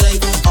just so I like.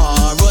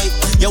 Alright,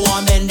 you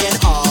want bend then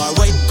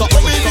alright. Got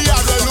we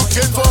are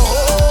looking for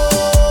hoes.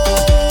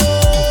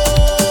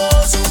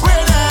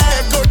 Where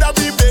they could that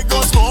be big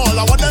or small?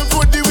 I want them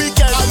for the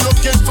weekend. I'm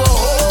looking for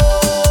hoes.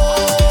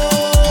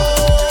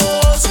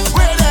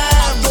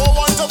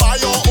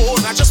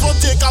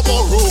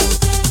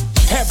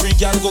 Every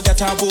girl go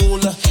get a bowl.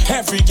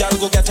 Every girl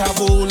go get a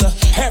bowl.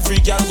 Every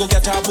girl go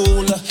get a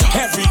bowl.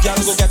 Every girl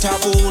go get a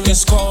bowl.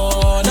 It's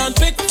corn and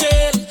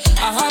pigtail.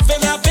 I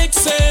having a big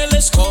sale.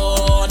 It's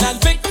corn and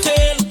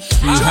pigtail.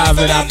 You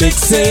having a big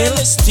sale?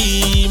 It's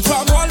steam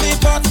from all the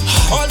pot.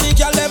 All the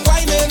girl them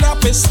winding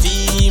up. It's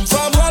steam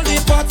from all the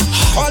pot.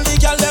 All the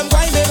girl them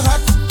winding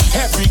hot.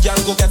 Every girl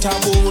go get a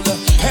bowl.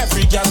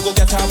 Every girl go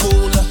get a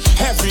bowl.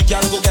 Every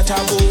girl go get a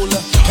bowl.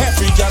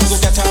 Every girl go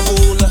get a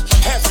bowl.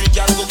 Every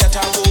girl go get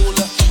a bowl.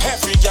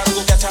 Every girl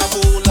go get a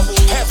bowl.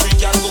 Every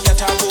girl go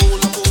get a bowl.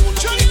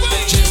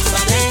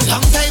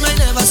 Long time I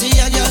never see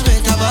a girl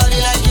with a body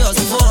like yours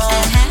before.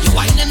 You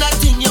whining that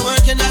thing, you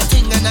working that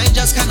thing, and I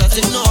just cannot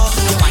ignore.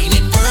 You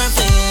whining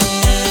perfect.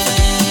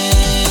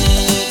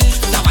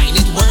 Now whine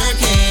it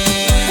working.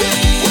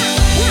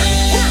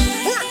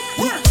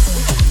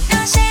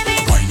 No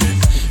shaming,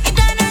 it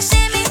don't no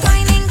shaming,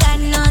 whining. God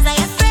knows I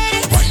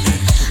afraid it.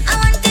 I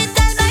want it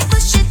all by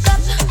push it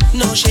up.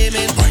 No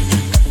shaming,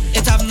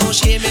 it have no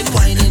shaming,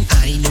 whining.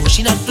 I know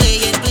she not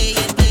playing.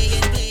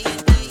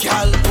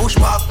 Girl, push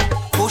back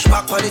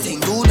for the thing.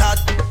 Do that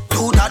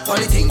for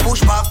the thing.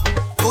 Push back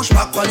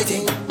for the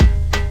thing.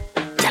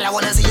 Girl, I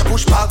wanna see you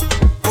push back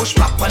for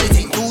the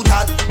thing. Do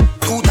that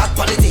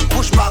for the thing.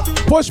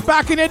 Push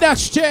back in the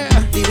Dutch chair.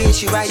 The way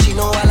she ride, she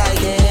know I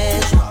like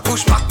it.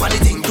 Push back for the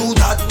thing. Do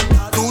that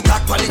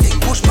for the thing.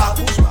 Push back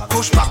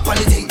for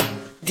the thing.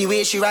 The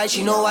way she ride,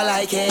 she know I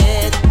like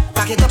it.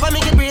 Back it up and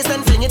make it brace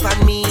and fling it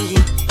on me,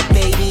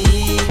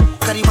 baby.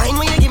 Cause the wine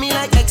when you give me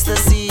like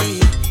ecstasy,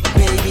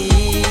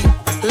 baby.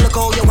 Look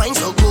how you wine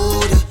so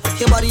good.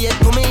 Your body it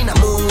put me in a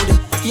mood.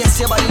 Yes,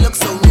 your body looks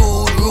so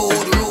rude.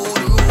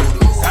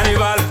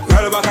 Carnival,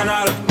 real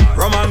bacchanal.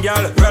 Roman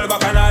girl, real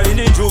bacchanal. In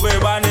the Juve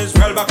Banis,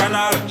 real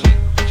bacchanal.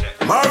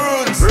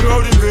 Maroons, bring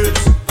out the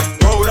beats.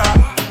 Powder,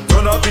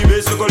 turn up the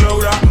bass, look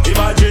louder.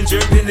 Imagine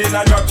chipping in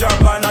a drop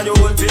band and your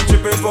whole team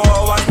chipping for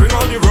hours. Bring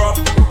out the rock,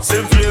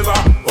 same flavor.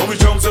 When we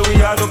jump so we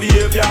have no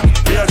behavior.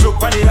 We are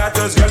joke on the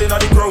actors, girl in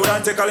the crowd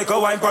and take a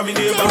little wine from me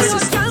neighbor.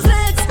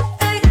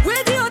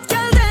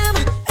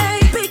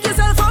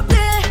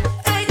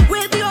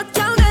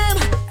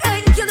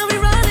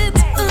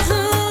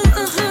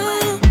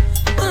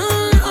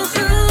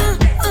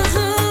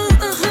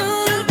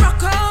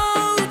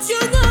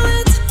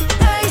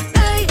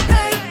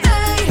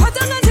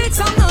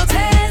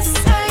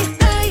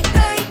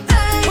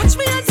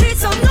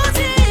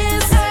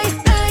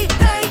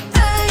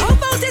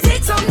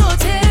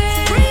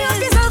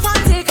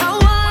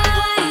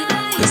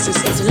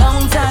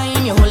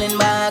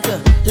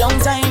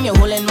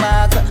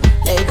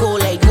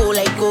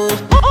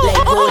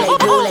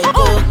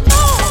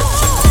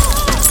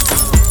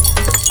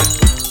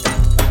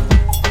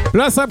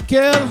 Bless up,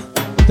 Kill.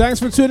 Thanks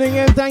for tuning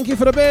in. Thank you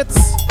for the bits.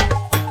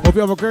 Hope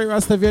you have a great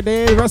rest of your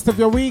day, rest of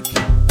your week.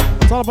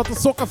 It's all about the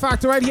Soca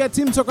Factor right here at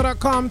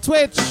TeamSoca.com,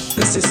 Twitch.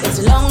 It's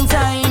a long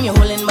time you're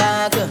holding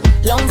back.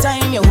 Long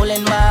time you're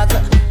holding back.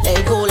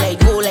 Let go, let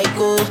go, let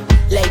go.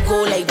 Let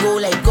go, let go,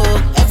 let go.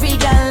 Every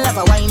girl have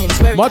a whining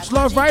spirit. Much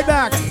love right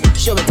back.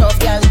 Show it off,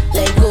 girl.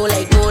 Let go,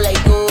 let go,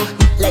 let go.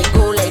 Let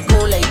go, let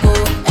go, let go.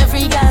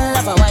 Every girl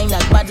have a whine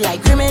that bad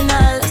like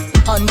criminal.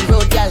 On the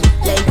road, girl.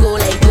 Let go,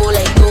 let go,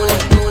 let go,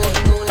 let go, let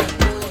go, let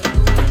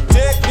go.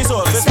 Take this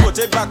surface, put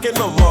it back in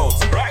my mouth.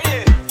 Right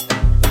here.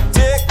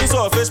 Take this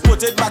surface,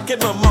 put it back in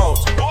my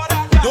mouth.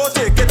 Don't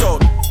take it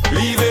out.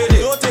 Leave it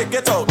in. Don't take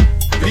it out.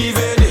 Leave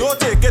it in. Don't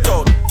take it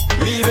out.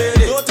 Leave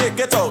it in. Don't take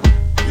it out.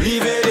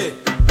 Leave it in.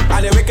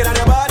 And you're wicked on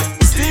your body,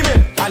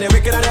 steaming. And you're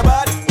wicked on your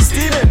body,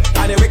 steaming.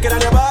 And you're wicked on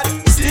your body,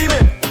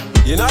 steaming.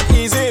 You're not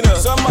easy enough.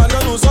 Some man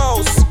don't lose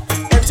house,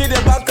 empty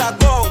their bank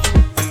account.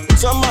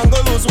 Some man go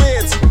lose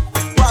weight,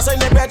 passing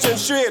the bedroom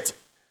straight.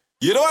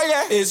 You know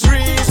yeah, it's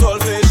real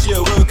fish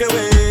you're working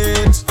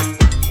with.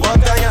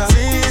 What kind of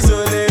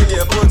seasoning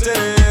you put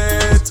in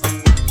it?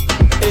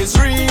 It's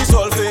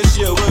real fish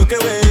you're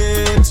working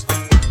with.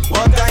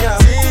 What kind of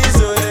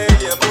seasoning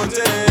you put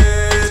in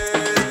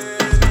it?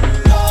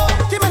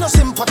 Give me no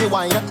sympathy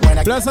wine when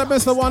I Bless up,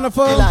 Mr.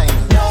 Wonderful.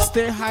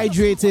 Stay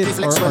hydrated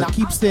or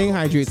keep staying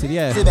hydrated,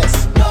 yeah.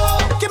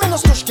 Give me no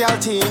stush girl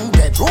thing.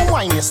 Bedroom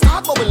wine, you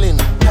start bubbling.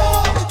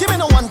 Give me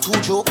no 1, 2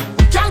 joke.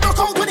 Girl, go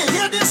come when you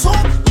hear this hook.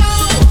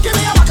 Give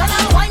me a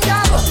bacchanal wine,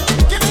 girl.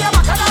 Give me a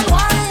bacchanal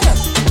wine.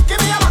 Give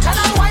me a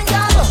bacchanal wine,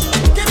 girl.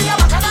 Give me a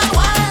bacchanal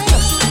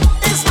wine.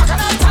 It's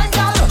bacchanal time,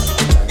 girl.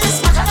 It's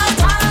bacchanal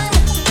time.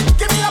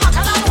 Give me a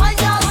bacchanal wine,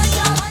 girl.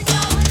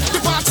 The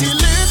party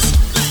lit,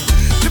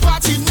 the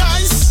party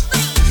nice,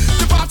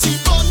 the party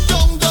fun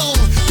down.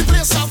 The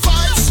place have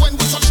vibes when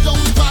we touch down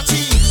the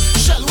party.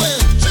 Shall we?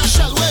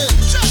 Shall we?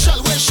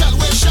 Shall we? Shall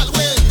we? Shall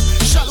we?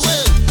 Shall we?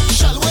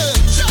 Shall we?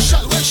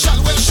 Shall we? Shall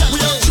we? Shall we?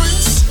 We have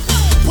drinks,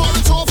 pour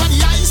it over the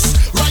ice.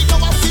 Right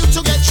now I feel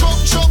to get drunk.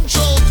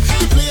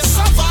 The place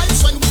have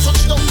vibes when we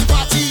touch down the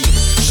party.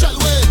 Shall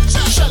we?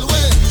 Shall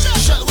we?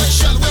 Shall we?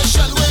 Shall we?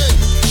 Shall we?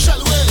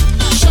 Shall we?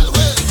 Shall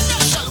we?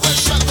 Shall we?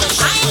 Shall we?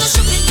 I ain't no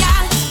stupid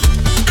gal.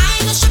 I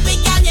ain't no stupid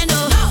gal, you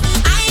know.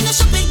 I ain't no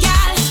stupid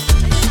gal.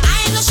 I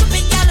ain't no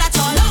stupid gal at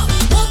all.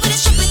 Move with the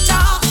stupid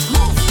talk.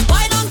 Move.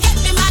 Boy, don't get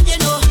me mad, you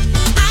know.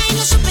 I ain't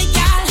no stupid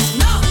gal.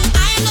 No,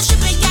 I ain't no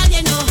stupid gal,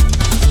 you know.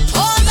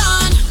 Hold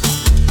on.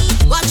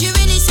 What you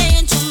really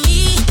saying to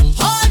me?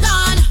 Hold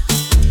on.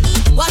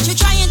 What you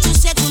trying to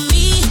say to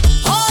me?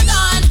 Hold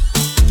on.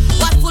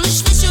 What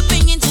foolishness you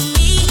bringing to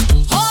me?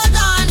 Hold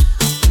on.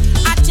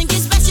 I think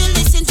it's best you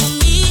listen to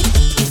me.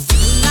 If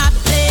you're not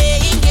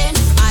playing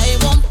games, I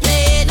won't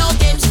play no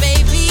games,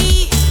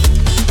 baby.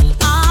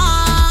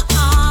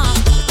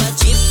 But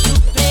if you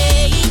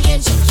playing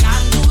games, you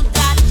can do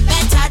that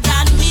better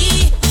than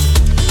me.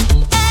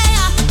 Hey,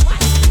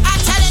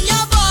 I'm telling you,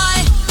 boy,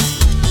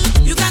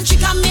 you can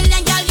trick a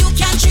million girl, you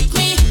can trick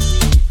me.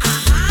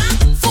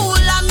 Fool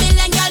a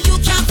million girl, you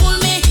can fool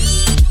me.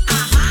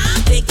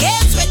 The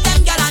games with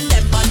them girl and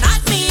them, but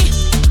not me.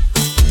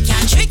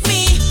 Can't trick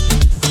me.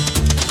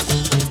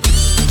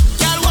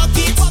 Girl, walk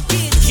it,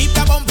 keep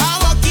the bumper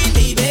walking,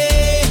 baby.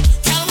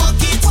 Girl,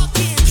 walk it,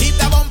 keep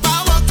the bumper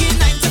walking,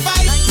 9 to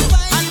 5.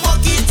 And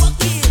walk it,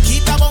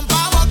 keep the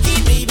bumper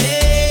walking,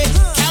 baby.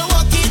 Girl,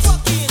 walk it,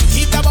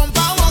 keep the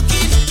bumper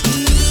walking.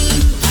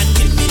 And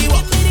give me the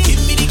walk,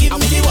 give me the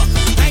walk,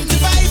 9 to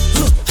 5.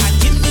 And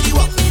give me the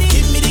walk,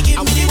 give me the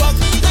walk,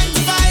 9 to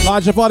 5.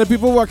 Large of all the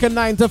people working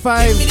 9 to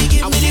 5. Give me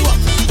the walk,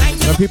 9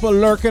 to 5. And people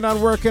lurking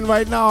and working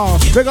right now.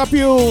 Big up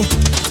you.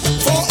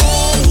 For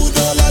all who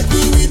don't like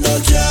we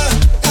don't care.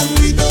 And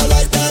we don't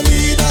like them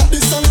either.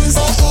 This song is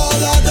for all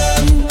of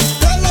them.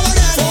 Tell them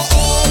again. For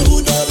all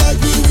who don't like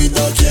we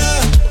don't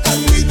care. And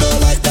we don't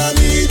like them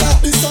either.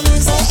 This song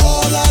is for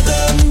all of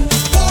them.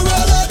 For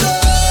all of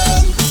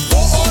them.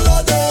 For all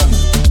of them.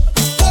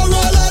 For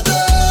all of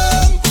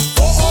them.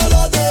 For all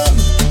of them.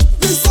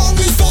 This song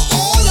is for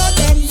all of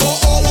them. For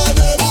all of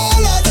them.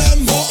 All of them.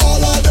 For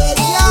all of them.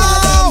 All of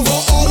them.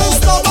 For all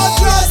of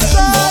them.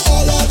 All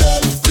of them. For all of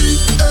them.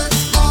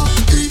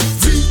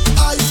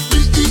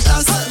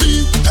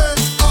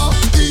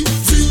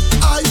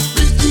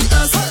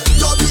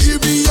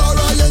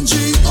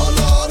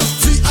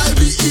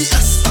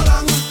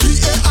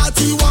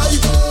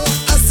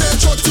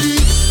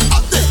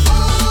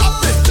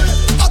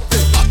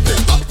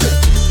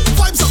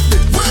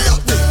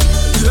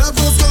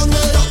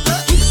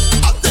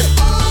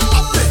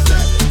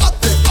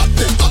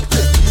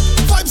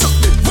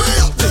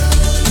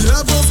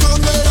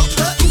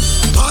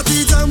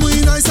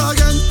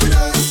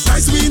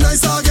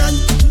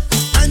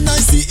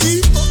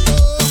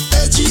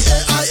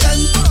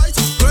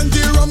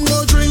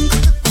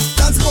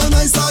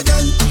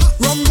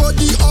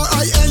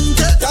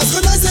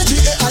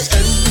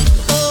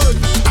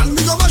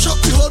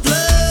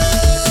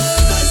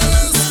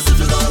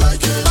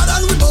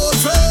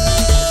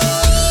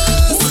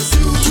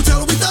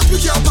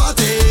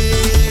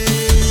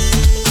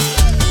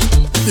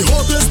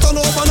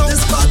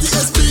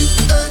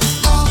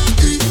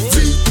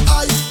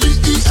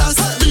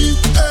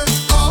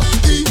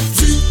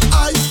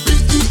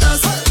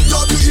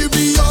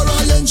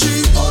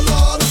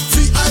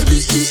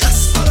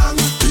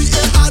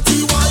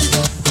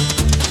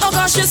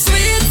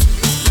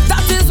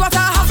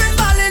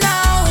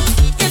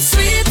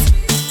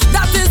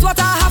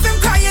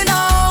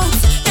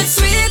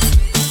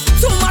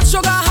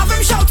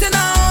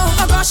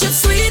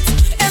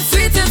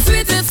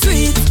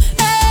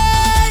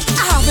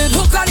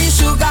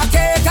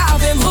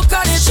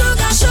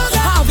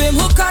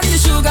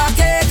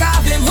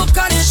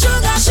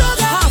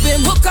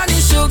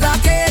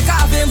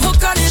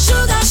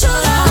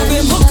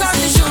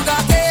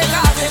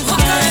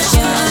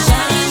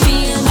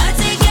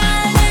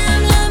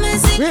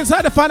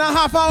 inside the final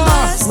half hour.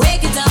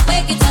 Wake it up,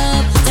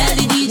 tell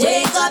the DJ,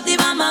 wake up the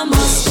bam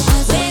bus,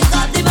 wake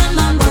up the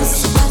bam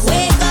bus,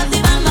 wake up the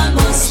bam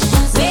bus,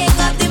 wake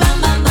up the bam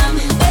bam,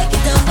 wake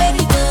it up,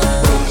 wake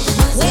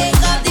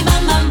up the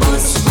bam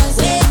bus,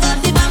 wake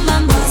up the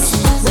bam bus,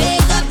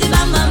 wake up the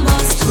bam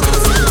bus.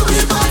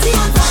 The party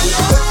on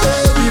fire.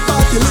 We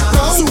party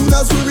now. Soon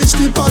as we reach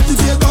the party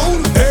get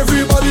down,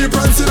 everybody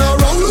prancing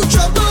around.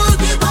 Trouble,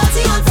 the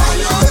party on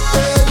fire.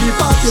 We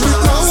party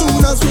now.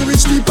 Soon as we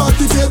reach the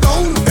party get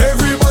down,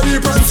 everybody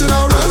prancing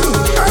around.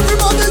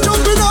 Everybody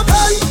jumping up,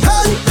 hey,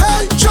 hey,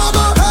 hey,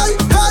 trouble, hey.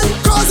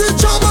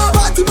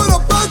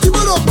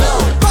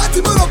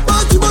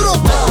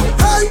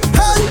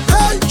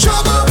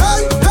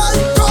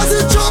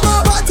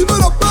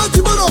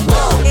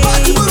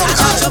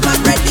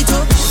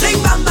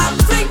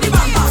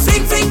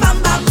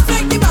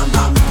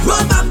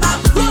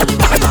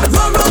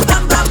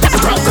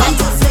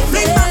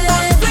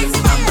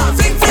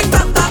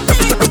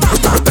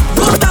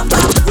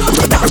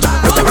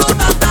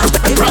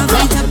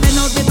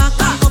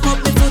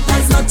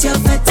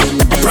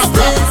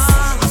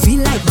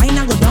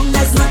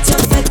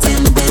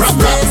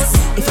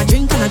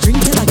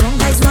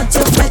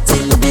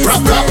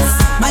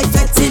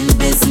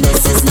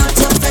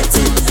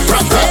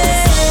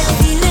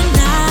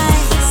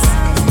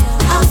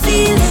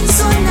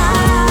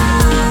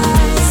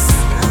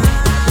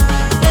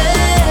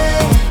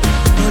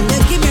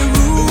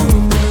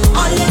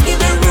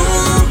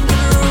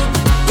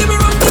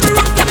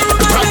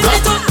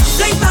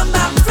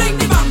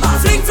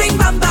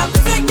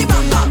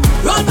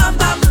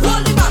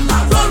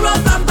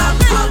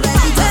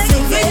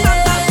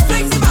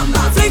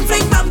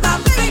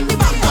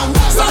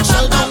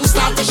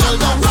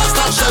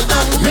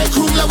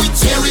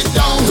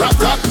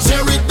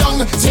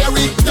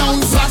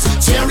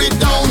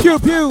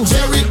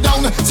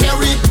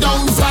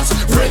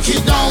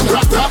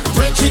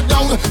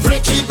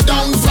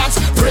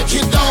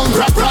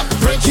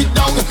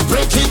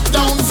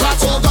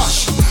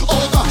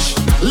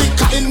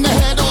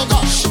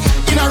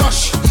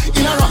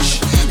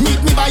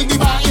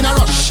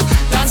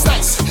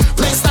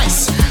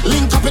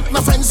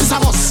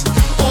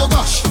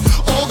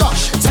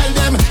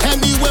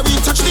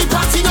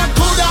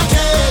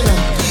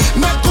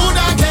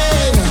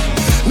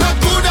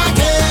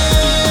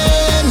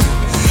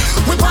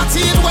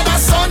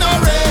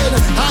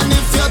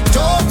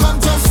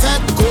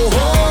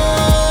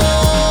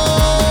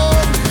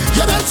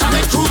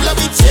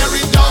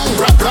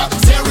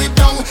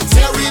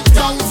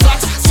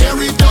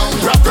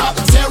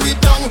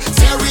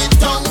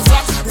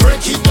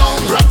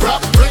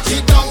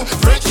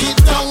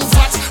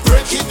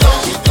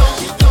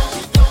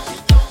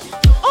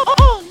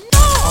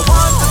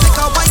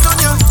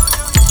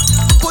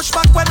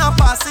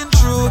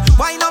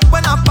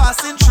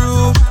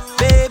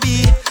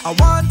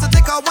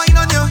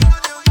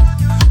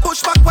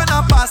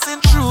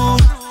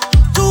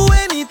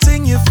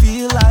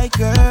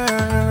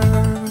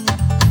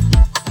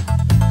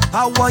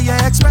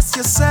 express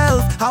yourself.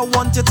 I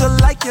want you to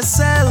like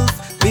yourself,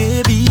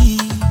 baby.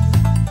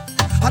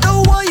 I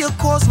don't want you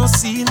cause no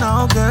scene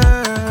now,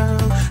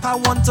 girl. I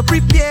want to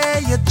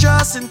prepare you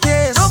just in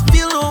case. Don't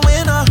feel no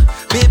way now,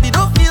 baby,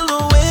 don't feel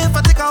no way. If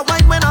I take a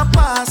wine when I'm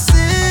passing,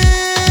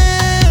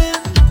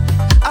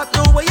 I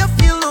know where you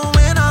feel no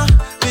way now,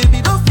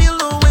 baby, don't feel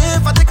no way.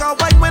 If I take a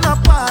wine when I'm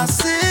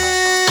passing,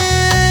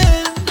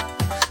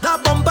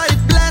 that bumper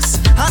is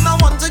blessed, and I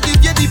want to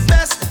give you the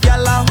best.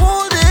 Girl, I'm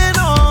holding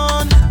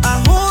on,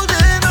 I'm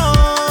holding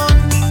on.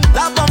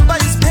 That bumper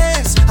is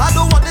pace, I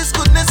don't want this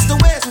goodness to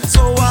waste,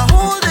 so I'm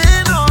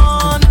holding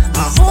on,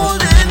 I'm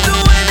holding to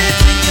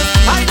anything you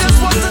feel. I just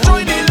want to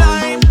join the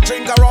line,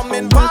 drink a rum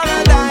in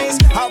paradise,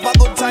 have a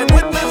good time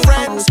with my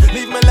friends,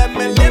 leave me, let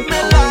me live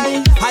my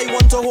life. I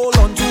want to hold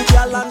on to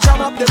girl and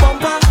jam up the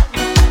bumper.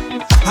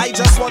 I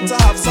just want to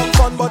have some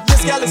fun, but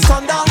this girl is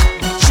thunder.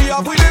 She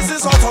have we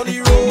business out on the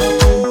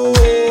road,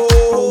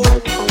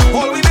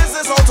 all we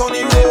business out on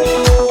the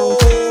road.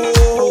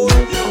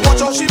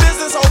 Watch out, she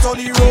business out on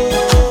the road,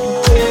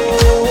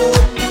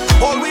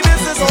 all we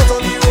business out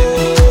on the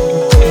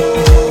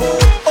road.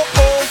 Oh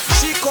oh,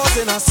 she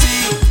causing a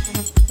scene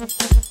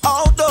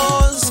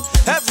outdoors.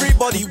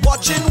 Everybody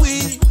watching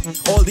we,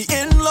 all the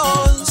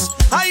in-laws.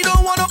 I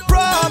don't want no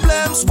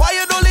problems. Why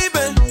you don't leave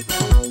it?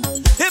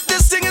 If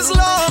this thing is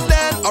love,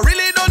 then I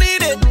really don't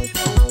need it.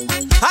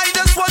 I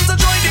just want to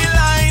join the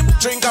line,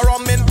 drink a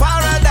rum in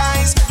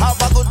paradise, have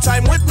a good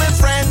time with my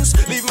friends,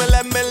 leave me,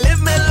 let me live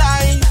my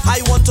life.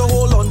 I want to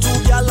hold on to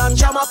girl and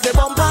jam up the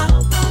bumper.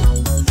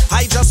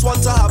 I just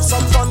want to have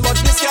some fun, but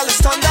this girl is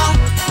thunder.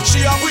 She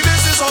have we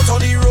business out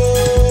on the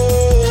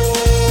road,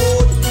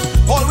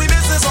 all we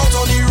business out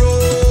on the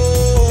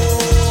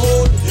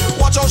road.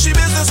 Watch out, she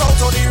business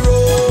out on the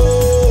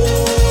road,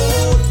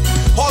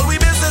 all we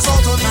business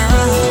out on the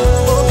road.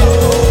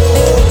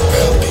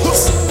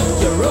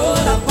 You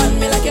roll up on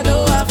me like you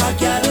don't have a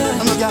girl.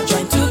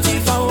 Trying to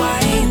thief a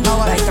wine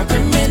like a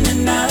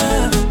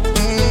criminal.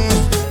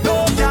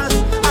 No girl,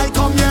 I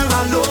come here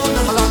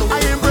alone. I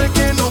ain't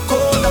breaking no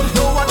code.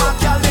 No other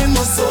girl in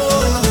my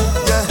soul.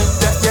 Yeah,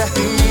 yeah, yeah.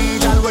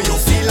 Girl, where you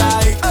feel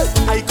like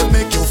I could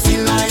make you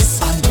feel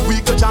nice, and we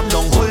could jam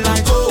down whole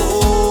night. Oh,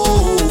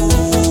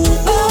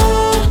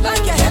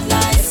 like your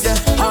headlights. Yeah.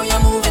 How you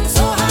moving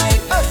so high?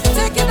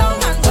 Take it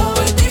down and go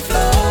with the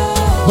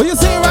flow. What you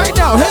say right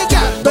now? Hey,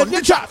 girl, bend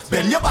your chat.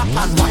 Bend your back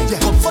and wind, yeah.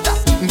 Come for that.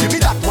 Give me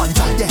that one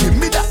time, yeah. Give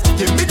me that,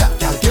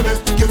 girl. Give me.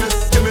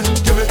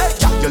 Hey,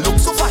 girl, you look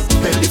so fine.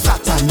 Belly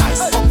flat and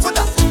nice. Come for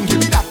that. Give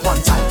me that one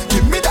time.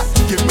 Give me that,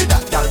 girl. Give me.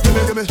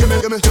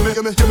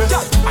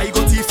 Girl, I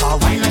go thief a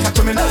wine like a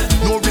criminal.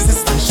 No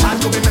resistance, shall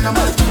go be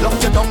minimal. Lock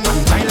you down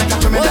and wine like a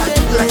criminal.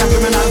 Like a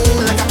criminal.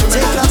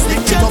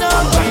 Stick it up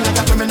and wine like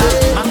a criminal.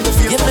 Man, go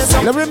feel so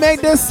Let me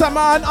make this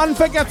summer an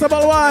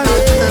unforgettable one.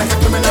 like a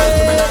criminal.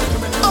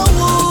 Oh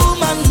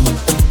woman,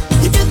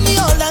 you give me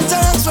all that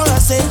thanks for I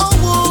say, oh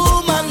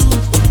woman.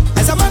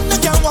 As a man that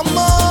can want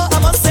more, I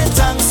must say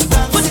thanks.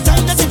 For the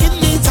time that you give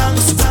me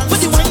thanks, for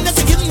the wine that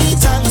you give me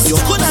thanks. You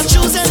could not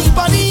choose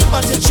anybody,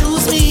 but you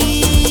choose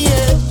me.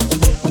 Yeah.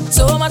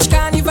 So much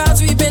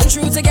carnivals we've been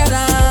through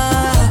together.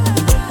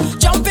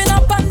 Jumping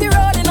up on the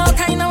road in all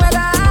kind of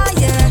weather,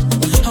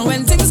 yeah. And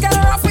when things get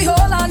rough, we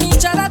hold on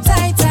each other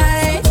tight.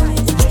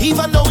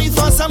 Even though we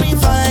fuss and we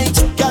fight,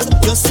 girl,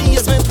 you see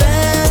as my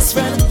best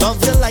friend. Love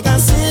you like a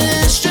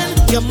sister.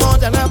 You're more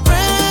than a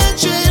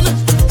brethren,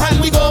 and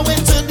we go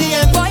into the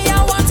end. Boy,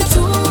 I want you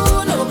to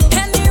know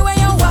anywhere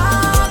you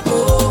want,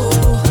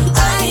 oh,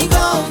 I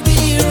gon'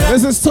 be right.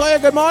 This is Toya.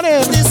 Good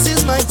morning. This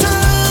is my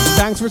time.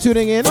 Thanks for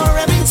tuning in. For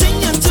everything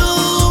you do,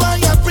 I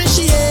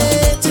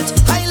appreciate it.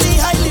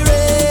 Highly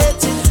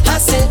rated. I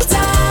said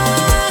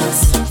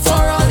thanks for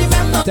all the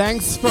memories.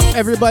 Thanks for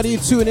everybody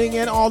tuning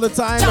in all the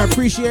time. I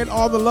appreciate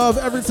all the love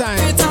every time.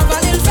 We have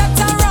a little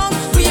better wrong.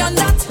 We on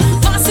that,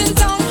 passing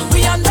down.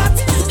 We on that,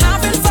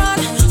 having fun,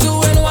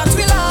 doing what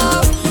we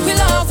love. We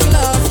love.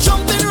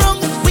 jumping wrong.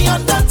 We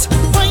on that,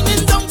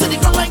 winding down to the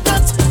ground like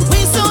that.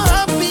 We so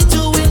happy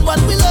doing what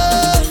we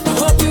love.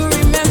 Hope you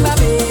remember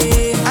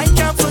me. I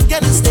can't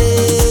forget this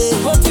day.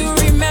 Hope you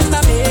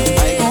remember me.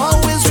 I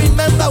always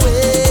remember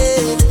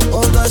way.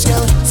 Oh gosh,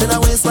 girl, say that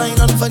waistline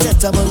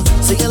unforgettable.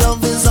 Say your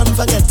love is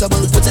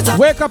unforgettable. Put it on.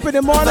 Wake up in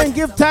the morning,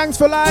 give thanks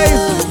for life.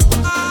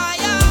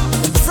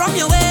 From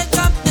your wake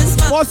up this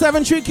morning.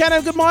 473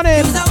 Cannon, good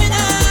morning.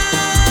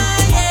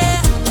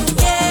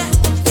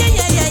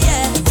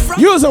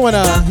 Use a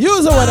winner.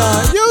 Use a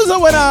winner. Use a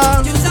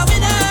winner.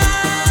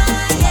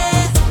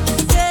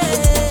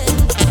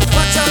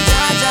 Watch out,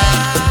 Jaja.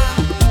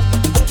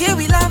 Here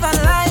we love our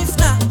life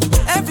now.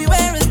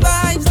 Everywhere is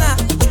vibes now.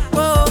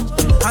 Whoa,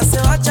 I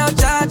say watch out,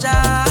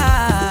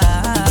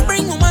 Jaja.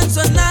 Bring woman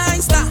so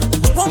nice now.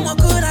 What more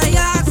could I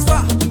ask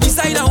for?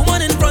 Beside a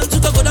woman in front to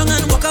go down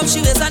and walk up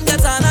she waist and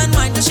get on and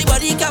mind. She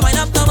body can wind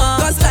up no more.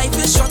 Cause life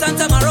is short and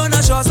tomorrow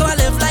not sure. So I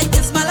live like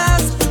it's my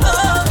last.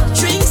 Oh,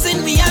 drinks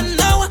in me and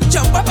now.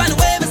 Jump up and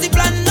wave is the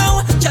plan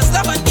now. Just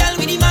love and girl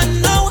with the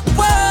man now.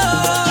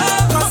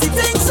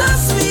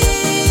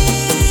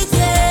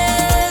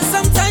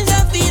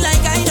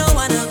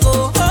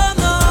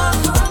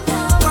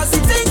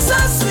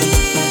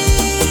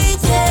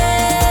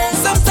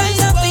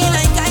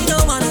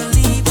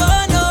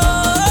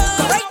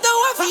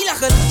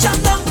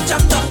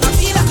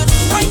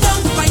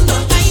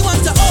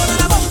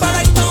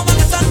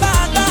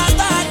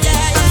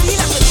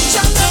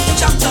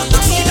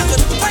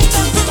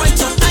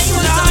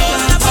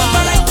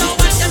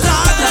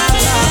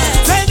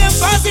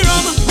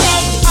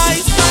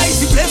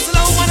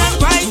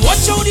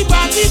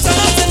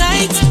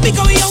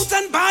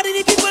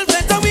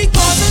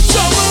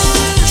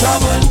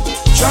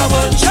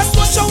 trouble. Just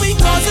watch how we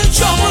causing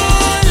trouble.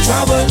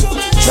 Trouble,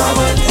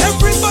 trouble.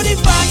 Everybody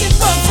buying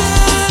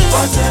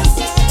buttons.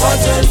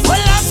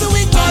 Well, after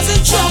we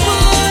causing trouble.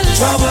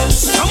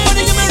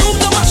 Somebody give me room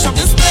to mash up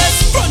this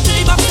place. Front to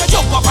the back, to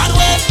jump up and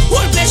way.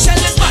 Whole place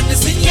shell is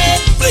madness in here.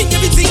 Bring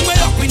everything way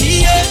up in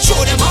here. Show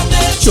them up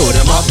there.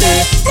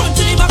 Front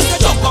to the back, to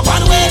jump up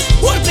and way.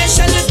 Whole place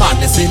shell is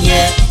madness in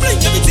here. Bring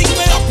everything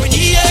way up in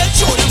here.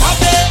 Show them up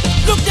there.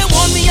 Look, they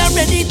want me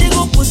already. They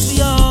go push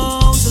me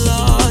out,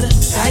 Lord.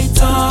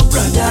 Tight up,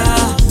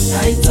 brother.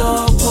 Tight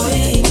up,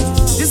 boy.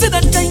 You see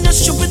that kind of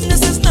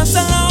stupidness is not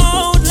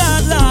allowed,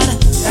 Lord.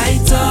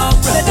 Tight up,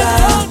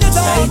 brother.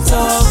 Tight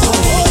up,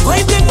 boy.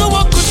 Why bring my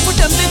work good for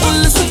them? They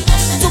don't listen.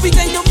 So we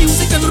kind of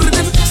music and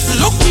rhythm.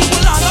 Look,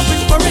 people all up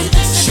in parade.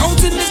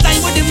 Shouting this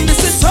time with them.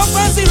 This is so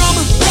fancy rum.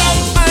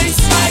 Ice.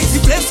 The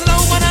place is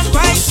now man and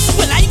rice.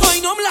 Well, I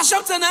going home lash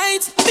out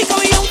tonight. Because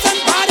we out and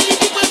party.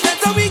 People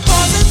better we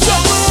causing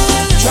trouble.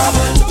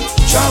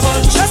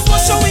 Just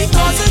watch how we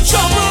causing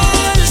trouble.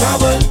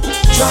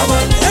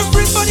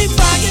 Everybody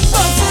buying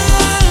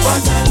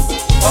buttons.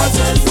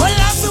 Well,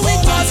 after we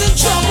causing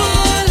trouble.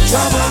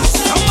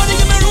 Somebody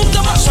give me room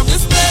to mash up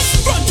this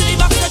place. Front to the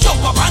back, to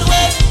jump up and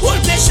way. Whole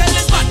place shell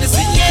is madness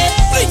in here.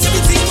 Bring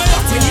everything way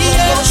up in here.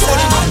 Show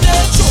them up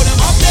there.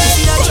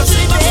 Front to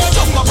the back, to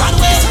jump up and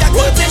way.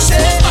 Whole place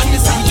shell is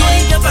madness in here.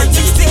 Doing your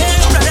fantastic,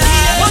 brother.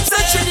 One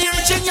century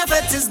reaching your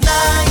vet is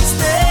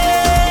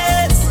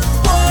niceness.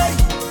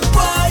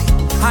 Boy,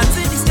 hands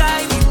in the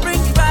sky, we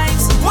bring the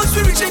vibes. Once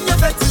we reach in your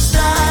vet is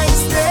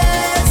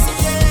niceness.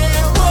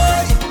 Yeah,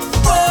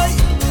 boy,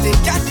 they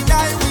can't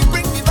deny we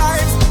bring the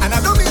vibes. And I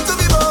don't mean to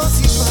be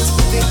bossy, but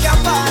they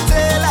can't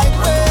party like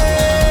we.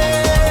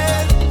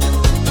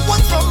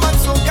 One from man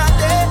so got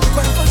there,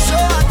 but for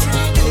sure I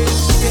treat it.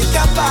 They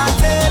can't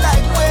party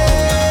like we.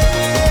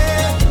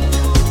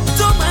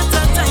 Don't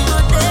matter time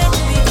or day,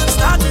 we can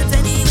start it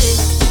anyway.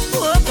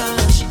 Oh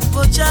gosh,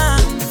 oh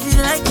John, feel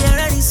like you're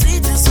ready,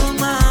 sweet and so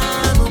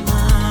man, oh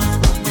man,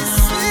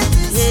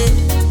 yeah.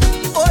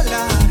 Oh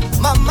Lord,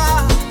 mama,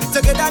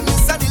 together me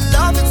say the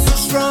love is so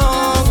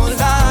strong, oh Lord.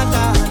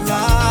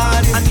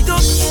 And we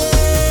don't care.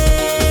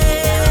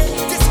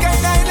 This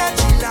kind of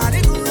energy, Lord,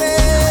 it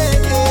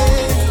great.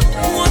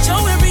 Watch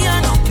how every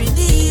hand up in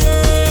the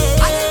air.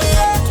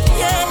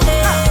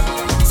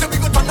 Yeah. So we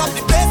go turn up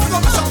the place, we go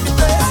mash up the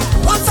place.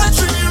 One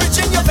century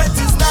reaching your vet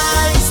is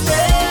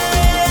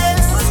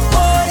niceness.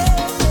 Boy,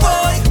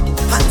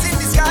 hands in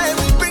the sky,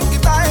 we bring the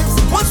vibes.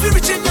 Once we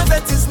reaching your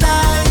vet is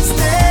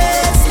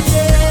niceness.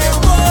 Yeah,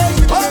 boy.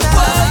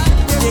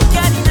 They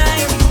can't deny,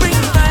 we bring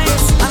the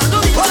vibes. And I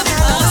know they want to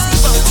be bossy,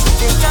 but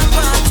they can't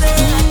party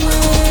like we.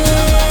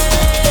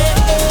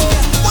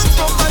 One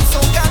from man so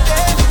got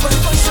there, but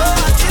for sure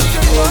I keep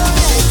you warm.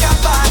 They can't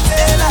party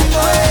like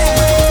we.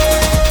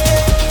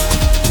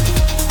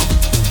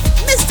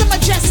 Mr.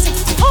 Majestic.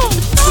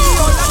 We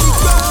all on the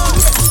ground,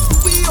 yeah.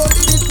 We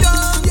holding it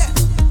down, yeah.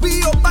 We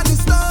open the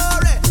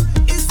story.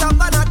 It's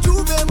Savannah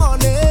Juve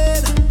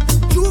morning.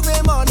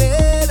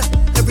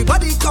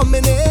 Everybody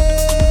coming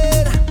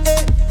in.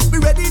 We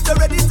ready to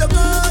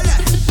go, yeah.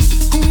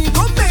 We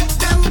gon' make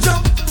them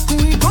jump.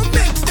 We gon'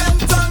 make them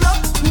turn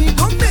up. We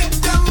gon' make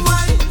them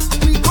whine.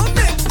 We gon'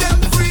 make them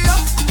free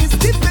up. It's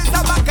the place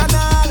of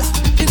Bacchanal.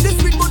 In this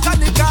sweet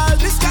botanical,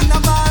 this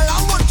carnival.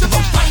 I want you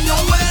to find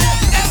your way.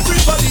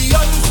 Everybody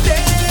on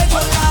stage,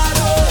 oh God,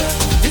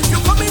 oh. If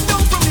you're coming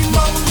down from the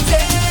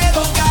mountain,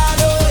 oh God,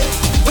 oh.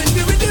 When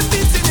we rhythm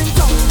beating in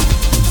town,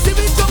 see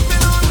me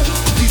jumping on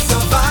the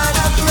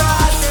Savannah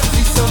grass.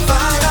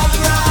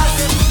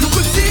 You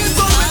could see it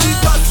already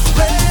got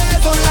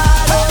red, oh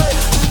Lord, oh.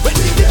 When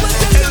the people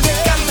tell you they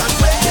cannot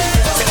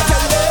wait,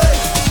 tell them,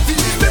 feel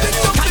the rhythm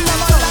jumping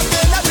on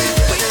again,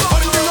 we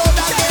on the road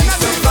again,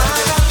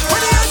 Savannah.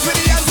 When the hands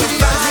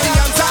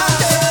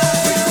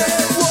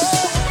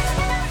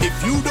if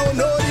you don't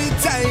know the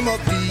time of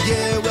the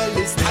year, well,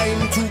 it's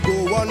time to go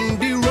on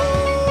the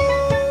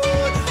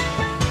road.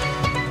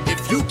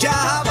 If you can't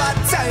have a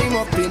time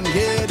up in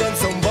here, then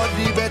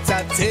somebody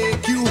better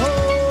take you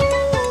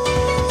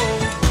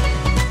home.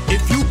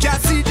 If you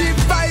can't see the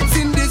vibes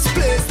in this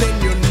place,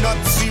 then you're not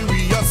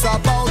serious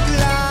about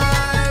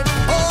life.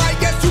 Oh, I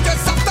guess you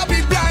just have to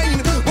be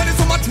blind. When there's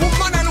so much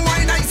woman and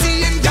wine, I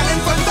see him gal in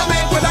front of me.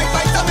 When I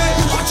fight a man,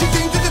 what she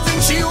think to the thing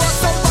she wants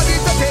somebody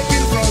to take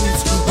in front.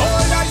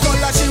 All that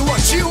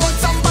she wants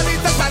somebody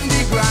to stand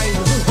the grind.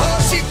 Oh,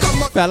 she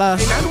come up Fella.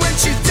 and when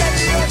she tell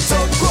you to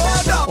go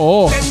down,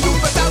 Oh. then you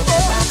better go,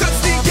 'cause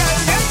the girl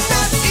is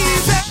not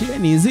easy. She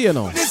ain't easy, you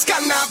know. This